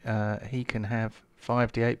 So he can have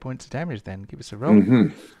 5d8 points of damage then. Give us a roll.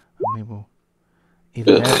 And we will...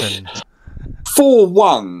 11. 4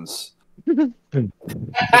 1s.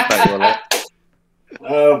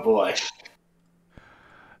 Oh boy.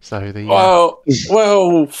 So the...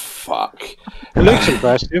 Well, fuck. It looks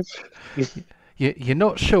impressive. You're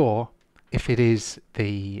not sure if it is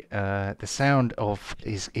the sound of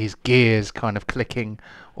his gears kind of clicking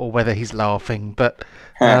or whether he's laughing, but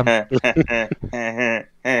I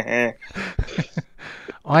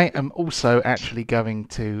am also actually going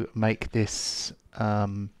to make this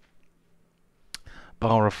bar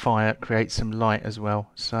of fire create some light as well,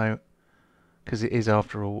 so because it is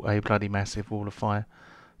after all a bloody massive wall of fire.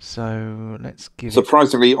 So let's give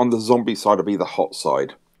Surprisingly, on the zombie side will be the hot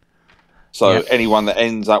side. So Yeah. anyone that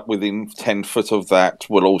ends up within 10 foot of that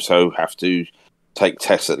will also have to take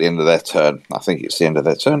tests at the end of their turn. I think it's the end of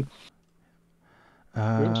their turn.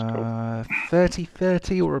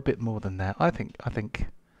 30 or a bit more than that. I think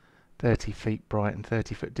 30 feet bright and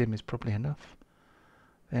 30 foot dim is probably enough.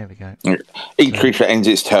 There we go. Each creature ends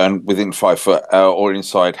its turn within 5 foot or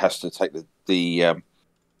inside has to take the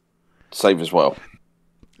save as well.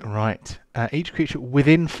 Right. Each creature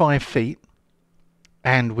within 5 feet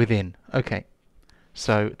and within. Okay.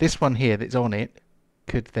 So this one here that's on it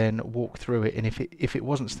could then walk through it, and if it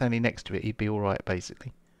wasn't standing next to it, he'd be all right,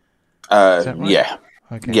 basically. Is that right? Yeah.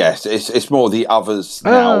 Okay. Yes, it's more the others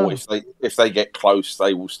now. If they get close,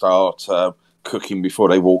 they will start cooking before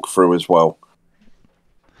they walk through as well.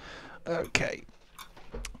 Okay.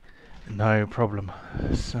 No problem.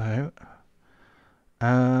 So.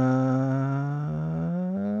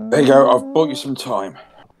 There you go. I've bought you some time.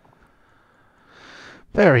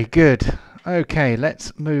 Very good. Okay,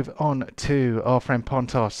 let's move on to our friend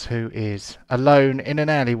Pontos, who is alone in an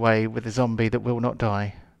alleyway with a zombie that will not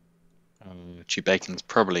die. Chewbacon's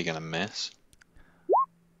probably going to miss.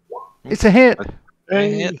 It's a hit! I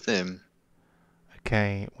hit him.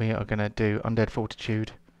 Okay, we are going to do Undead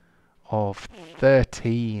Fortitude of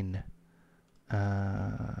 13.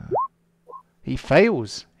 He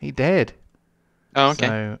fails. He dead. Oh,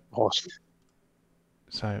 okay.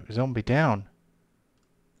 So zombie down.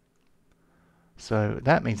 So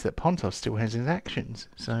that means that Pontos still has his actions.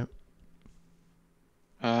 So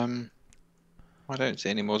I don't see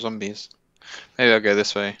any more zombies. Maybe I'll go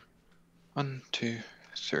this way. 1, 2,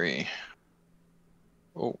 3.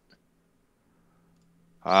 Oh.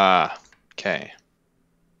 Ah. Okay.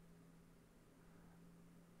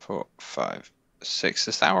 4, 5, 6.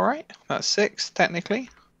 Is that alright? That's 6, technically?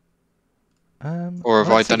 Or have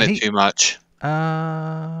well, I done it too much?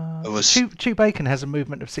 Chew Bacon has a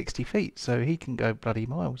movement of 60 feet, so he can go bloody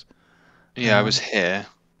miles. Yeah, I was here.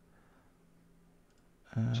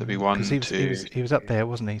 So it'd be 1, 'cause he was up there,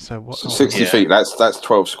 wasn't he? So what? 60 feet. That's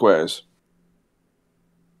 12 squares.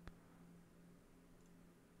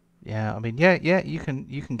 Yeah, I mean, yeah. You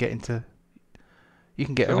can get into. You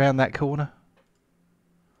can get Cool. around that corner.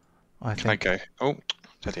 I Can I think. go? Oh,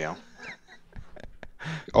 bloody hell.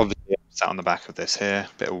 Obviously, I'm sat on the back of this here.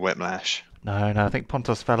 Bit of whiplash. No. I think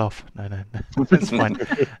Pontos fell off. No. That's fine.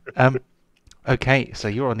 Okay, so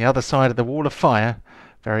you're on the other side of the wall of fire.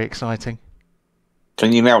 Very exciting.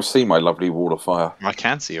 Can you now see my lovely wall of fire? I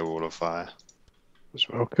can see a wall of fire. As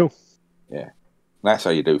well, cool. Yeah. That's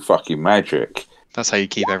how you do fucking magic. That's how you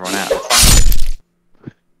keep everyone out of the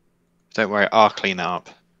fire. Don't worry, I'll clean it up.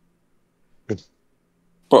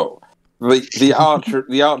 But the archer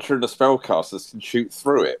and the spellcasters can shoot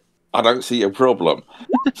through it. I don't see a problem.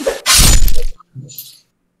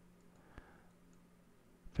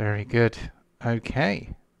 Very good.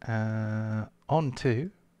 Okay. On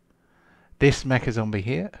to this mecha zombie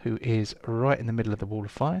here, who is right in the middle of the wall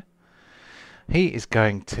of fire. He is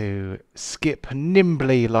going to skip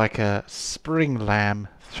nimbly like a spring lamb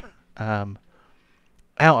out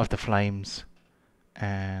of the flames.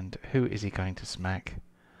 And who is he going to smack?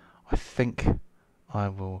 I think I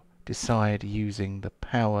will decide using the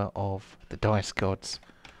power of the dice gods.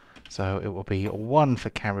 So it will be 1 for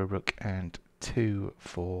Karuruk and 2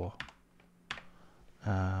 for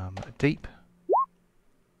Deep.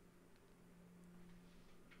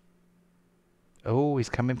 Oh, he's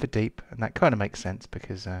coming for Deep, and that kind of makes sense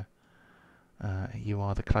because you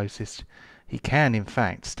are the closest. He can, in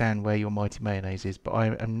fact, stand where your Mighty Mayonnaise is, but I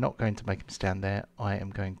am not going to make him stand there. I am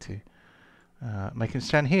going to make him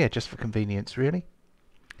stand here, just for convenience, really.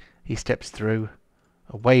 He steps through,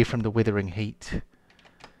 away from the withering heat.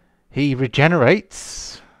 He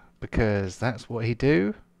regenerates, because that's what he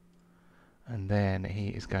do. And then he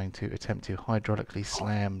is going to attempt to hydraulically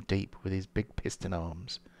slam Deep with his big piston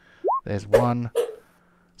arms. There's 1.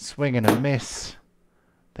 Swing and a miss.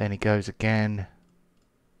 Then he goes again.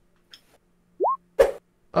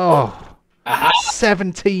 Oh!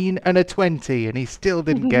 17 and a 20, and he still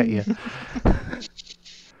didn't get you.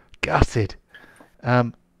 Gutted.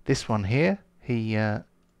 This one here,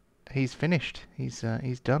 he's finished. He's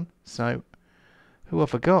done. So, who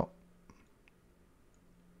have I got?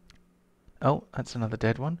 Oh, that's another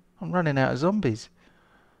dead one. I'm running out of zombies.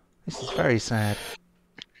 This is very sad.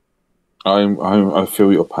 I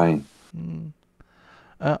feel your pain.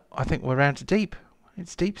 I think we're round to Deep.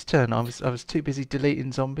 It's Deep's turn. I was too busy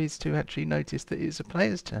deleting zombies to actually notice that it's a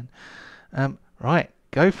player's turn. Right,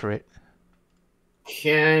 go for it.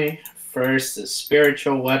 Okay, first the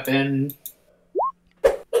spiritual weapon.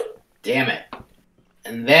 Damn it.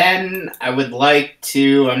 And then I would like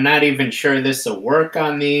to, I'm not even sure this will work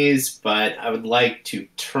on these, but I would like to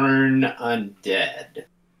turn undead.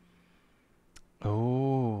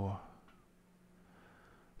 Oh.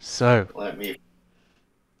 So. Let me...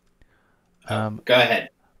 go ahead.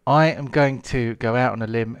 I am going to go out on a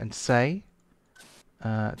limb and say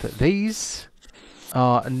that these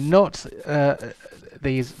are not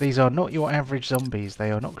these are not your average zombies. They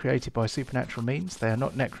are not created by supernatural means. They are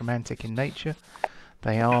not necromantic in nature.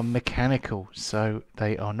 They are mechanical, so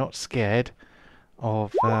they are not scared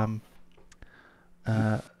of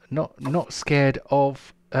not scared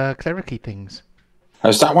of clericy things.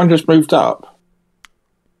 Has that one just moved up?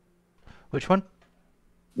 Which one?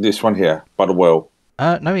 This one here, by the well.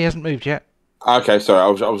 No, he hasn't moved yet. Okay, sorry, I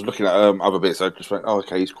was looking at other bits. I just went, oh,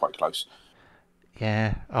 okay, he's quite close.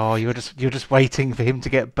 Yeah. Oh, you're just waiting for him to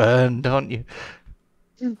get burned, aren't you?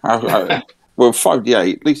 Well,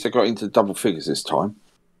 5d8. At least I got into double figures this time.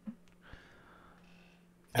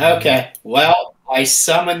 Okay, well, I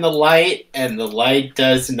summon the light, and the light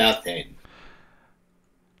does nothing.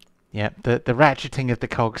 Yeah, the ratcheting of the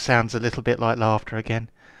cog sounds a little bit like laughter again.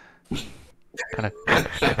 Kind of.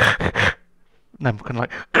 No, kind of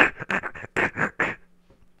like.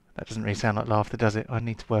 That doesn't really sound like laughter, does it? I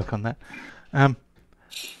need to work on that.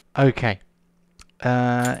 Okay.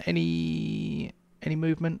 Any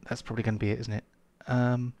movement? That's probably going to be it, isn't it?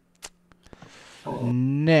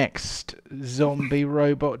 Next, zombie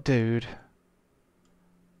robot dude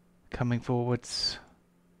coming forwards.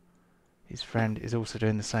 His friend is also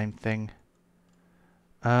doing the same thing.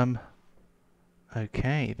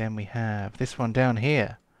 Okay, then we have this one down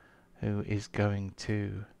here, who is going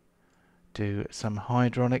to do some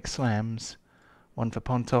hydronic slams. 1 for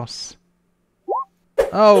Pontos.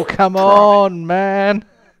 Oh, come on, man!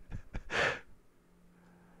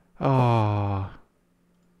 Oh.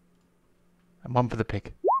 And one for the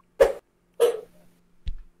pig.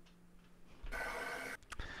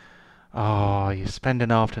 Oh, you spend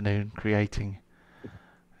an afternoon creating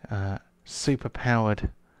super-powered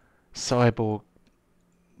cyborg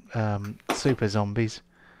super zombies.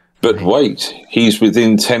 But Hey. wait, he's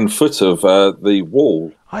within 10 foot of the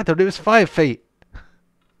wall. I thought it was 5 feet.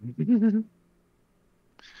 Womp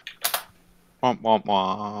womp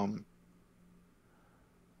womp.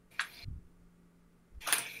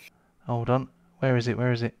 Hold on. Where is it?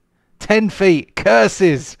 Where is it? 10 feet!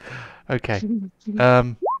 Curses! Okay.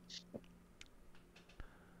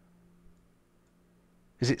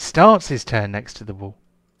 Is it starts his turn next to the wall?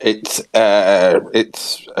 It's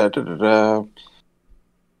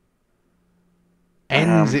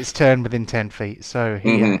Ends its turn within 10 feet, so he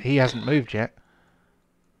Mhm. he hasn't moved yet.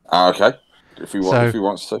 okay. If he So-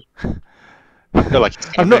 wants to. I feel like he's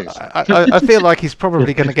I'm gonna not. move. I feel like he's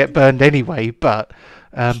probably going to get burned anyway. But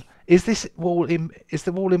is this wall? Is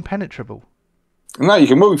the wall impenetrable? No, you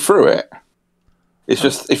can move through it. It's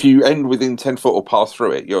just if you end within 10 foot or pass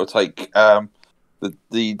through it, you'll take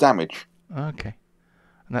the damage. Okay,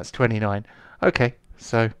 and that's 29. Okay,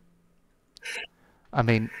 so I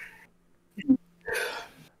mean,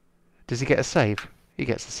 does he get a save? He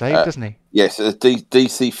gets a save, doesn't he? Yes, it's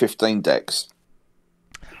DC 15 dex.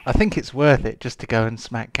 I think it's worth it just to go and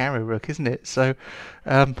smack Garrook, isn't it? So,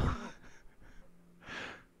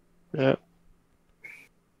 Yeah.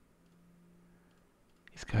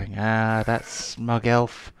 he's going, that smug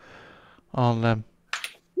elf. I'll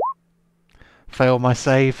fail my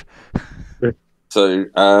save. So, do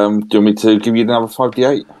you want me to give you another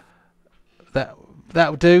 5d8?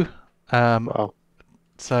 That'll do. Wow.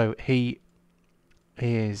 So he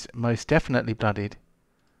is most definitely bloodied,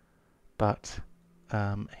 but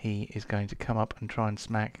he is going to come up and try and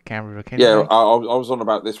smack Garrook anyway. Yeah, I was on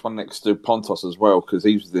about this one next to Pontos as well, because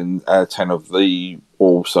he's within 10 of the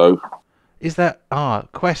wall, so... Is that...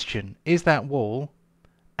 question. Is that wall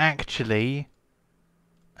actually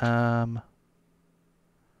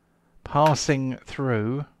passing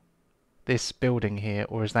through this building here,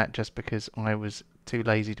 or is that just because I was too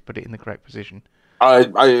lazy to put it in the correct position?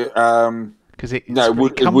 Because it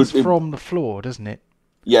comes from the floor, doesn't it?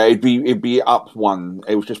 Yeah, it'd be up one.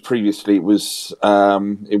 It was just previously it was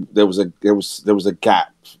there was a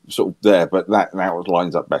gap sort of there, but that now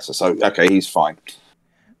lines up better. So okay, he's fine.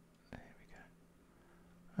 There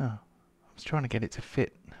we go. Oh, I was trying to get it to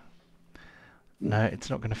fit. No,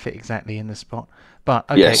 it's not going to fit exactly in the spot. But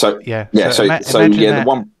okay, Yeah, so imagine yeah, that,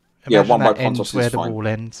 the one by that ends Pontos where is the fine. wall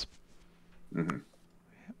ends. Mm-hmm.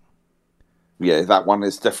 Yeah, that one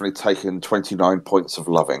has definitely taken 29 points of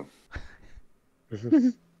loving.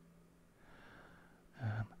 Because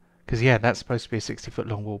that's supposed to be a 60-foot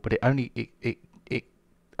long wall, but it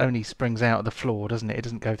only springs out of the floor, doesn't it? It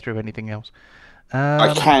doesn't go through anything else.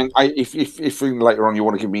 If later on you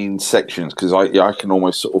want to give me in sections, because I can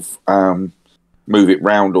almost sort of move it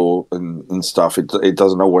round and stuff. It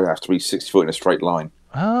doesn't always have to be 60 foot in a straight line.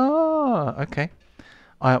 Oh, okay.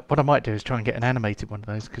 What I might do is try and get an animated one of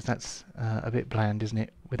those, because that's a bit bland, isn't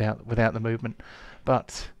it, without the movement?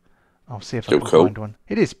 But I'll see if I can find one.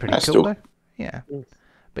 It is pretty cool, though. Yeah.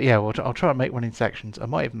 But yeah, I'll try and make one in sections. I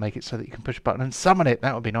might even make it so that you can push a button and summon it.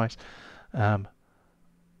 That would be nice.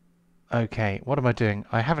 Okay, what am I doing?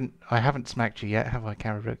 I haven't smacked you yet, have I,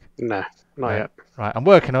 Garrook? Nah, not yet. Right, I'm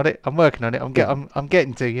working on it. I'm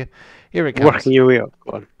getting to you. Here it comes. Working your way up.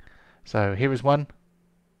 Go on. So here is one.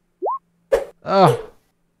 Oh.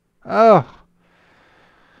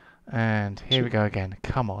 And here we go again.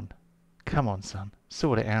 Come on, son.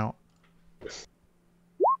 Sort it out.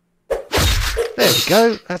 There we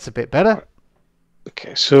go. That's a bit better.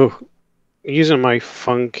 Okay, so using my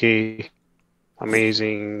funky,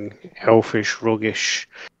 amazing, elfish, roguish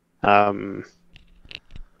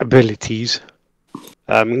abilities,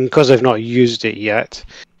 because I've not used it yet,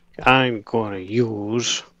 I'm going to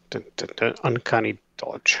use uncanny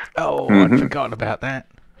dodge. Oh, I'd forgotten about that.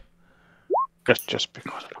 Just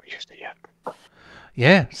because I've not used it yet.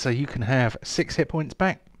 Yeah, so you can have 6 hit points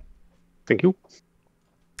back. Thank you.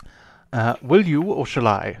 Will you or shall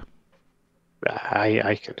I?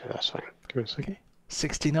 I can do that. That's fine. Give me a second. Okay.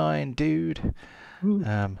 69, dude.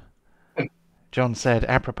 John said,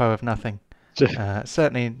 apropos of nothing.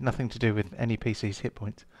 Certainly nothing to do with any PC's hit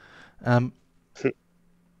points.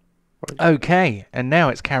 Okay, and now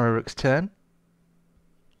it's Garrook's turn.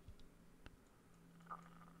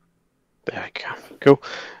 There we go. Cool.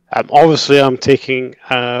 Obviously, I'm taking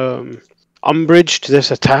umbrage to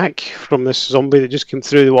this attack from this zombie that just came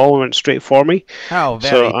through the wall and went straight for me. How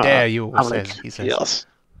very dare you, I'm like, he says. Yes.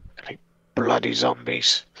 Like, bloody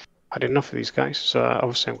zombies. had enough of these guys, so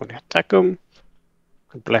obviously I'm going to attack them.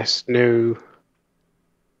 Bless no.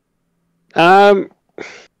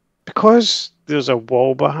 Because there's a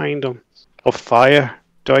wall behind them of fire,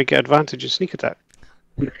 do I get advantage of sneak attack?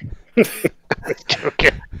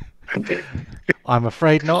 Joking. I'm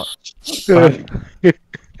afraid not. But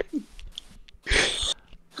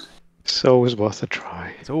It's always worth a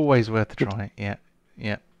try. it's always worth a try. Yeah,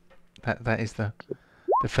 yeah. That is the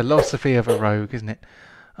philosophy of a rogue, isn't it?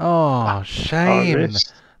 Oh, shame.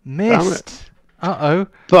 Missed. Uh-oh.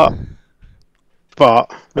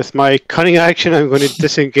 But with my cunning action, I'm going to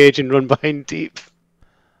disengage and run behind deep.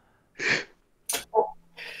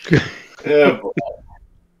 Yeah, boy.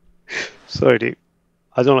 Sorry, deep.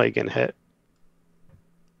 I don't like getting hit.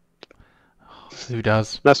 Who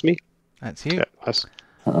does? That's me. That's you. Yeah, that's...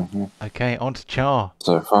 Okay, on to Char.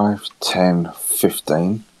 So 5, 10,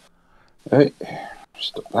 15. Hey,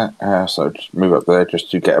 stop that. So just move up there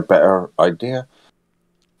just to get a better idea.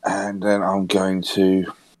 And then I'm going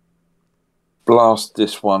to blast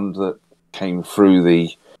this one that came through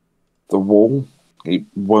the wall. It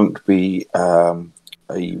won't be a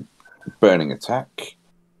burning attack.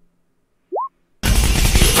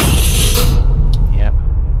 Yep.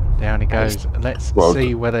 Down he goes. Let's Well,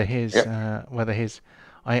 see whether his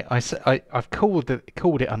I've called it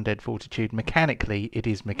undead fortitude. Mechanically, it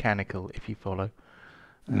is mechanical. If you follow.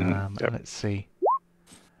 Yep. Let's see.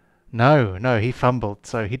 No, he fumbled.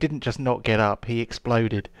 So he didn't just not get up. He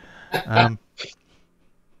exploded.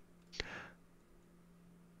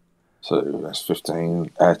 So that's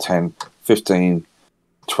 15, 10, 15,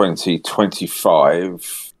 20,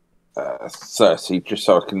 25, 30, just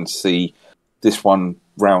so I can see this one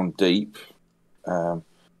round deep. I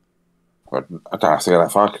don't have to go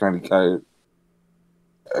that far. I can only go.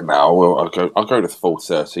 No, I'll go to the full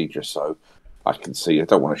 30 just so I can see. I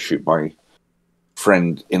don't want to shoot my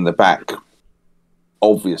friend in the back,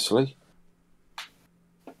 obviously.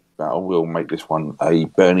 But I will make this one a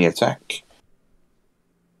Bernie attack.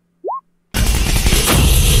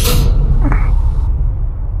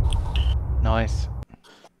 Nice.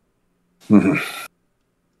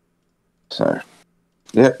 So,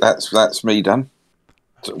 yeah, that's me done.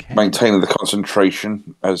 Okay. Maintaining the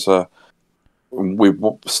concentration as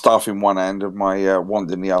with staff in one hand and my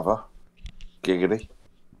wand in the other. Giggity.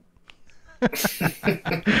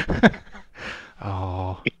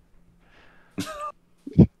 Oh.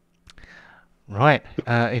 Right.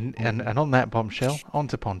 And on that bombshell, on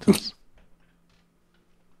to Pontus.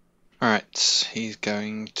 Alright, he's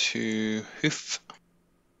going to hoof.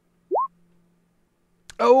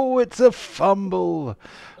 Oh, it's a fumble.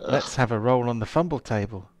 Let's have a roll on the fumble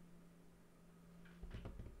table.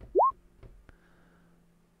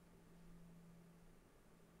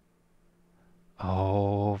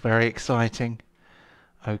 Oh, very exciting.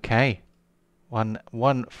 Okay.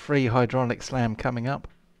 One free hydraulic slam coming up.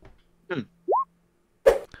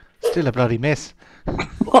 Still a bloody miss.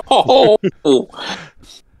 Oh!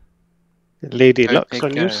 Lady Go, Luck's big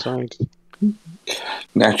on your go. side.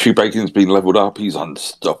 Now Chewbacon's been leveled up. He's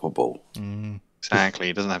unstoppable. Exactly,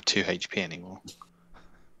 he doesn't have 2 HP anymore.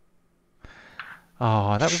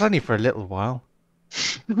 Oh, that was only for a little while.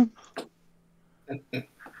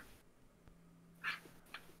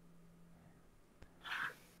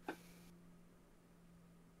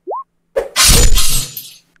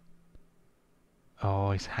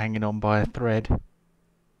 Oh, he's hanging on by a thread.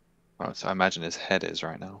 Well, so I imagine his head is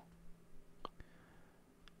right now.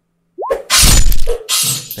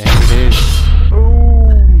 There it is.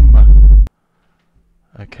 Boom!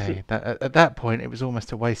 Okay, at that point it was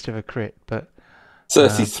almost a waste of a crit, but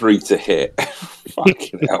 33 to hit.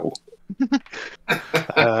 Fucking hell.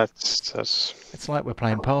 That's it's like we're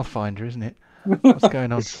playing Pathfinder, isn't it? What's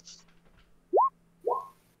going on?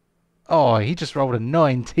 Oh, he just rolled a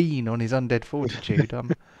 19 on his undead fortitude.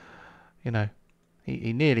 You know,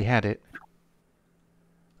 he nearly had it.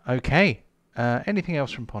 Okay. Anything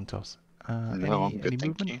else from Pontos? No, I'm good, any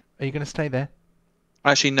thank movement? you. Are you going to stay there?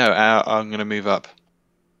 Actually, no, I'm going to move up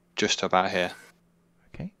just to about here.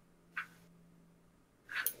 Okay.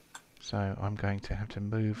 So I'm going to have to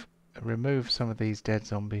remove some of these dead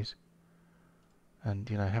zombies, and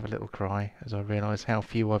have a little cry as I realise how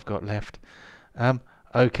few I've got left.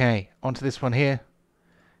 Okay, onto this one here.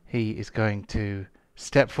 He is going to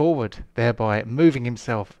step forward, thereby moving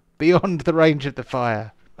himself beyond the range of the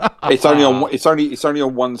fire. It's only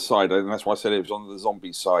on one side, and that's why I said it was on the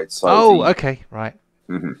zombie side. So okay, right.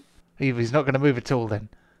 Mhm. He's not going to move at all then.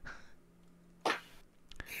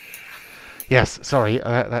 Yes, sorry,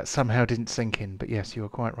 that somehow didn't sink in, but yes, you were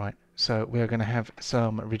quite right. So we are going to have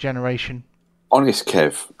some regeneration. Honest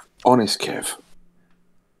Kev.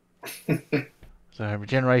 So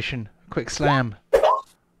regeneration, quick slam.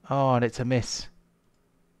 Oh, and it's a miss.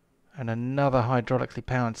 And another hydraulically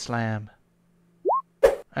powered slam.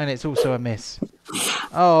 And it's also a miss.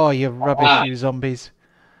 Oh, you rubbish, you zombies.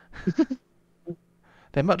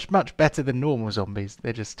 They're much, much better than normal zombies.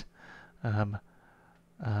 They're just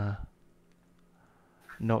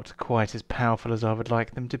not quite as powerful as I would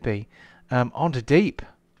like them to be. On to deep.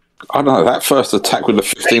 I don't know, that first attack with the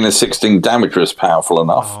 15 and 16 damage was powerful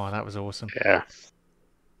enough. Oh, that was awesome. Yeah.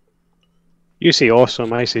 You say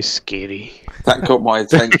awesome, I say scary. That got my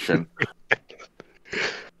attention.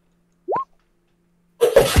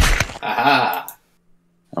 Aha.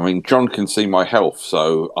 I mean, John can see my health,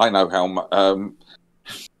 so I know how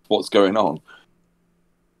what's going on.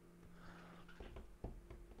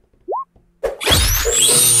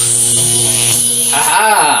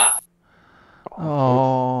 Aha.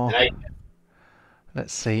 Oh.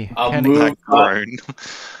 Let's see. I'll move That up. groan.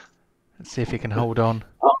 Let's see if he can hold on.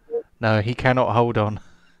 No, he cannot hold on.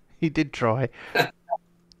 He did try.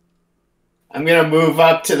 I'm gonna move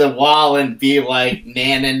up to the wall and be like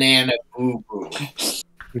nana nana boo boo.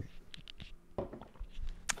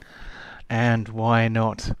 And why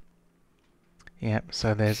not? Yep,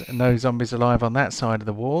 so there's no zombies alive on that side of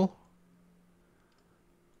the wall.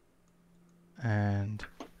 And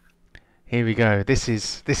here we go. This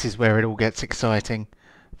is where it all gets exciting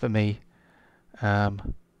for me.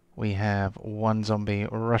 We have one zombie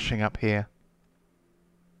rushing up here.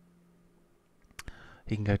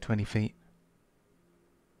 He can go 20 feet.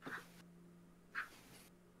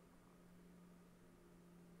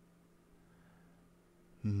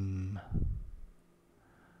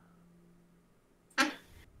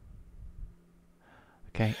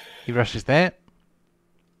 Okay, he rushes there.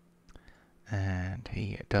 And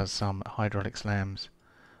he does some hydraulic slams.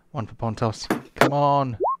 One for Pontos. Come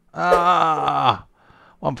on! Ah!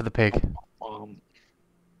 One for the pig.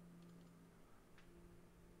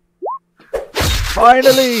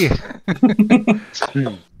 Finally!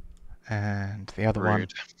 And the other one.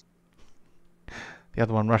 Rude. The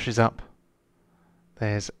other one rushes up.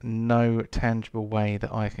 There's no tangible way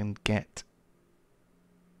that I can get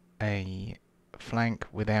a flank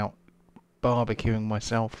without barbecuing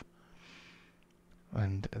myself.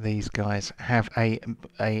 And these guys have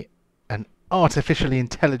an artificially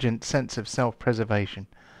intelligent sense of self-preservation.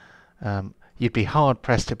 You'd be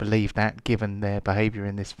hard-pressed to believe that, given their behaviour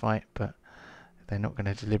in this fight, but they're not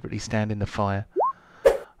going to deliberately stand in the fire.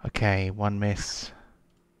 Okay, one miss.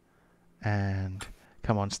 And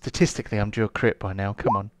come on, statistically I'm due a crit by now,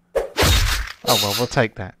 come on. Oh well, we'll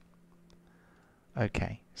take that.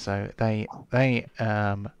 Okay, so they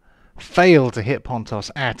fail to hit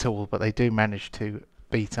Pontos at all, but they do manage to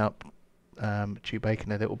beat up Chew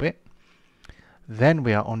Bacon a little bit. Then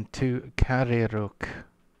we are on to Kariruk.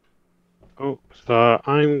 Oh, so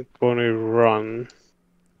I'm going to run.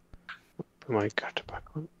 Put my cutter back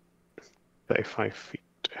on. 35 feet.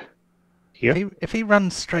 Here. If he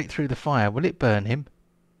runs straight through the fire, will it burn him?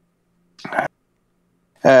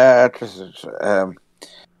 Select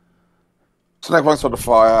one side of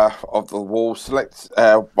fire of the wall. Select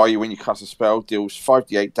by you when you cast a spell. Deals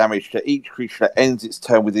 5d8 damage to each creature that ends its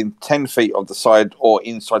turn within 10 feet of the side or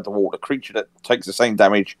inside the wall. A creature that takes the same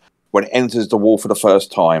damage when it enters the wall for the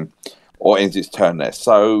first time or ends its turn there.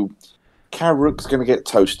 So, Karuk's going to get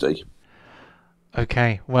toasty.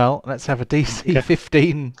 Okay, well, let's have a DC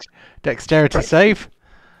 15 dexterity save.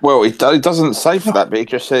 Well, it doesn't say for that, but it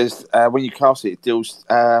just says when you cast it, it deals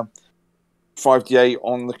 5d8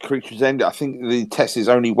 on the creature's end. I think the test is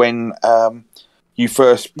only when you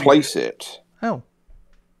first place it. Oh,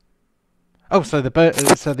 so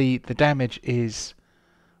the damage is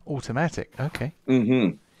automatic. Okay.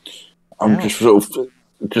 Mm-hmm. I'm just sort of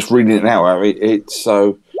just reading it now. I mean, it's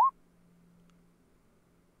so.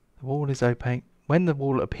 The wall is opaque. When the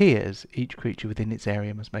wall appears, each creature within its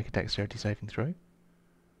area must make a dexterity saving throw.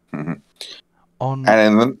 Mm-hmm. On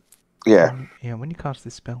and then, yeah. When you cast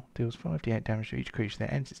this spell, deals 5d8 damage to each creature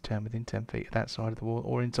that enters its turn within 10 feet of that side of the wall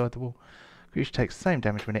or inside the wall. Creature takes the same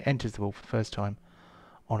damage when it enters the wall for the first time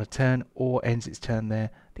on a turn or ends its turn there.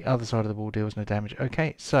 The other side of the wall deals no damage.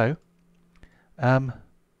 Okay, so, 19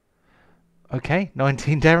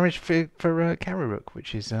 damage for Kararuk,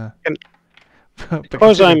 which is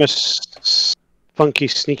Because I'm a funky,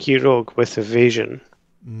 sneaky rogue with evasion,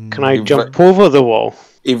 can I jump over the wall?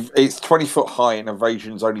 If it's 20 foot high and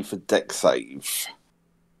evasion's only for dex save.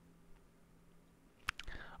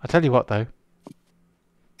 I'll tell you what though,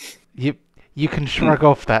 you can shrug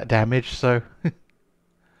off that damage, so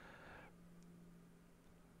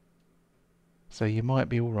so you might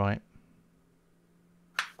be all right.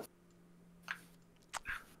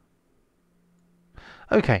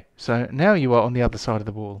 Okay, so now you are on the other side of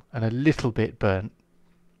the wall and a little bit burnt.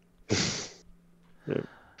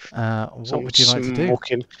 What would you like to do?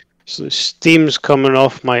 Smoking. So the steam's coming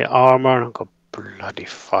off my armor, and I've got bloody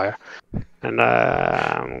fire. And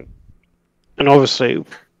obviously,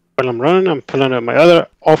 when I'm running, I'm pulling out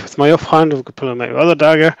with my offhand. I'm pulling out my other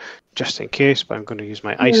dagger just in case. But I'm going to use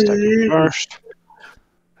my ice dagger first.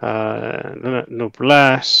 No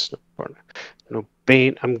blast, no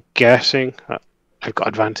bane. I'm guessing I've got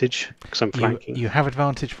advantage because I'm flanking. You have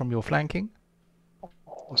advantage from your flanking.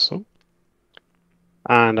 Awesome.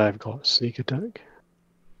 And I've got sneak attack.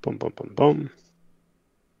 Boom, boom, boom, boom.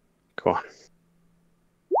 Go on.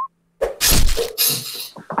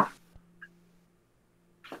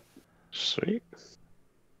 Sweet.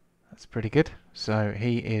 That's pretty good. So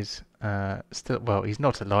he is still, well, he's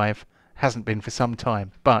not alive, hasn't been for some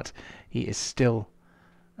time, but he is still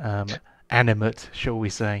animate, shall we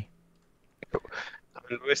say.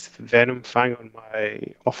 And with Venom Fang on my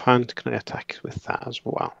offhand, can I attack with that as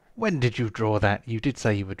well? When did you draw that? You did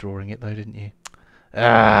say you were drawing it though, didn't you?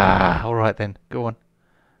 All right then, go on.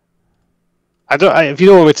 If you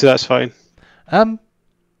don't want me to, that's fine. No,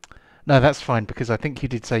 that's fine because I think you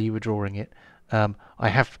did say you were drawing it. I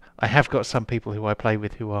have got some people who I play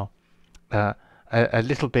with who are a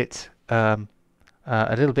little bit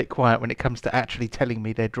quiet when it comes to actually telling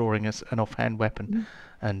me they're drawing us an offhand weapon,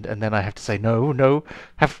 and then I have to say no,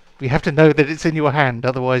 you have to know that it's in your hand,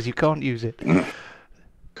 otherwise you can't use it.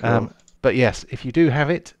 Cool. But yes, if you do have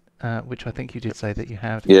it, which I think you did say that you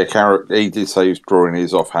had. Yeah, Carrot, he did say he was drawing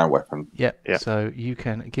his offhand weapon. Yeah. So you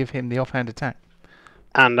can give him the offhand attack.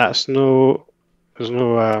 And there's no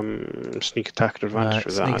sneak attack advantage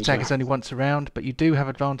for that. Sneak attack is only once around, but you do have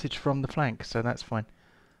advantage from the flank, so that's fine.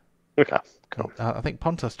 Okay, cool. I think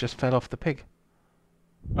Pontos just fell off the pig.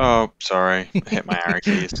 Oh, sorry. I hit my arrow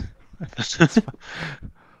keys. I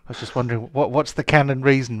was just wondering what's the canon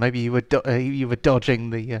reason? Maybe you were dodging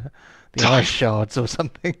the ice shards or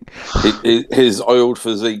something. His oiled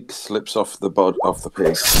physique slips off the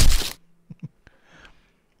pig.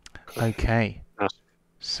 Okay.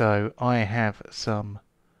 So I have some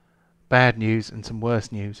bad news and some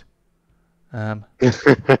worse news. The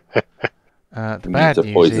bad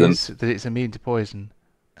news is that it's immune to poison.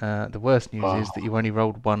 The worst news is that you only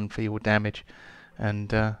rolled 1 for your damage,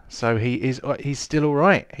 and so he's still all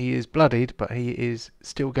right. He is bloodied, but he is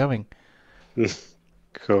still going.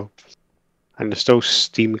 Cool. And there's still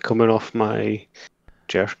steam coming off my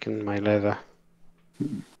jerkin, my leather.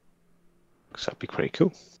 So that'd be pretty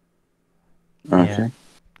cool. Okay. Yeah.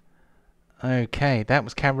 Okay, that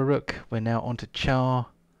was Kararuk. We're now on to Char.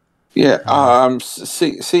 Yeah,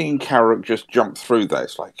 seeing Carrot just jump through that,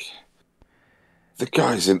 it's like the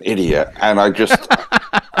guy's an idiot, and I just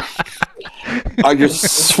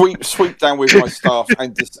sweep down with my staff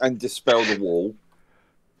and dispel the wall.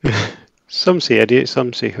 Some say idiot,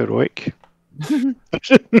 some say heroic.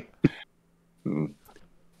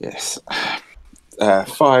 Yes.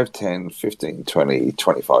 5, 10, 15, 20,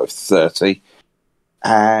 25, 30.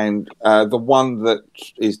 And the one that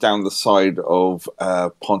is down the side of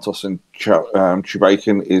Pontos and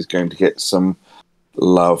Chewbacca is going to get some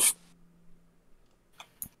love.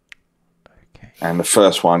 Okay. And the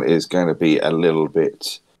first one is going to be a little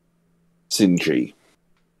bit singy.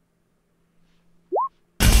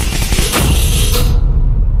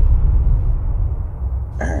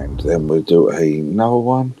 And then we'll do another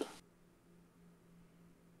one.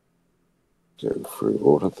 Go through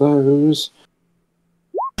all of those.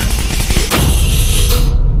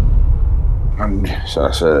 And so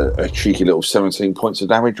that's a cheeky little 17 points of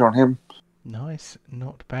damage on him. Nice,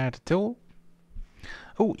 not bad at all.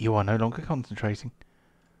 Oh, you are no longer concentrating.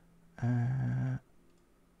 I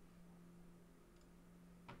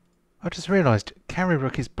just realised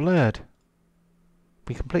Kararuk is blurred.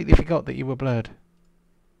 We completely forgot that you were blurred.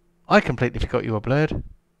 I completely forgot you were blurred.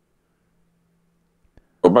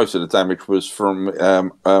 Well, most of the damage was from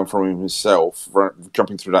himself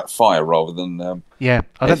jumping through that fire rather than. Yeah,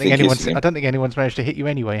 I don't think anyone's managed to hit you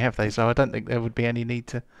anyway, have they? So I don't think there would be any need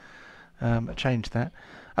to change that.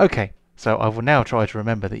 Okay, so I will now try to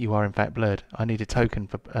remember that you are in fact blurred. I need a token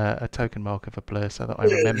marker for blur so that I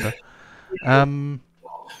remember.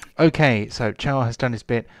 Okay, so Char has done his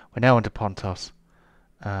bit. We're now on to Pontos.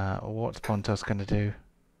 What's Pontos going to do?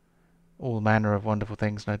 All manner of wonderful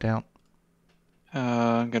things, no doubt.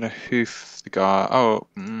 I'm gonna hoof the guy. Oh,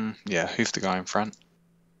 yeah, hoof the guy in front.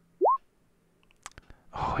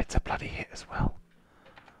 Oh, it's a bloody hit as well.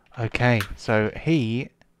 Okay, so he,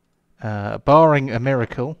 barring a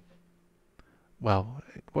miracle. Well,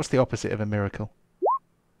 what's the opposite of a miracle?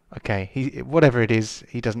 Okay, whatever it is,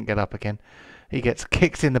 he doesn't get up again. He gets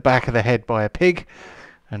kicked in the back of the head by a pig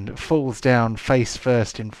and falls down face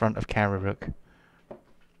first in front of Kararuk.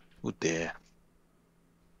 Oh dear.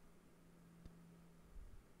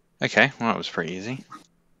 Okay, well that was pretty easy.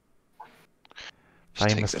 Just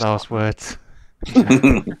take Famous this last one. words.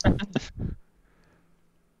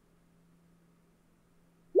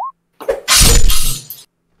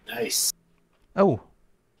 Nice. Oh,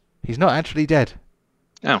 he's not actually dead.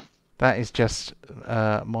 Oh. That is just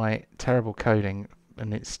my terrible coding,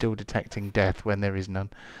 and it's still detecting death when there is none.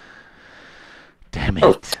 Damn it.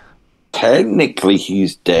 Oh. Technically,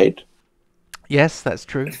 he's dead. Yes, that's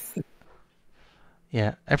true.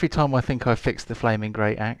 Yeah, every time I think I've fixed the flaming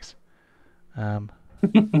great axe,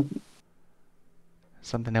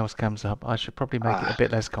 something else comes up. I should probably make it a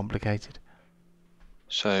bit less complicated.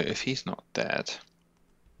 So if he's not dead,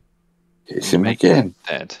 It's him make again. him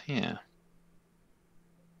dead. Yeah.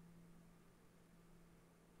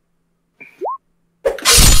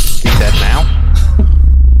 He's dead now.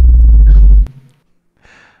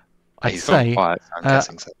 I'd He's gone say, quiet, so I'm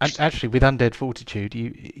guessing so. actually, with Undead Fortitude,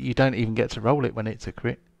 you don't even get to roll it when it's a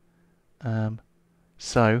crit.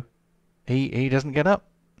 So he doesn't get up.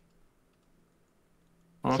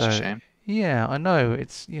 Oh, that's a shame. Yeah, I know.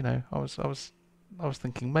 It's, you know, I was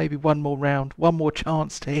thinking maybe one more round, one more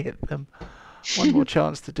chance to hit them, one more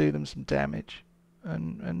chance to do them some damage,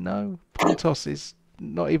 and no, Pontos is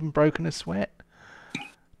not even broken a sweat.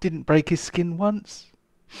 Didn't break his skin once.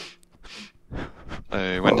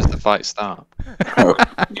 So when does the fight start?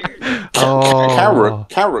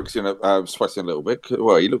 Karruk's sweating a little bit.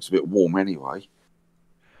 Well, he looks a bit warm anyway.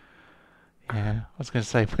 Yeah, I was going to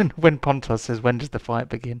say when Pontos says when does the fight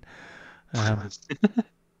begin. I was going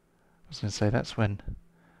to say that's when.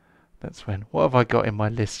 What have I got in my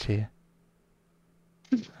list here?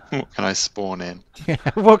 What can I spawn in? Yeah,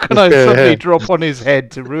 what can I suddenly drop on his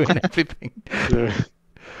head to ruin everything?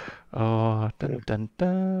 Oh, dun dun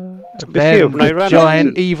dun. Then the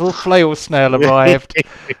giant evil flail snail arrived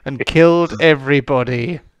and killed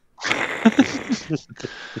everybody.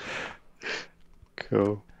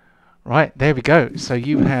 Cool. Right, there we go. So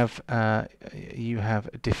you have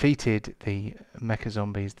defeated the mecha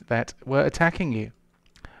zombies that were attacking you.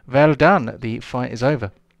 Well done. The fight is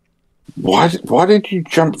over. Why did you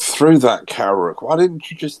jump through that, Karruk? Why didn't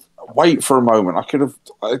you just wait for a moment? I could have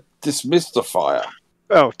dismissed the fire.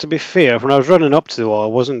 Well, to be fair, when I was running up to the wall, I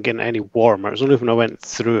wasn't getting any warmer. It was only when I went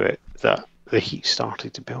through it that the heat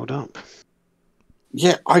started to build up.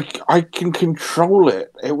 Yeah, I can control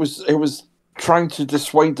it. It was trying to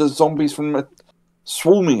dissuade the zombies from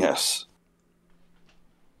swarming us.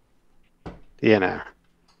 You know,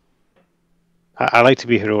 I like to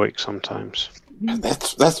be heroic sometimes.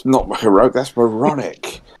 That's not heroic. That's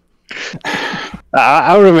moronic.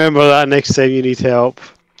 I'll remember that next time you need help.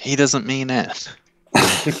 He doesn't mean it.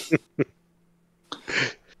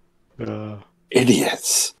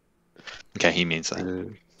 Idiots. Okay, he means that.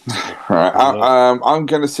 Right, I'm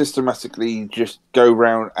going to systematically just go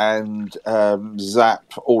around and zap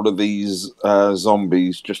all of these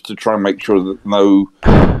zombies just to try and make sure that no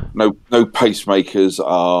pacemakers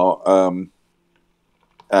are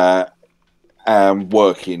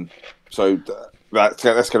working. So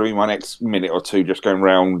that's going to be my next minute or two, just going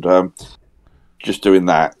around, just doing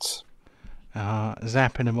that.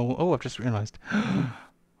 Zapping them all. Oh, I've just realised.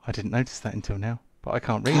 I didn't notice that until now. But I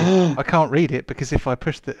can't read it. I can't read it because if I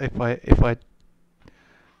push the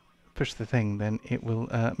thing, then it will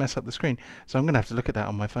mess up the screen. So I'm going to have to look at that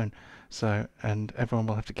on my phone. So, and everyone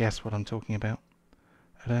will have to guess what I'm talking about.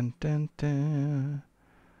 Dun, dun, dun.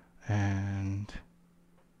 And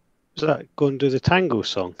is that going to do the tango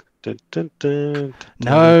song? Dun, dun, dun,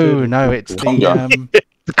 no, it's the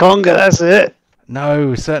the conga. That's it.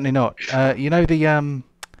 No, certainly not. You know the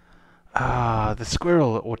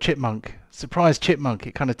squirrel or chipmunk. Surprise chipmunk,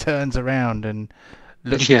 it kind of turns around and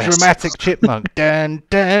looks dramatic chipmunk. Dun,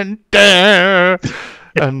 dun, dun.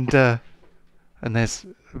 And there's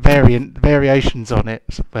variations on it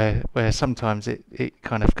where sometimes it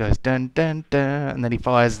kind of goes dun dun dun, and then he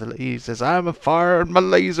says, "I'm firing my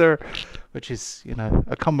laser," which is, you know,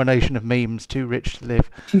 a combination of memes too rich to live.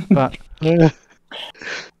 But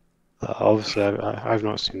obviously I've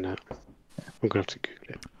not seen that. I'm gonna have to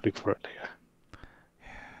Google it. Look for it later.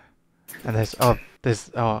 And I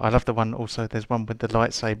love the one also. There's one with the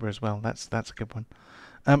lightsaber as well. That's a good one.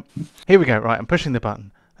 Here we go. Right, I'm pushing the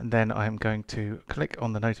button, and then I'm going to click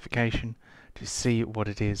on the notification to see what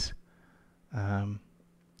it is. Oh,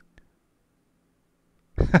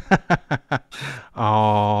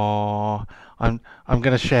 I'm going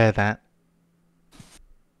to share that.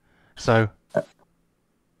 So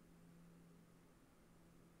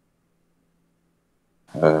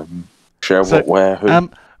share So, what, where, who.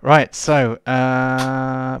 Right. So,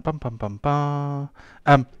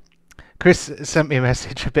 Chris sent me a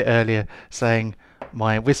message a bit earlier saying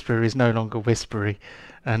my whisper is no longer whispery,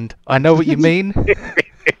 and I know what you mean.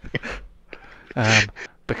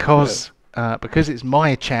 Because it's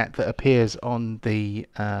my chat that appears on the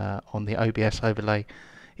OBS overlay,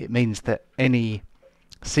 it means that any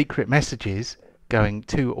secret messages going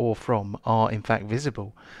to or from are in fact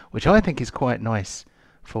visible, which I think is quite nice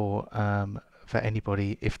for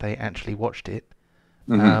anybody if they actually watched it.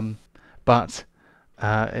 Mm-hmm. But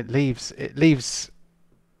it leaves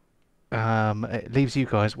you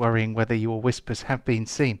guys worrying whether your whispers have been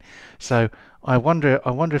seen. So I wonder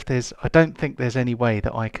if there's. I don't think there's any way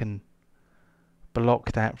that I can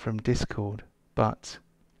block that from Discord, but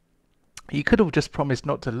you could have just promised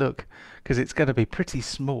not to look, because it's going to be pretty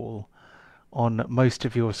small on most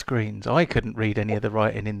of your screens. I couldn't read any of the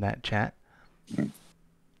writing in that chat.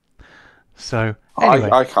 So anyway,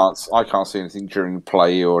 I can't see anything during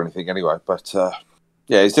play or anything anyway. But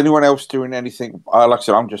yeah, is anyone else doing anything? Like I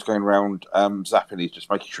said, I'm just going around zapping these,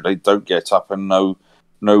 just making sure they don't get up and no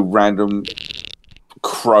random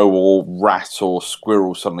crow or rat or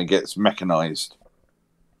squirrel suddenly gets mechanized.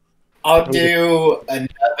 I'll do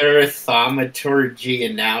another thaumaturgy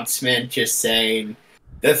announcement just saying,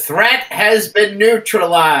 the threat has been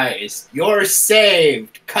neutralized. You're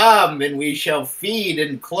saved. Come and we shall feed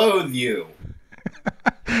and clothe you.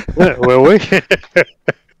 Will we? Is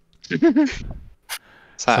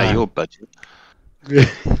that out of your budget?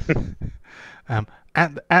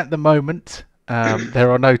 At the moment, there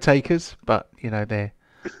are no takers, but you know there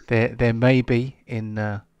may be in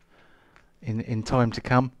time to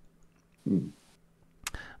come.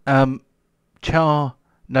 Char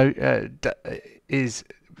is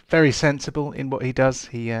very sensible in what he does.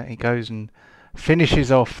 He goes and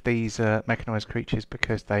finishes off these mechanized creatures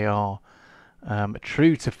because they are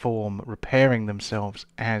true to form, repairing themselves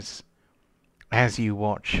as you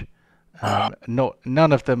watch.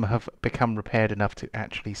 None of them have become repaired enough to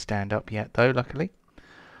actually stand up yet, though, luckily.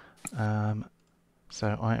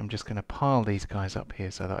 So I am just going to pile these guys up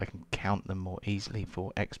here so that I can count them more easily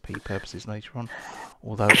for XP purposes later on.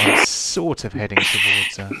 Although I'm sort of heading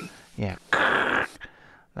towards... yeah.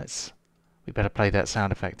 We better play that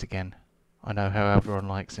sound effect again. I know how everyone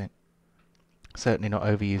likes it. Certainly not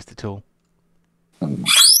overused at all.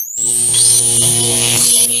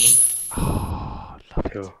 Oh, love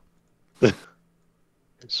it. Cool.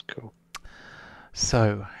 It's cool.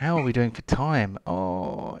 So, how are we doing for time?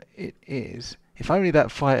 Oh, it is. If only that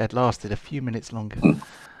fight had lasted a few minutes longer.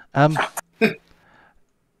 I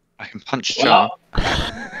can punch Jar.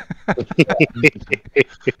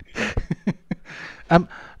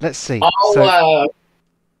 Let's see. Oh,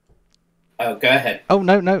 go ahead. Oh,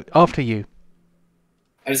 no, after you.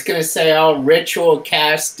 I was going to say I'll ritual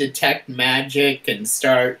cast detect magic and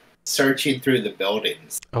start searching through the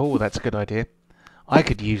buildings. Oh, that's a good idea. I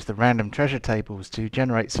could use the random treasure tables to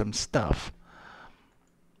generate some stuff.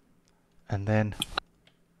 And then...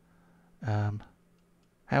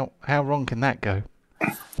 how wrong can that go?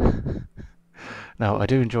 No, I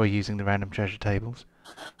do enjoy using the random treasure tables.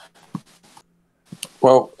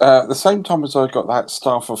 Well, at the same time as I got that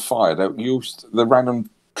Staff of Fire, they used the random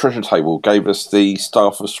treasure table, gave us the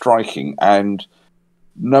Staff of Striking, and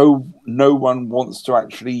no one wants to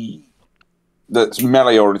actually, that's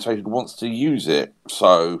melee orientated, wants to use it.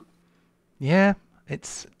 So yeah,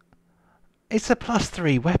 it's a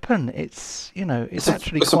 +3 weapon. It's it's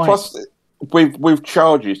actually it's quite... a plus with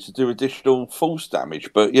charges to do additional force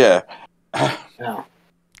damage. But yeah. No.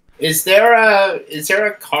 Is there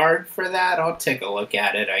a card for that? I'll take a look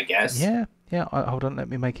at it, I guess. Yeah. Hold on, let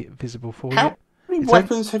me make it visible for How you. many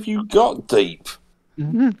weapons have you got, Deep?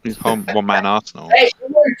 His whole one-man arsenal. Hey, you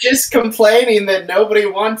were just complaining that nobody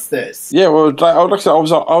wants this. Yeah, well, like I said, I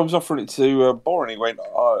was offering it to Boren. He went,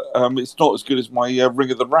 it's not as good as my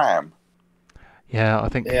Ring of the Ram. Yeah, I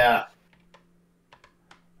think. Yeah.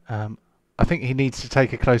 I think he needs to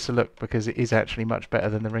take a closer look because it is actually much better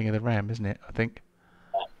than the Ring of the Ram, isn't it? I think.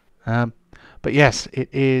 But yes, it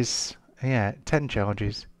is. Yeah, 10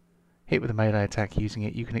 charges. Hit with a melee attack using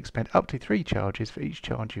it, you can expend up to 3 charges. For each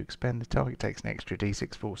charge you expend, the target takes an extra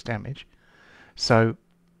d6 force damage. So,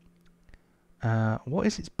 what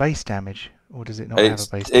is its base damage, or does it not have a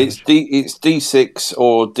base damage? It's d6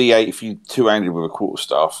 or d8 if you two-handed with a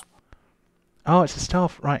quarterstaff. Oh, it's a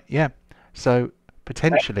staff, right? Yeah. So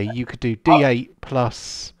potentially you could do d8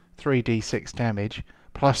 plus 3d6 damage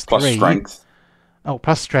plus 3. Strength. Oh,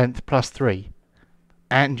 plus strength plus 3,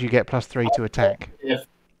 and you get plus 3 to attack. If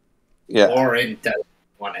Yeah. Warren doesn't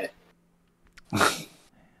want it.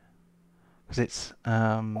 because it's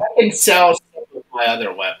I can sell some of my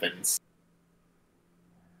other weapons.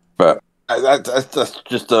 But that's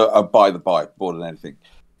just a by the by more than anything.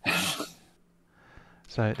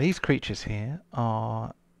 so these creatures here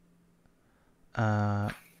are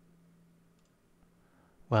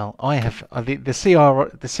well, I have the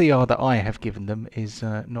CR that I have given them is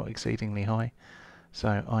not exceedingly high,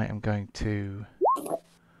 so I am going to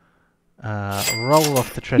roll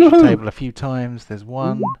off the treasure table a few times. There's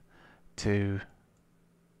 1, 2,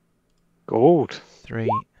 Gold. 3,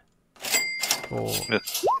 4,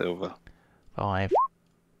 It's silver. 5,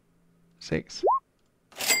 6,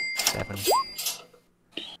 7,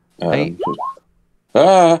 8.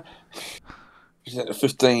 Is it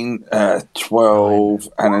 15, 12,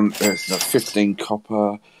 and then there's a 15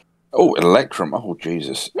 copper. Oh, electrum. Oh,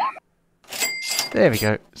 Jesus. There we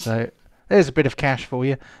go. So there's a bit of cash for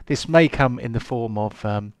you. This may come in the form of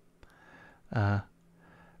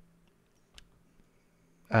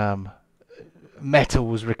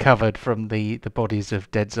metals recovered from the bodies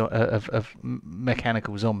of dead of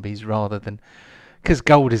mechanical zombies, rather than, because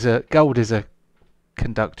gold is a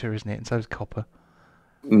conductor, isn't it? And so is copper.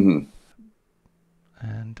 Mm-hmm.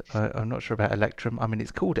 And I'm not sure about electrum. I mean,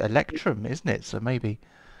 it's called electrum, isn't it? So maybe,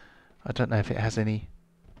 I don't know if it has any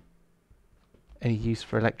use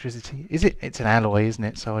for electricity. Is it? It's an alloy, isn't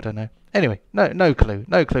it? So I don't know. Anyway, no clue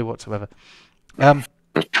whatsoever.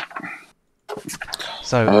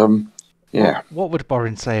 So yeah, what would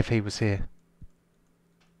Borin say if he was here?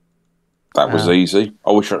 that was easy.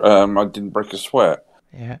 I wish I didn't break a sweat.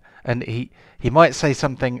 Yeah, and he might say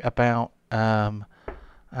something about the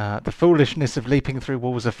foolishness of leaping through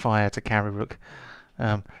walls of fire to Carryrook.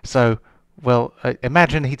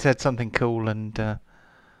 Imagine he said something cool and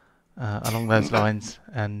along those lines,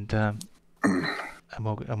 and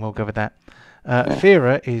we'll go with that.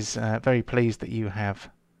 Fira is very pleased that you have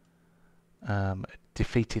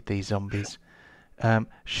defeated these zombies.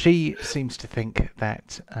 She seems to think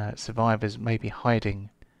that survivors may be hiding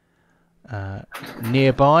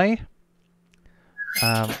nearby,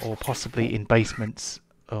 or possibly in basements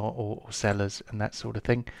or cellars and that sort of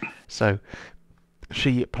thing. So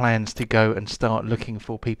she plans to go and start looking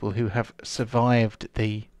for people who have survived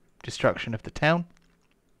the destruction of the town.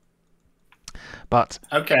 But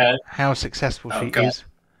how successful she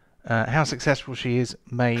is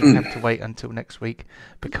may have to wait until next week,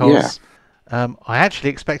 because I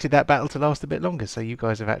actually expected that battle to last a bit longer. So you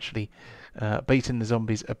guys have actually beaten the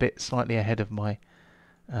zombies slightly ahead of my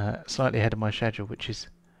schedule, which is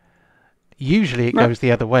usually it goes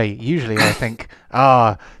the other way. Usually I think,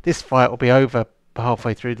 this fight will be over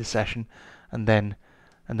halfway through the session, and then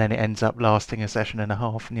it ends up lasting a session and a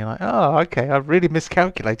half, and you're like, okay, I really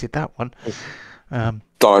miscalculated that one.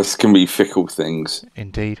 Dice can be fickle things.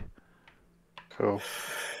 Indeed. Cool.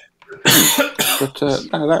 But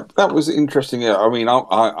no, that was interesting. I mean,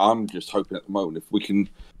 I'm just hoping at the moment if we can,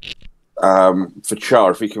 for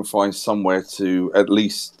Char, if we can find somewhere to at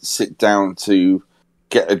least sit down to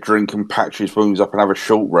get a drink and patch his wounds up and have a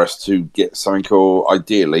short rest to get something, or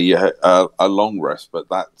ideally a long rest. But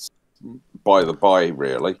that's by the by,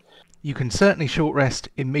 really. You can certainly short rest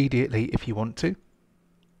immediately if you want to.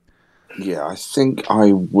 Yeah, I think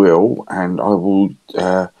I will, and I will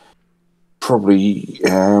probably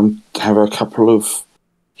have a couple of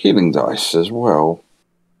healing dice as well.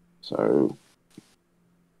 So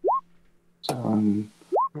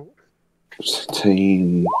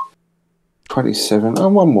 16, 27. Oh,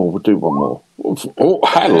 one more. We'll do one more. Oh,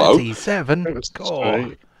 hello. 37.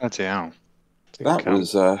 God. Bloody hell.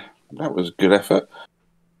 That was good effort.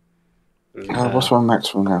 What's my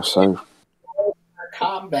maximum now? So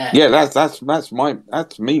combat. yeah, that's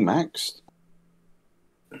me maxed.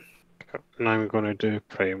 And I'm going to do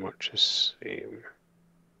pretty much the same.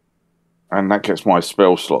 And that gets my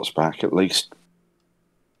spell slots back at least.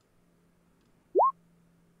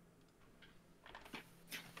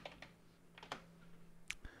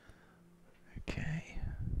 Okay.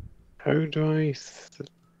 How do I...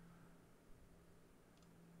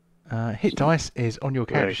 Hit dice is on your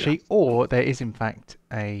character sheet, or there is in fact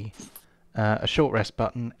a short rest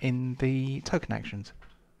button in the token actions,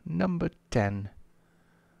 number 10,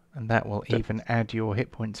 and that will even add your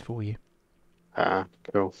hit points for you.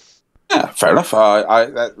 Cool. Yeah, fair enough.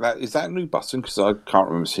 Is that a new button? Because I can't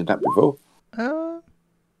remember seeing that before.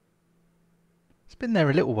 It's been there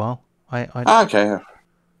a little while. Okay. That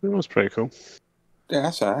was pretty cool.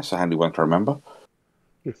 Yeah, that's a handy one to remember.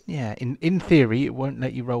 Yeah, in theory, it won't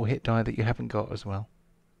let you roll hit die that you haven't got as well.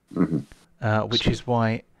 Mm-hmm. Which is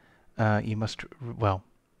why you must... Well,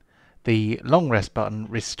 the long rest button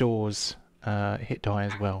restores hit die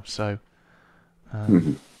as well. So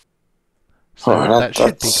So Oh, that should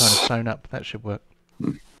be that's- kind of sewn up. That should work.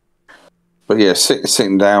 But yeah,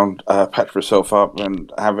 sitting down, patch myself up,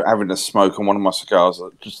 and having a smoke on one of my cigars,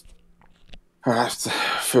 it just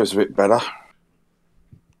feels a bit better.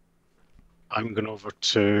 I'm going over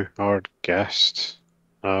to our guest,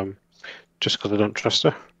 just because I don't trust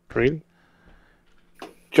her, really.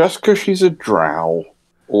 Just because she's a drow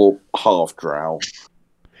or half drow.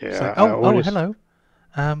 Yeah. So, I wanna- hello.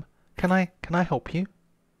 Can I help you?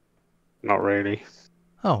 Not really.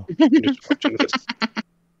 Oh, Just watching this.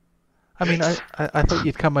 I mean, I thought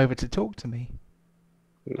you'd come over to talk to me.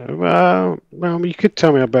 No, well, you could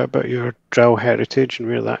tell me a bit about your drow heritage and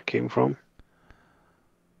where that came from.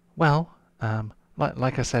 Well,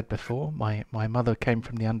 like I said before, my mother came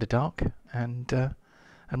from the Underdark, and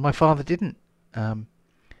my father didn't.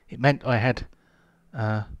 It meant I had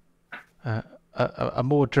a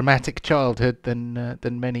more dramatic childhood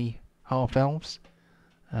than many half elves,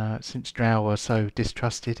 since drow are so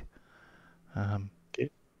distrusted.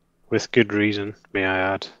 With good reason, may I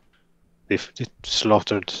add. They've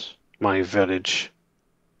slaughtered my village.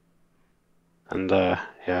 And,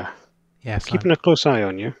 yeah. Yes, Keeping a close eye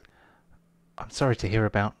on you. I'm sorry to hear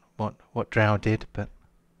about what drow did, but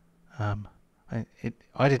I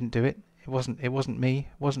didn't do it. It wasn't me.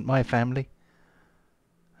 It wasn't my family.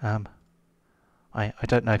 I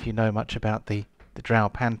don't know if you know much about the drow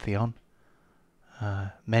pantheon.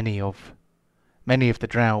 Many of the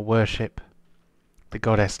drow worship the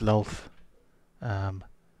goddess Lolth,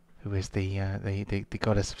 who is the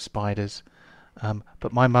goddess of spiders.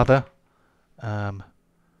 But my mother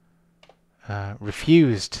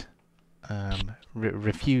refused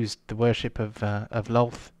the worship of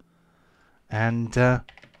Lolth, and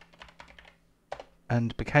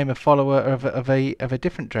became a follower of a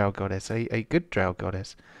different drow goddess, a good drow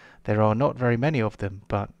goddess. There are not very many of them,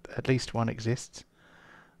 but at least one exists.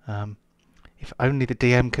 If only the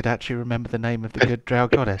DM could actually remember the name of the good drow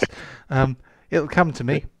goddess. It'll come to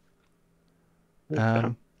me.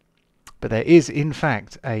 But there is, in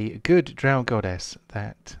fact, a good drow goddess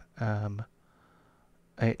that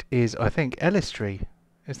it is, I think, Elistry.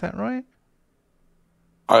 Is that right?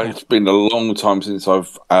 It's been a long time since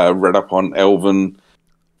I've read up on Elven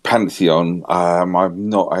Pantheon. I'm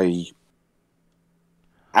not a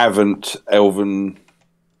avid Elven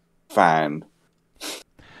fan.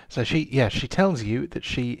 So she tells you that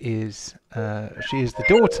she is the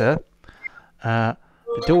daughter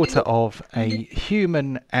of a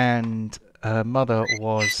human, and her mother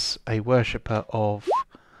was a worshipper of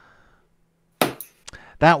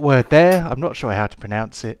that word there. I'm not sure how to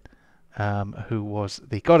pronounce it. Who was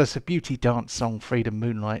the goddess of beauty, dance, song, freedom,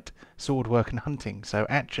 moonlight, sword work, and hunting. So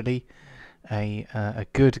actually, a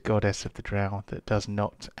good goddess of the drow that does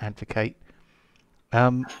not advocate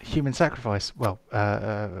human sacrifice. Well,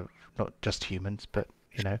 not just humans, but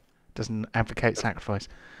doesn't advocate sacrifice.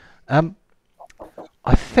 I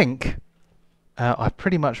think I've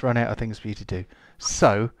pretty much run out of things for you to do.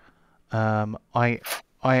 So I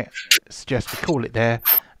suggest we call it there,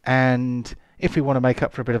 and if we want to make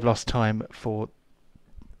up for a bit of lost time for,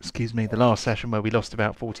 the last session where we lost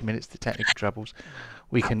about 40 minutes to technical troubles,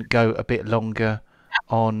 we can go a bit longer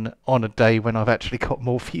on a day when I've actually got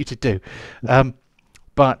more for you to do.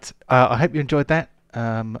 But I hope you enjoyed that.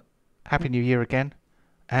 Happy New Year again.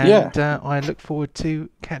 And I look forward to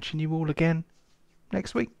catching you all again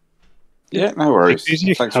next week. Yeah, no worries. Thanks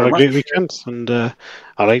Thanks Have very a great much. weekend. And I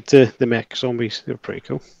like the mech zombies. They're pretty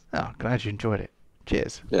cool. Oh, glad you enjoyed it.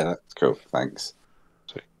 Cheers. Yeah, that's cool. Thanks.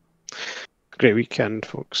 Great weekend,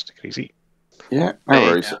 folks. Take it easy. Yeah, no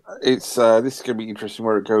worries. It's this is going to be interesting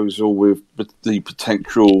where it goes all with the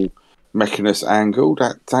potential Mechanist angle.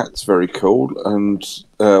 That's very cool, and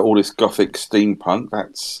all this gothic steampunk.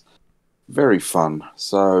 That's very fun.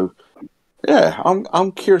 So yeah,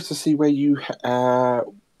 I'm curious to see where you're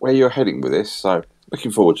heading with this. So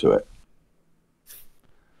looking forward to it.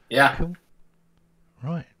 Yeah. Cool.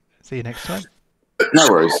 Right. See you next time.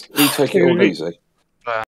 No worries. You take it all easy.